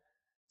direction.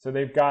 So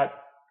they've got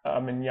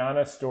a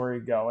manana story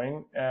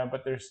going,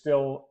 but they're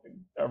still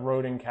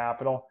eroding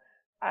capital.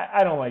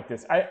 I don't like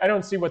this. I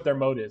don't see what their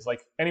mode is.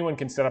 Like, anyone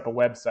can set up a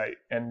website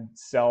and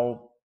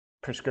sell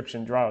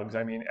prescription drugs.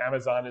 I mean,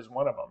 Amazon is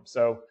one of them.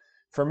 So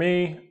for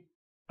me,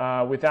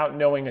 without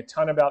knowing a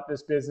ton about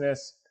this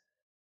business,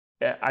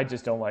 I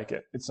just don't like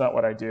it. It's not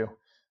what I do.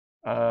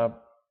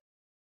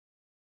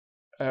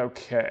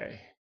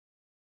 Okay.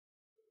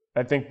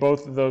 I think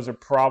both of those are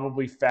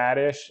probably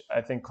faddish.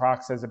 I think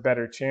Crocs has a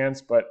better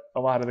chance, but a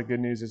lot of the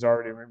good news has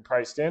already been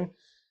priced in.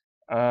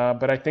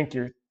 But I think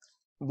your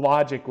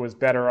logic was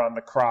better on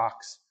the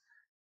Crocs.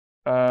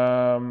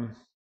 Brandon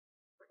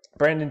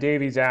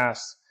Davies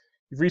asks,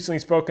 you've recently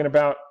spoken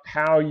about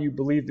how you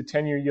believe the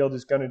 10-year yield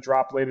is going to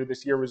drop later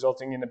this year,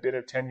 resulting in a bit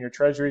of 10-year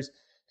treasuries.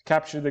 To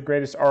capture the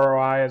greatest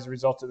ROI as a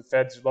result of the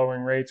Fed's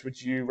lowering rates, would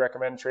you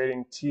recommend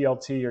trading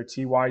TLT or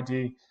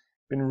TYD?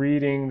 Been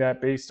reading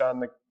that based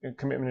on the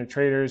commitment of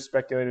traders,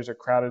 speculators are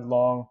crowded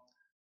long.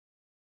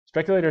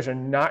 Speculators are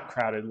not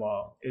crowded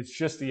long. It's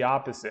just the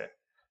opposite.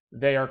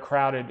 They are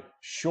crowded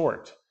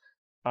short.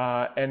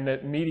 And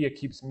the media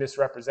keeps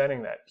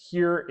misrepresenting that.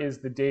 Here is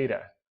the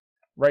data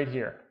right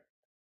here.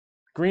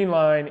 Green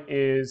line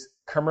is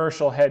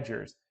commercial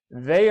hedgers.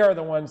 They are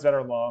the ones that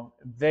are long.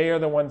 They are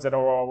the ones that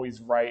are always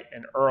right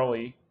and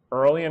early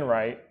and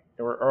right.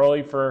 They were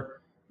early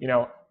for,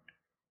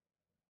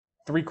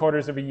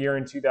 3/4 of a year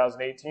in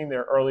 2018.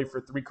 They're early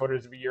for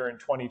 3/4 of a year in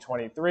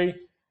 2023.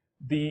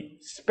 The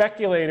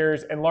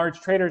speculators and large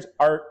traders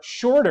are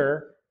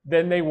shorter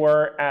than they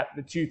were at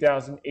the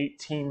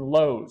 2018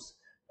 lows.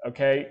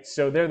 Okay,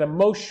 so they're the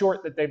most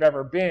short that they've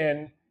ever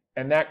been,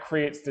 and that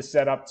creates the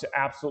setup to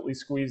absolutely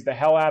squeeze the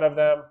hell out of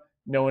them.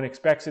 No one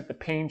expects it. The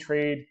pain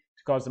trade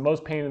to cause the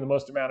most pain in the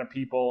most amount of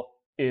people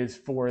is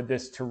for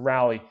this to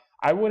rally.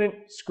 I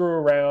wouldn't screw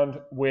around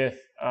with,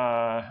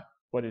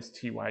 what is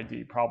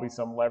TYD? Probably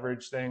some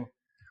leverage thing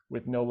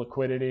with no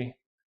liquidity.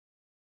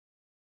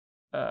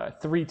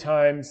 3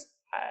 times,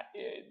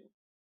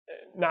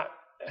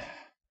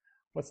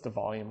 what's the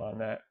volume on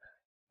that?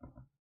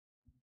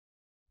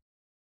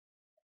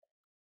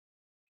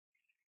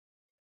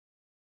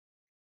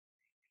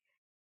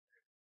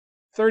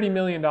 $30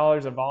 million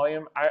of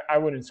volume, I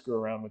wouldn't screw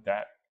around with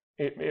that.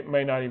 It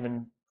may not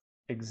even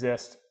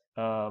exist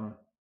by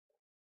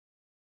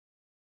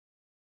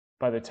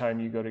the time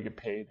you go to get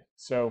paid.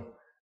 So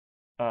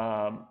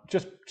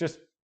just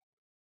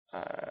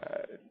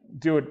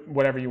do it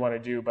whatever you want to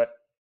do, but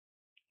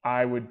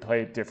I would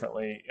play it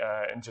differently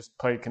and just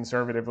play it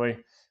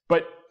conservatively.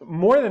 But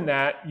more than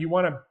that, you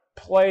want to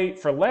play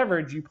for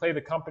leverage. You play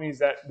the companies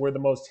that were the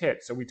most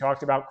hit. So we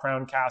talked about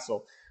Crown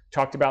Castle.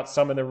 Talked about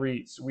some of the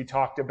REITs. We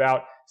talked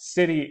about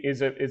Citi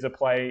is a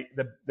play.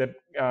 The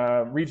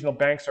regional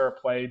banks are a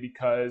play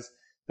because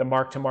the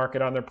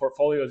mark-to-market on their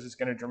portfolios is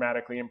going to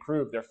dramatically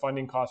improve. Their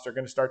funding costs are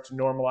going to start to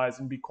normalize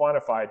and be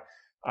quantified.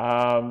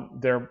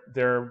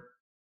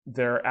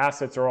 Their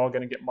assets are all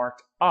going to get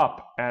marked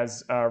up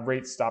as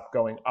rates stop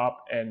going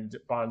up and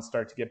bonds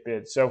start to get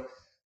bid. So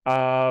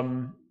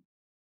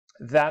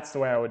that's the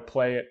way I would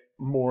play it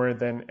more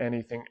than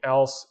anything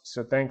else.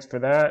 So thanks for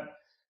that.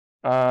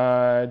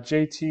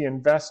 JT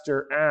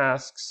Investor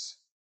asks,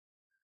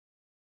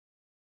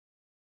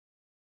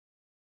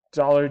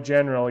 Dollar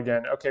General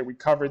again. Okay, we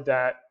covered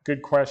that.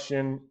 Good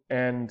question,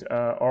 and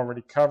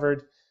already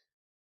covered.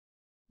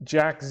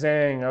 Jack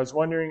Zhang, I was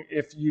wondering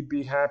if you'd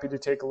be happy to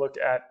take a look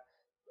at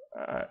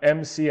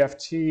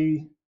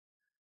MCFT.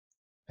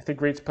 I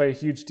think rates play a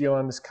huge deal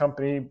on this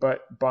company,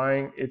 but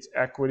buying its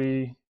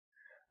equity.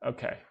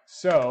 Okay,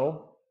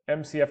 so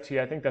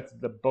MCFT, I think that's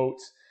the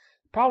boats.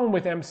 Problem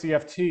with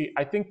MCFT,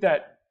 I think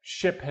that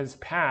ship has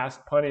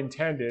passed, pun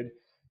intended,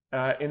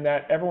 in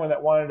that everyone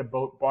that wanted a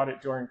boat bought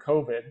it during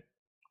COVID.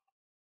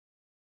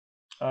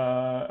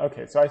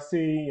 Okay, so I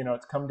see,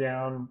 it's come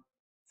down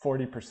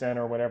 40%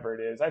 or whatever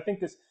it is. I think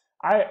this,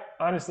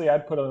 honestly,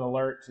 I'd put an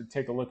alert to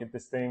take a look at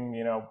this thing,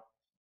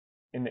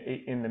 in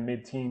the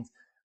mid-teens.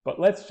 But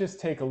let's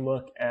just take a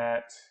look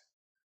at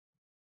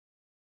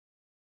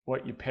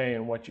what you pay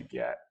and what you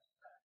get.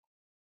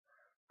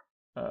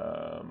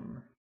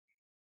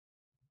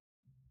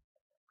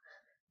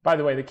 By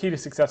the way, the key to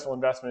successful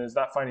investment is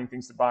not finding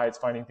things to buy, it's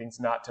finding things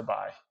not to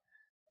buy.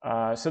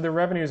 So their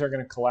revenues are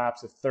going to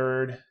collapse a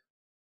third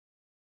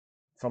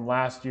from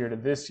last year to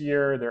this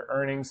year. Their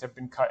earnings have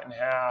been cut in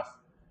half,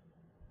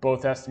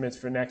 both estimates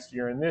for next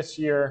year and this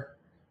year.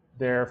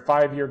 Their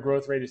 5-year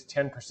growth rate is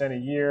 10% a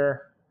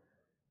year.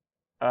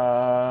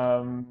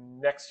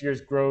 Next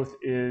year's growth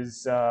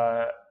is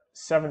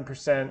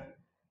 7%.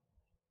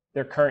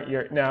 Their current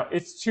year. Now,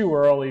 it's too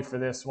early for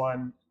this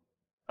one.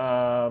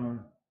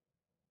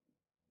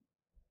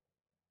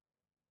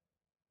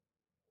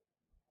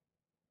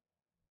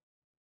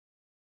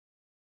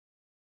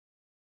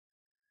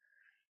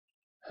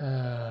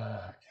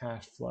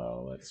 Cash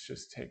flow. Let's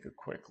just take a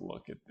quick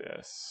look at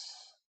this.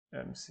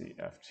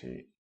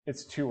 MCFT.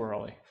 It's too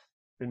early,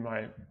 in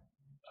my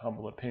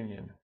humble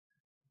opinion.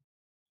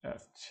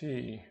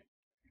 FT.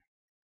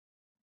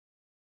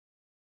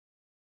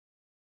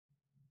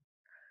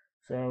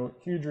 So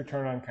huge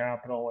return on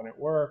capital when it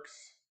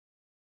works.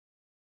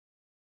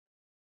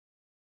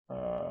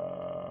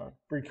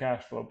 Free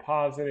cash flow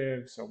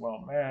positive, so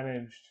well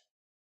managed.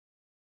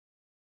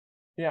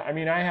 Yeah, I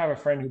mean, I have a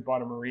friend who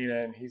bought a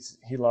marina, and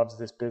he loves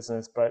this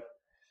business, but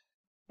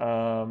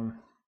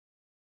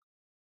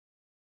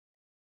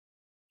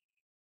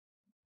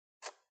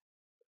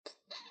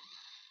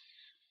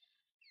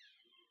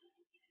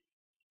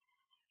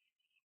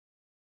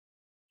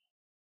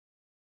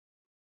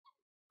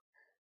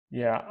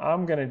yeah,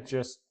 I'm gonna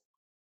just.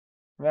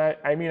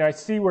 I mean, I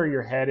see where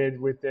you're headed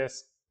with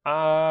this.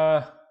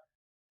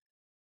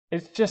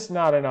 It's just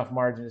not enough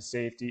margin of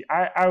safety.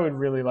 I would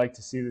really like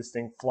to see this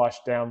thing flush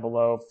down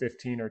below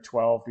 15 or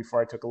 12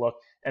 before I took a look.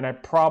 And I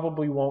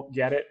probably won't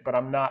get it, but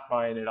I'm not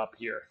buying it up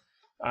here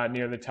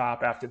near the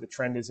top after the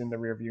trend is in the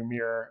rearview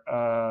mirror.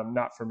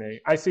 Not for me.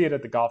 I see it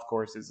at the golf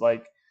courses.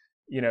 Like,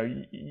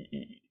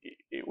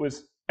 it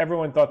was,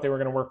 everyone thought they were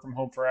going to work from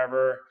home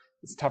forever.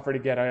 It's tougher to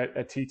get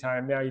a tee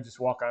time. Now you just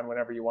walk on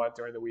whenever you want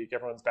during the week.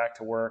 Everyone's back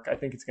to work. I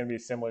think it's going to be a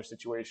similar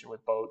situation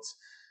with boats.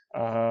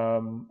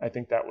 I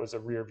think that was a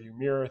rear view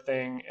mirror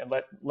thing, and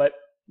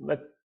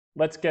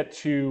let's get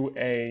to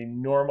a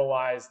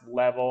normalized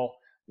level.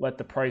 Let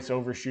the price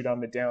overshoot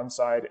on the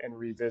downside and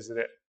revisit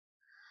it.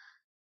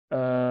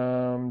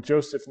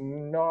 Joseph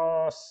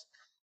Noss.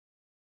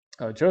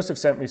 Joseph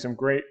sent me some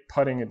great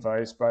putting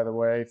advice, by the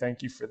way.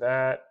 Thank you for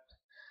that.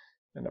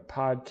 And a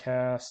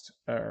podcast.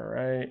 All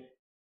right.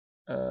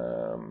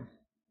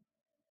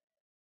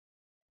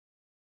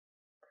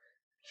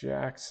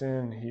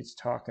 Jackson, he's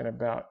talking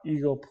about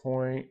Eagle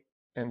Point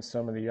and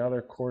some of the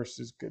other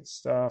courses. Good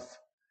stuff.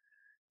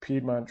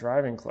 Piedmont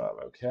Driving Club.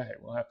 Okay,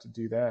 we'll have to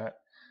do that.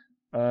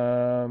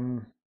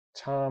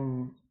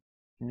 Tom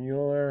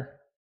Mueller.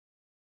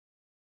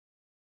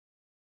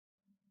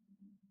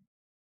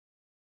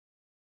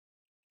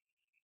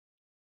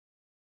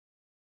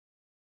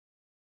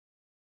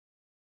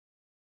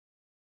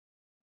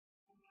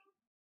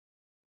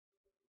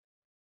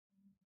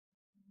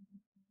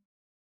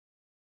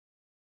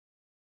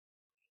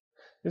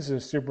 This is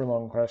a super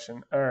long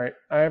question. All right.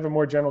 I have a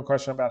more general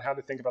question about how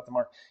to think about the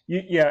market.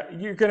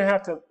 You're going to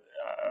have to,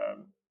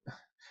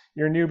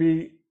 you're a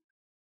newbie.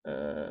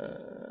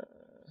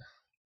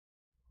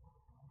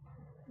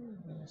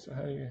 So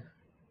how do you?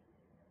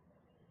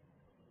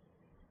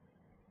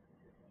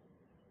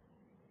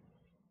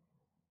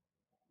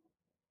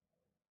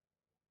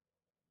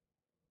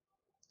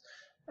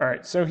 All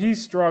right. So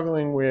he's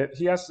struggling with,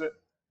 he has to,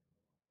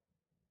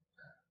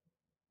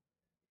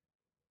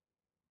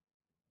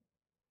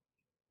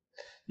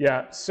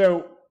 yeah.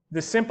 So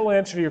the simple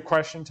answer to your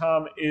question,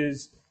 Tom,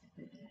 is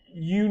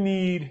you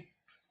need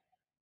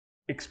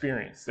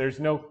experience. There's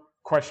no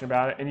question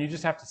about it, and you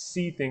just have to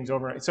see things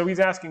over. So he's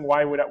asking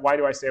why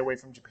do I stay away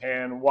from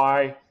Japan?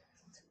 Why?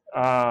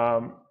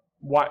 I'm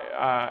going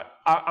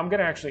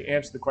to actually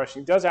answer the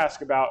question. He does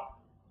ask about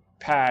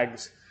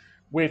PAGs,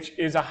 which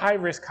is a high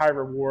risk, high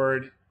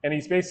reward, and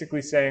he's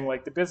basically saying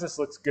like the business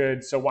looks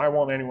good, so why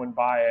won't anyone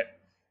buy it?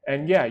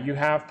 And yeah, you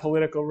have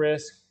political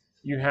risk,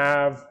 you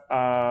have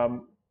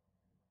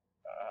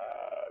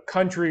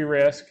country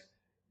risk,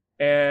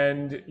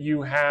 and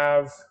you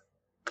have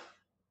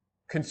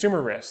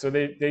consumer risk. So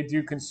they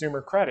do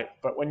consumer credit.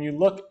 But when you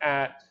look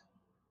at,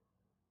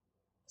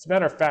 as a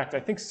matter of fact,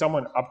 I think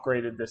someone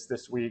upgraded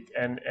this week,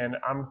 and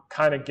I'm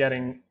kind of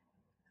getting,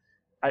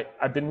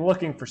 I've been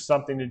looking for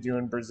something to do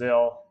in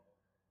Brazil.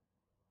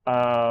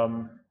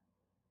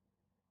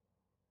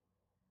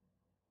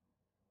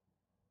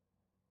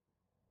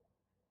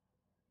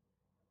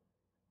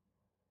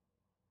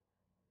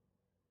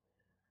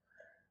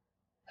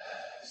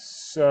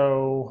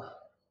 So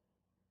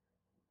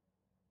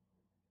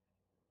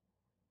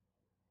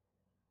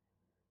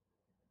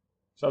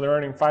they're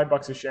earning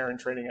 $5 a share and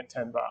trading at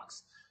 $10.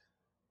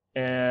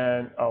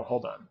 And oh,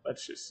 hold on,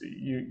 let's just see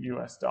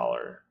US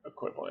dollar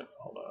equivalent.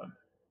 Hold on.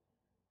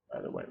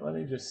 By the way, let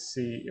me just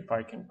see if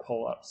I can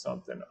pull up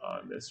something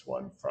on this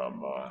one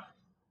from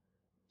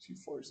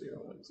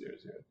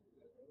 240100.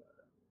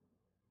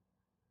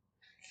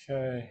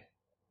 Okay.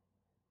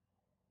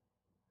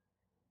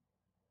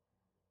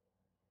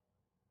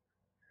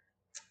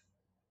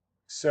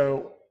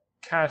 So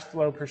cash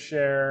flow per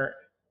share,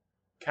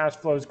 cash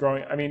flow is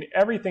growing. I mean,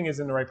 everything is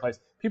in the right place.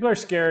 People are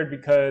scared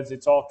because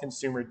it's all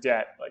consumer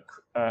debt,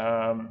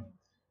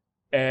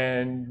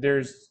 and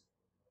there's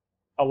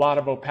a lot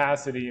of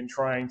opacity in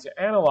trying to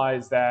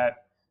analyze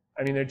that.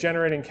 I mean, they're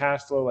generating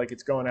cash flow like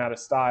it's going out of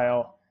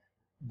style.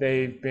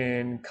 They've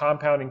been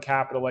compounding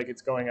capital like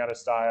it's going out of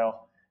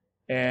style.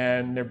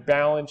 And their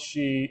balance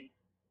sheet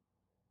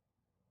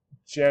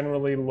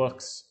generally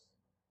looks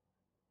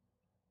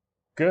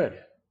good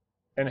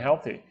and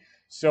healthy.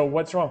 So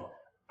what's wrong?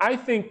 I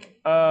think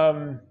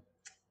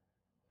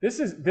this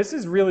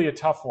is really a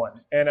tough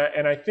one. And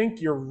I think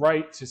you're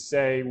right to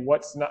say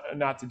what's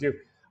not to do.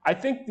 I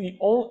think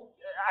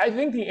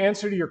the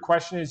answer to your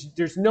question is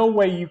there's no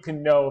way you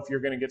can know if you're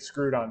going to get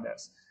screwed on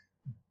this.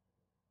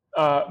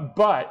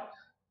 But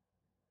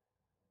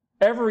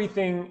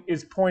everything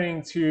is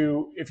pointing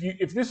to,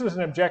 if this was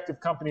an objective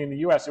company in the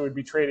US, it would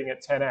be trading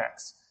at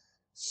 10x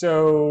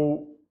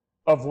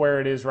of where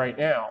it is right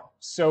now.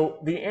 So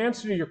the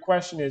answer to your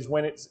question is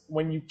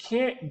when you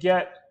can't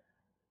get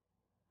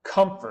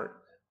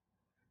comfort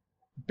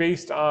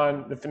based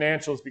on the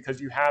financials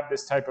because you have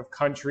this type of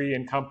country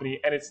and company,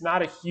 and it's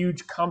not a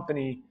huge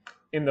company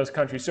in those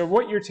countries. So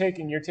what you're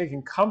taking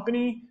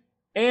company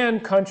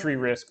and country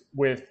risk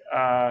with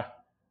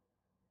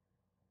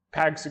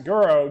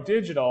PagSeguro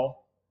Digital.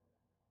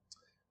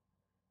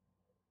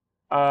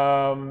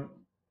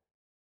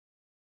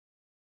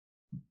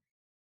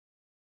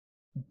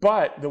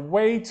 But the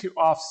way to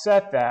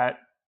offset that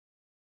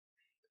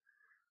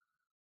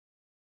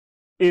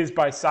is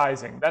by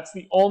sizing. That's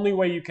the only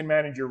way you can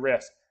manage your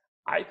risk.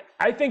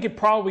 I think it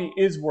probably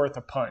is worth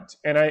a punt.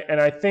 And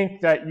I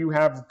think that you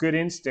have good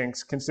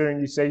instincts considering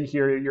you say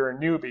here you're a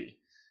newbie.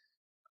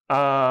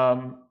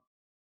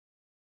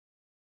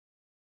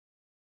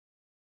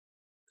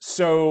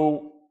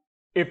 So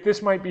if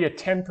this might be a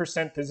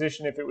 10%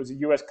 position, if it was a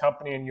US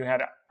company and you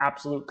had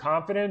absolute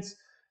confidence,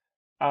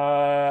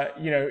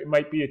 it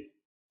might be a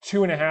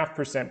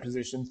 2.5%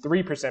 position,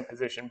 3%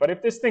 position. But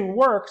if this thing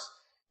works,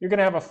 you're going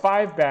to have a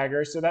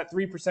 5-bagger, so that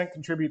 3%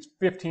 contributes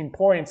 15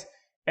 points.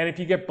 And if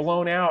you get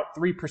blown out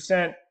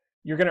 3%,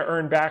 you're going to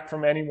earn back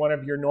from any one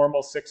of your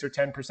normal 6 or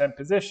 10%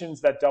 positions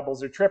that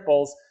doubles or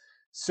triples.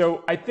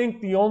 So I think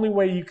the only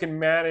way you can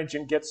manage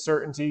and get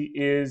certainty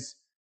is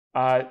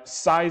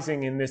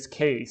sizing in this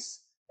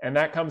case. And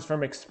that comes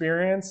from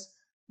experience.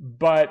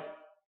 But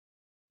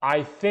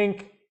I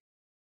think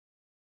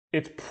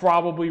it's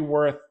probably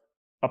worth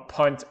a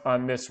punt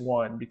on this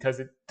one because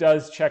it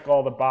does check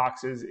all the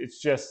boxes. It's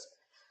just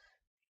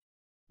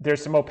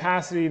there's some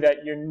opacity that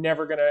you're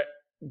never going to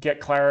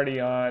get clarity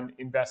on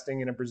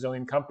investing in a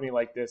Brazilian company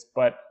like this,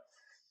 but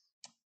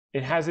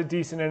it has a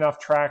decent enough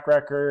track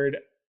record.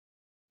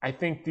 I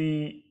think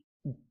the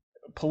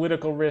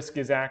political risk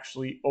is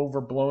actually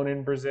overblown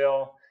in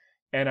Brazil,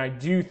 and I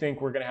do think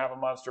we're going to have a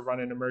monster run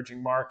in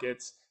emerging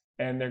markets,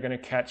 and they're going to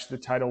catch the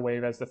tidal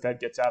wave as the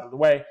Fed gets out of the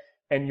way.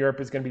 And Europe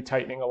is going to be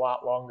tightening a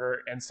lot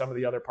longer, and some of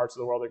the other parts of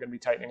the world are going to be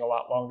tightening a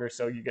lot longer.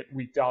 So you get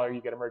weak dollar,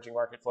 you get emerging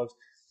market flows.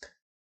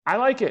 I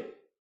like it.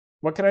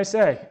 What can I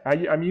say?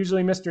 I'm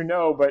usually Mr.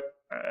 No, but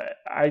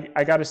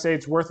I got to say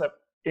it's worth it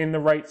in the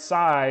right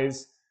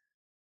size.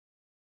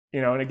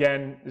 And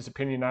again, this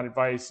opinion, not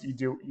advice.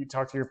 You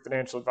talk to your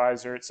financial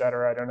advisor, et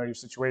cetera. I don't know your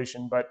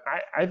situation, but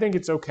I think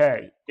it's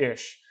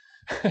okay-ish,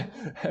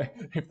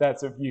 if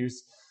that's of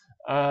use.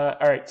 All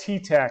right,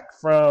 T-Tech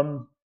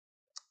from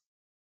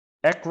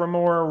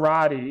Ekramor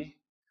Roddy.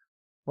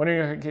 When are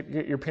you going to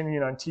get your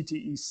opinion on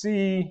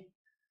TTEC?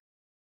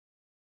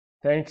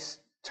 Thanks,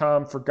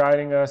 Tom, for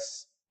guiding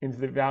us into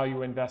the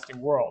value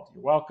investing world.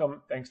 You're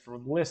welcome. Thanks for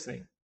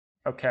listening.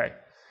 Okay,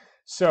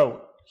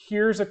 so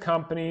here's a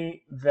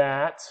company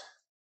that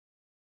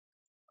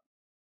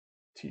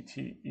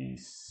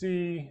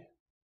TTEC.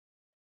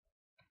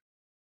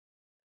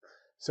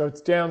 So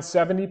it's down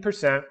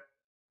 70%.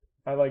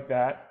 I like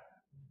that.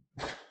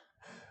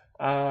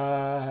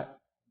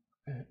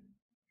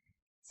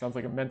 Sounds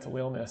like a mental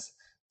illness.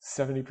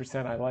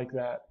 70%, I like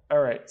that. All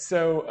right,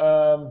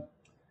 so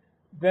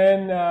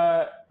then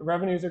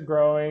revenues are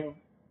growing.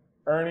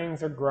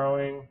 Earnings are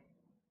growing.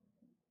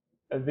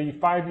 The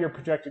 5-year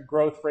projected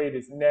growth rate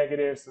is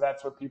negative, so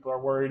that's what people are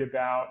worried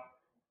about.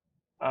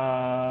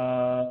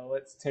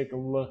 Let's take a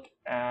look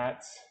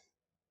at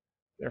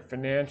their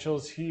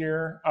financials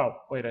here. Oh,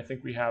 wait, I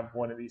think we have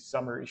one of these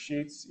summary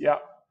sheets.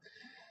 Yep.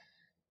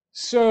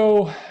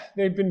 So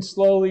they've been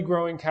slowly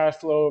growing cash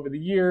flow over the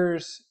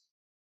years.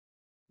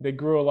 They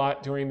grew a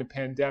lot during the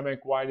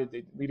pandemic. Why did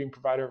they? Leading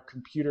provider of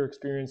computer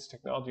experience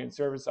technology and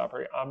service,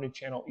 operate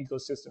omni-channel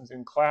ecosystems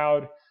in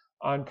cloud,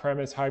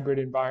 on-premise, hybrid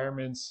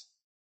environments.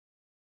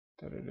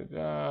 Da, da, da,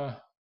 da.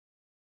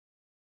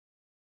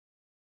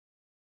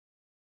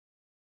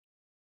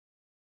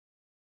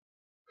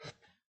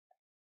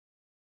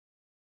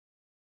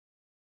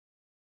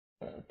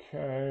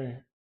 Okay.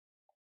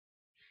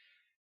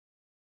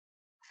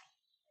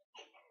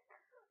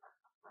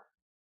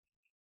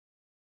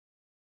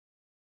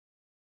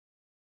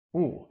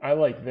 Ooh, I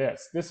like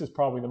this. This is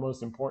probably the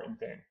most important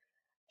thing.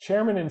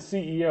 Chairman and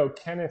CEO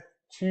Kenneth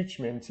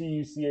Tuchman,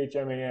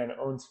 Tuchman,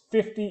 owns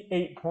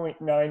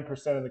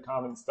 58.9% of the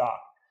common stock.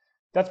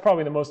 That's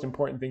probably the most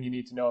important thing you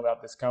need to know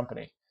about this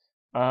company.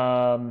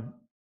 So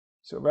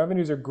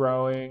revenues are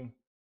growing.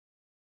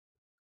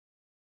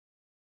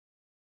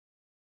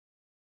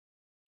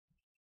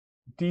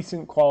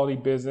 Decent quality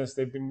business.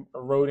 They've been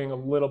eroding a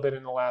little bit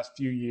in the last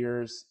few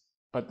years,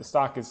 but the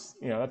stock is,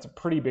 that's a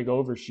pretty big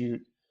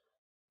overshoot.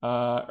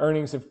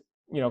 Earnings have,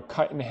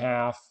 cut in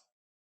half.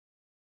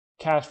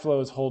 Cash flow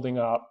is holding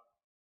up.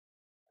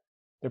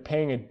 They're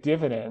paying a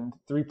dividend,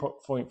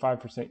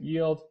 3.5%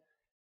 yield.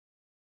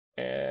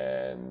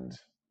 And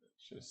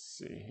let's just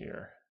see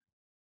here.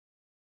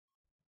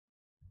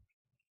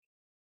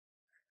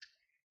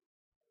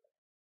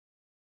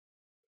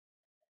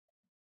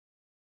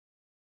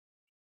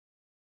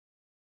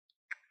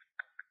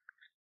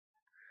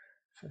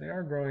 So they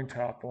are growing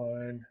top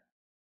line.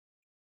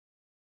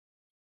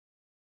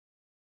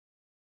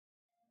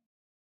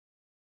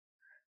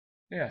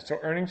 Yeah, so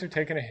earnings are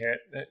taking a hit.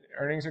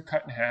 Earnings are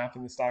cut in half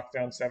and the stock's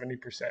down 70%.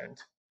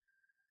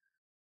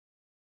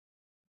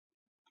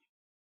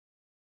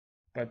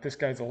 But this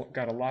guy's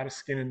got a lot of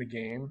skin in the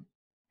game.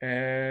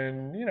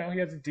 And, he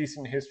has a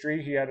decent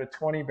history. He had a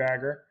 20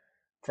 bagger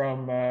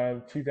from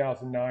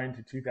 2009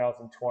 to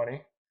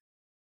 2020.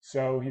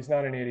 So he's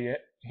not an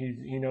idiot.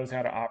 He knows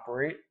how to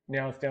operate.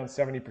 Now it's down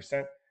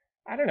 70%.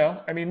 I don't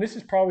know. I mean, this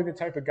is probably the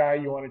type of guy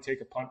you want to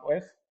take a punt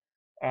with.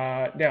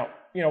 Now,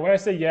 when I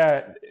say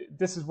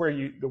this is where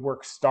the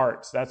work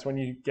starts. That's when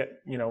you get,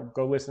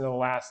 go listen to the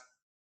last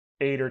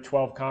 8 or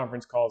 12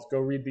 conference calls. Go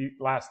read the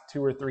last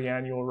 2 or 3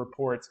 annual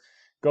reports.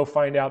 Go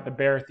find out the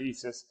bear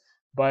thesis.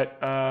 But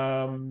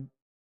at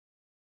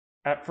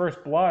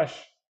first blush,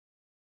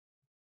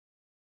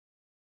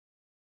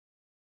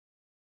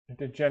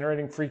 they're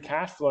generating free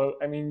cash flow.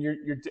 I mean, your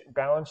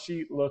balance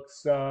sheet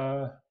looks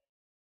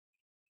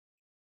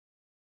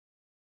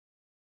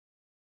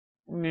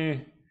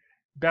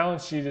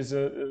balance sheet is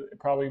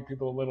probably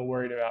people a little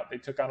worried about. They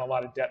took on a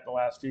lot of debt in the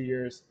last few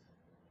years.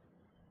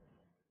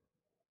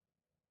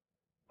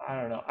 I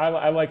don't know.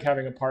 I like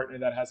having a partner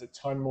that has a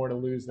ton more to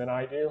lose than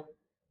I do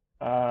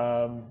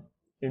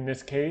in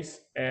this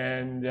case.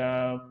 And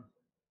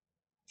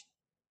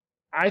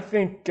I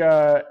think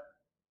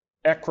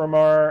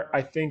Ekramar,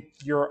 I think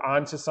you're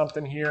onto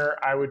something here.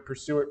 I would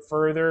pursue it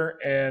further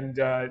and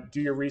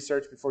do your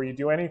research before you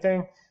do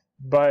anything.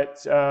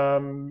 But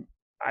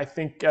I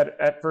think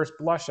at first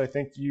blush, I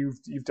think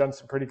you've done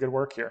some pretty good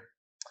work here.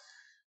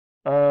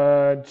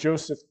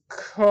 Joseph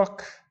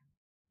Cook.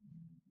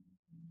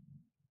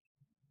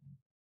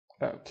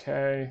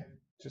 Okay,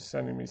 just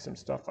sending me some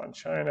stuff on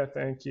China.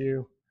 Thank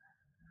you.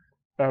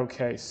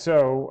 Okay,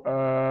 so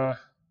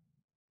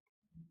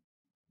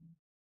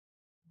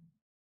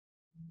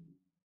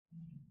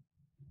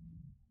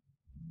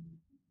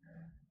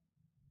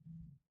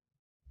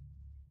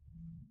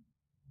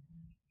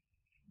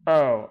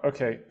oh,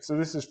 okay. So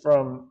this is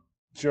from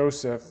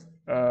Joseph.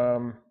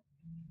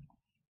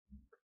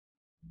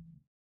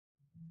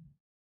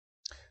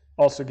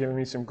 Also giving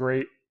me some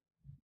great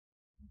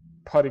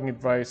putting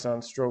advice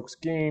on strokes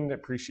gained.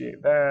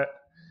 Appreciate that.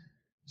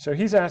 So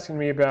he's asking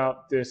me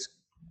about this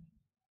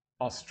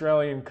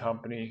Australian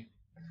company,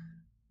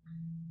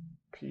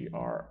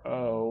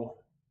 PRO.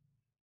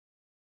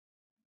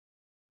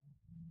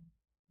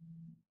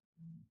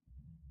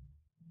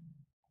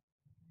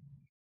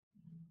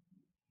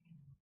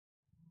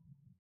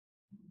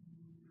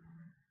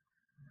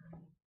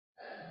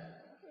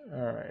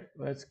 All right,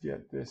 let's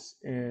get this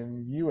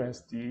in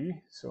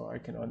USD so I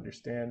can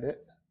understand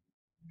it.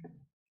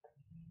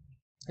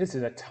 This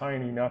is a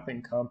tiny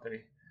nothing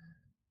company.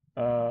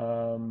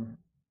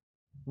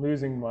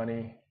 Losing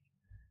money.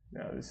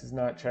 No, this is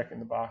not checking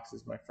the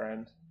boxes, my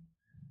friend.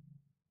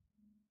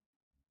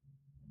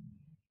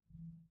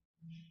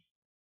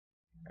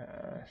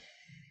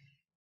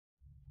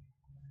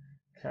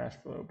 Cash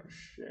flow per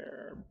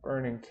share.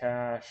 Burning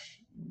cash.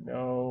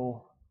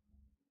 No.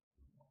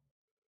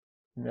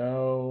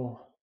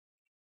 No.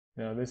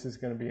 No, this is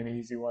going to be an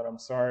easy one. I'm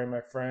sorry,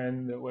 my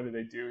friend. What do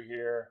they do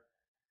here?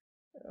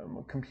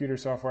 computer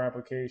software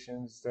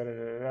applications.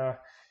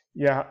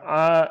 Yeah,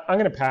 I'm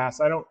gonna pass.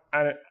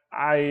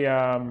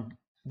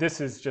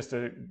 This is just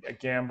a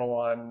gamble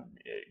on,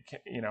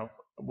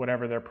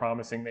 whatever they're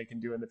promising they can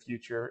do in the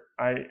future.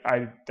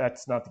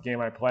 That's not the game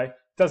I play.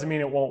 Doesn't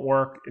mean it won't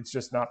work. It's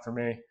just not for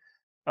me.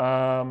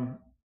 All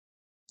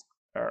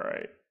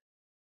right,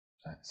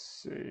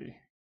 let's see.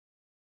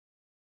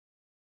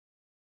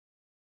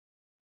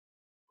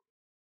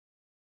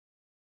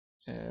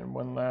 And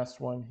one last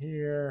one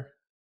here.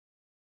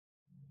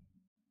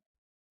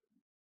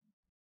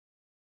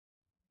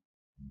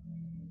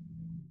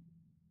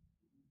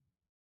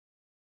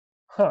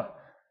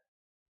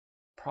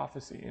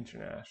 Prophecy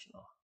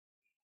International.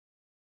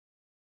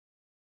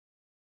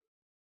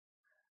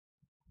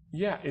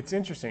 Yeah, it's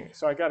interesting.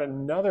 So I got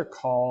another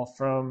call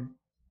from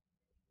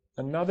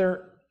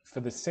another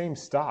for the same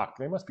stock.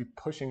 They must be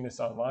pushing this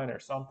online or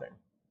something.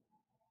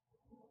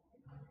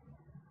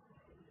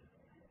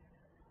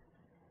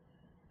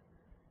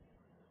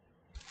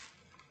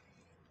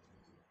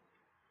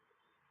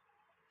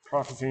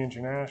 Prophecy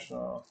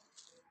International.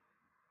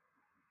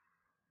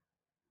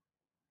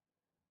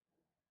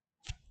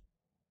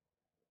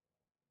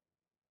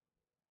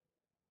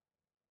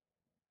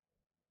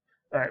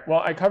 All right. Well,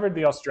 I covered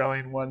the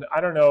Australian one.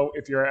 I don't know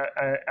if you're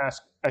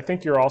I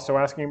think you're also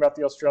asking about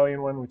the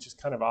Australian one, which is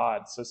kind of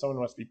odd. So someone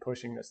must be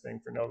pushing this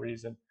thing for no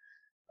reason.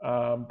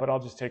 But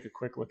I'll just take a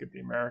quick look at the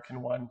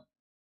American one.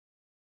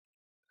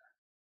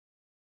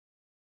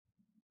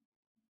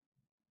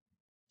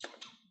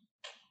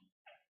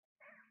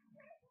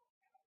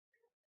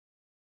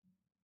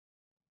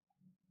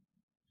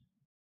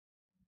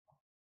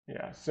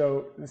 Yeah,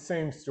 so the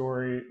same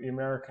story. The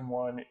American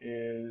one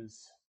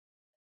is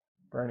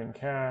burning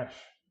cash,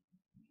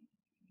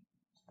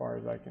 as far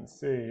as I can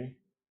see.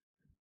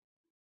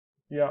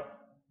 Yep,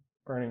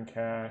 burning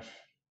cash.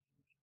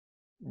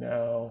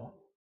 No.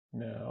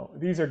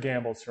 These are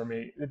gambles for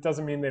me. It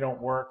doesn't mean they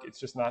don't work. It's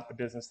just not the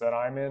business that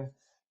I'm in.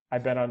 I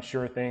bet on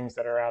sure things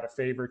that are out of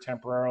favor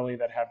temporarily,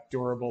 that have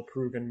durable,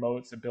 proven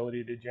moats,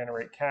 ability to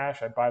generate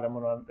cash. I buy them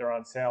when they're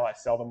on sale. I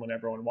sell them when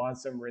everyone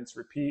wants them, rinse,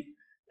 repeat.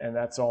 And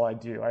that's all I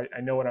do.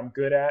 I know what I'm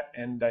good at,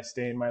 and I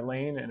stay in my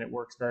lane, and it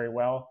works very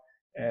well.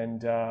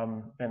 And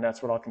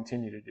that's what I'll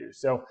continue to do.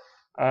 So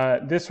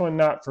this one,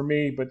 not for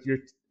me, but your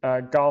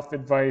golf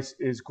advice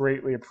is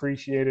greatly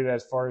appreciated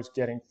as far as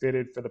getting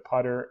fitted for the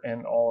putter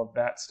and all of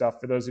that stuff.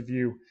 For those of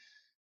you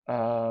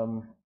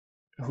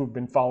who've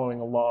been following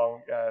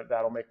along,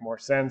 that'll make more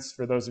sense.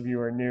 For those of you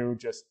who are new,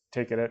 just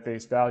take it at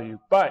face value.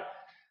 But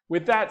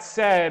with that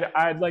said,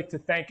 I'd like to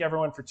thank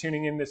everyone for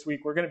tuning in this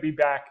week. We're going to be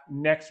back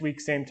next week,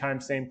 same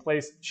time, same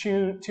place.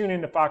 Tune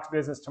in to Fox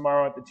Business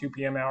tomorrow at the 2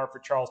 p.m. hour for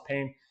Charles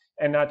Payne,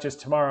 and not just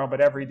tomorrow, but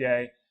every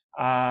day.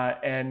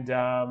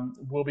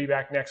 We'll be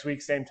back next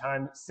week, same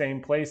time,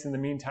 same place. In the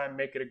meantime,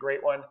 make it a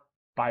great one.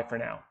 Bye for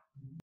now.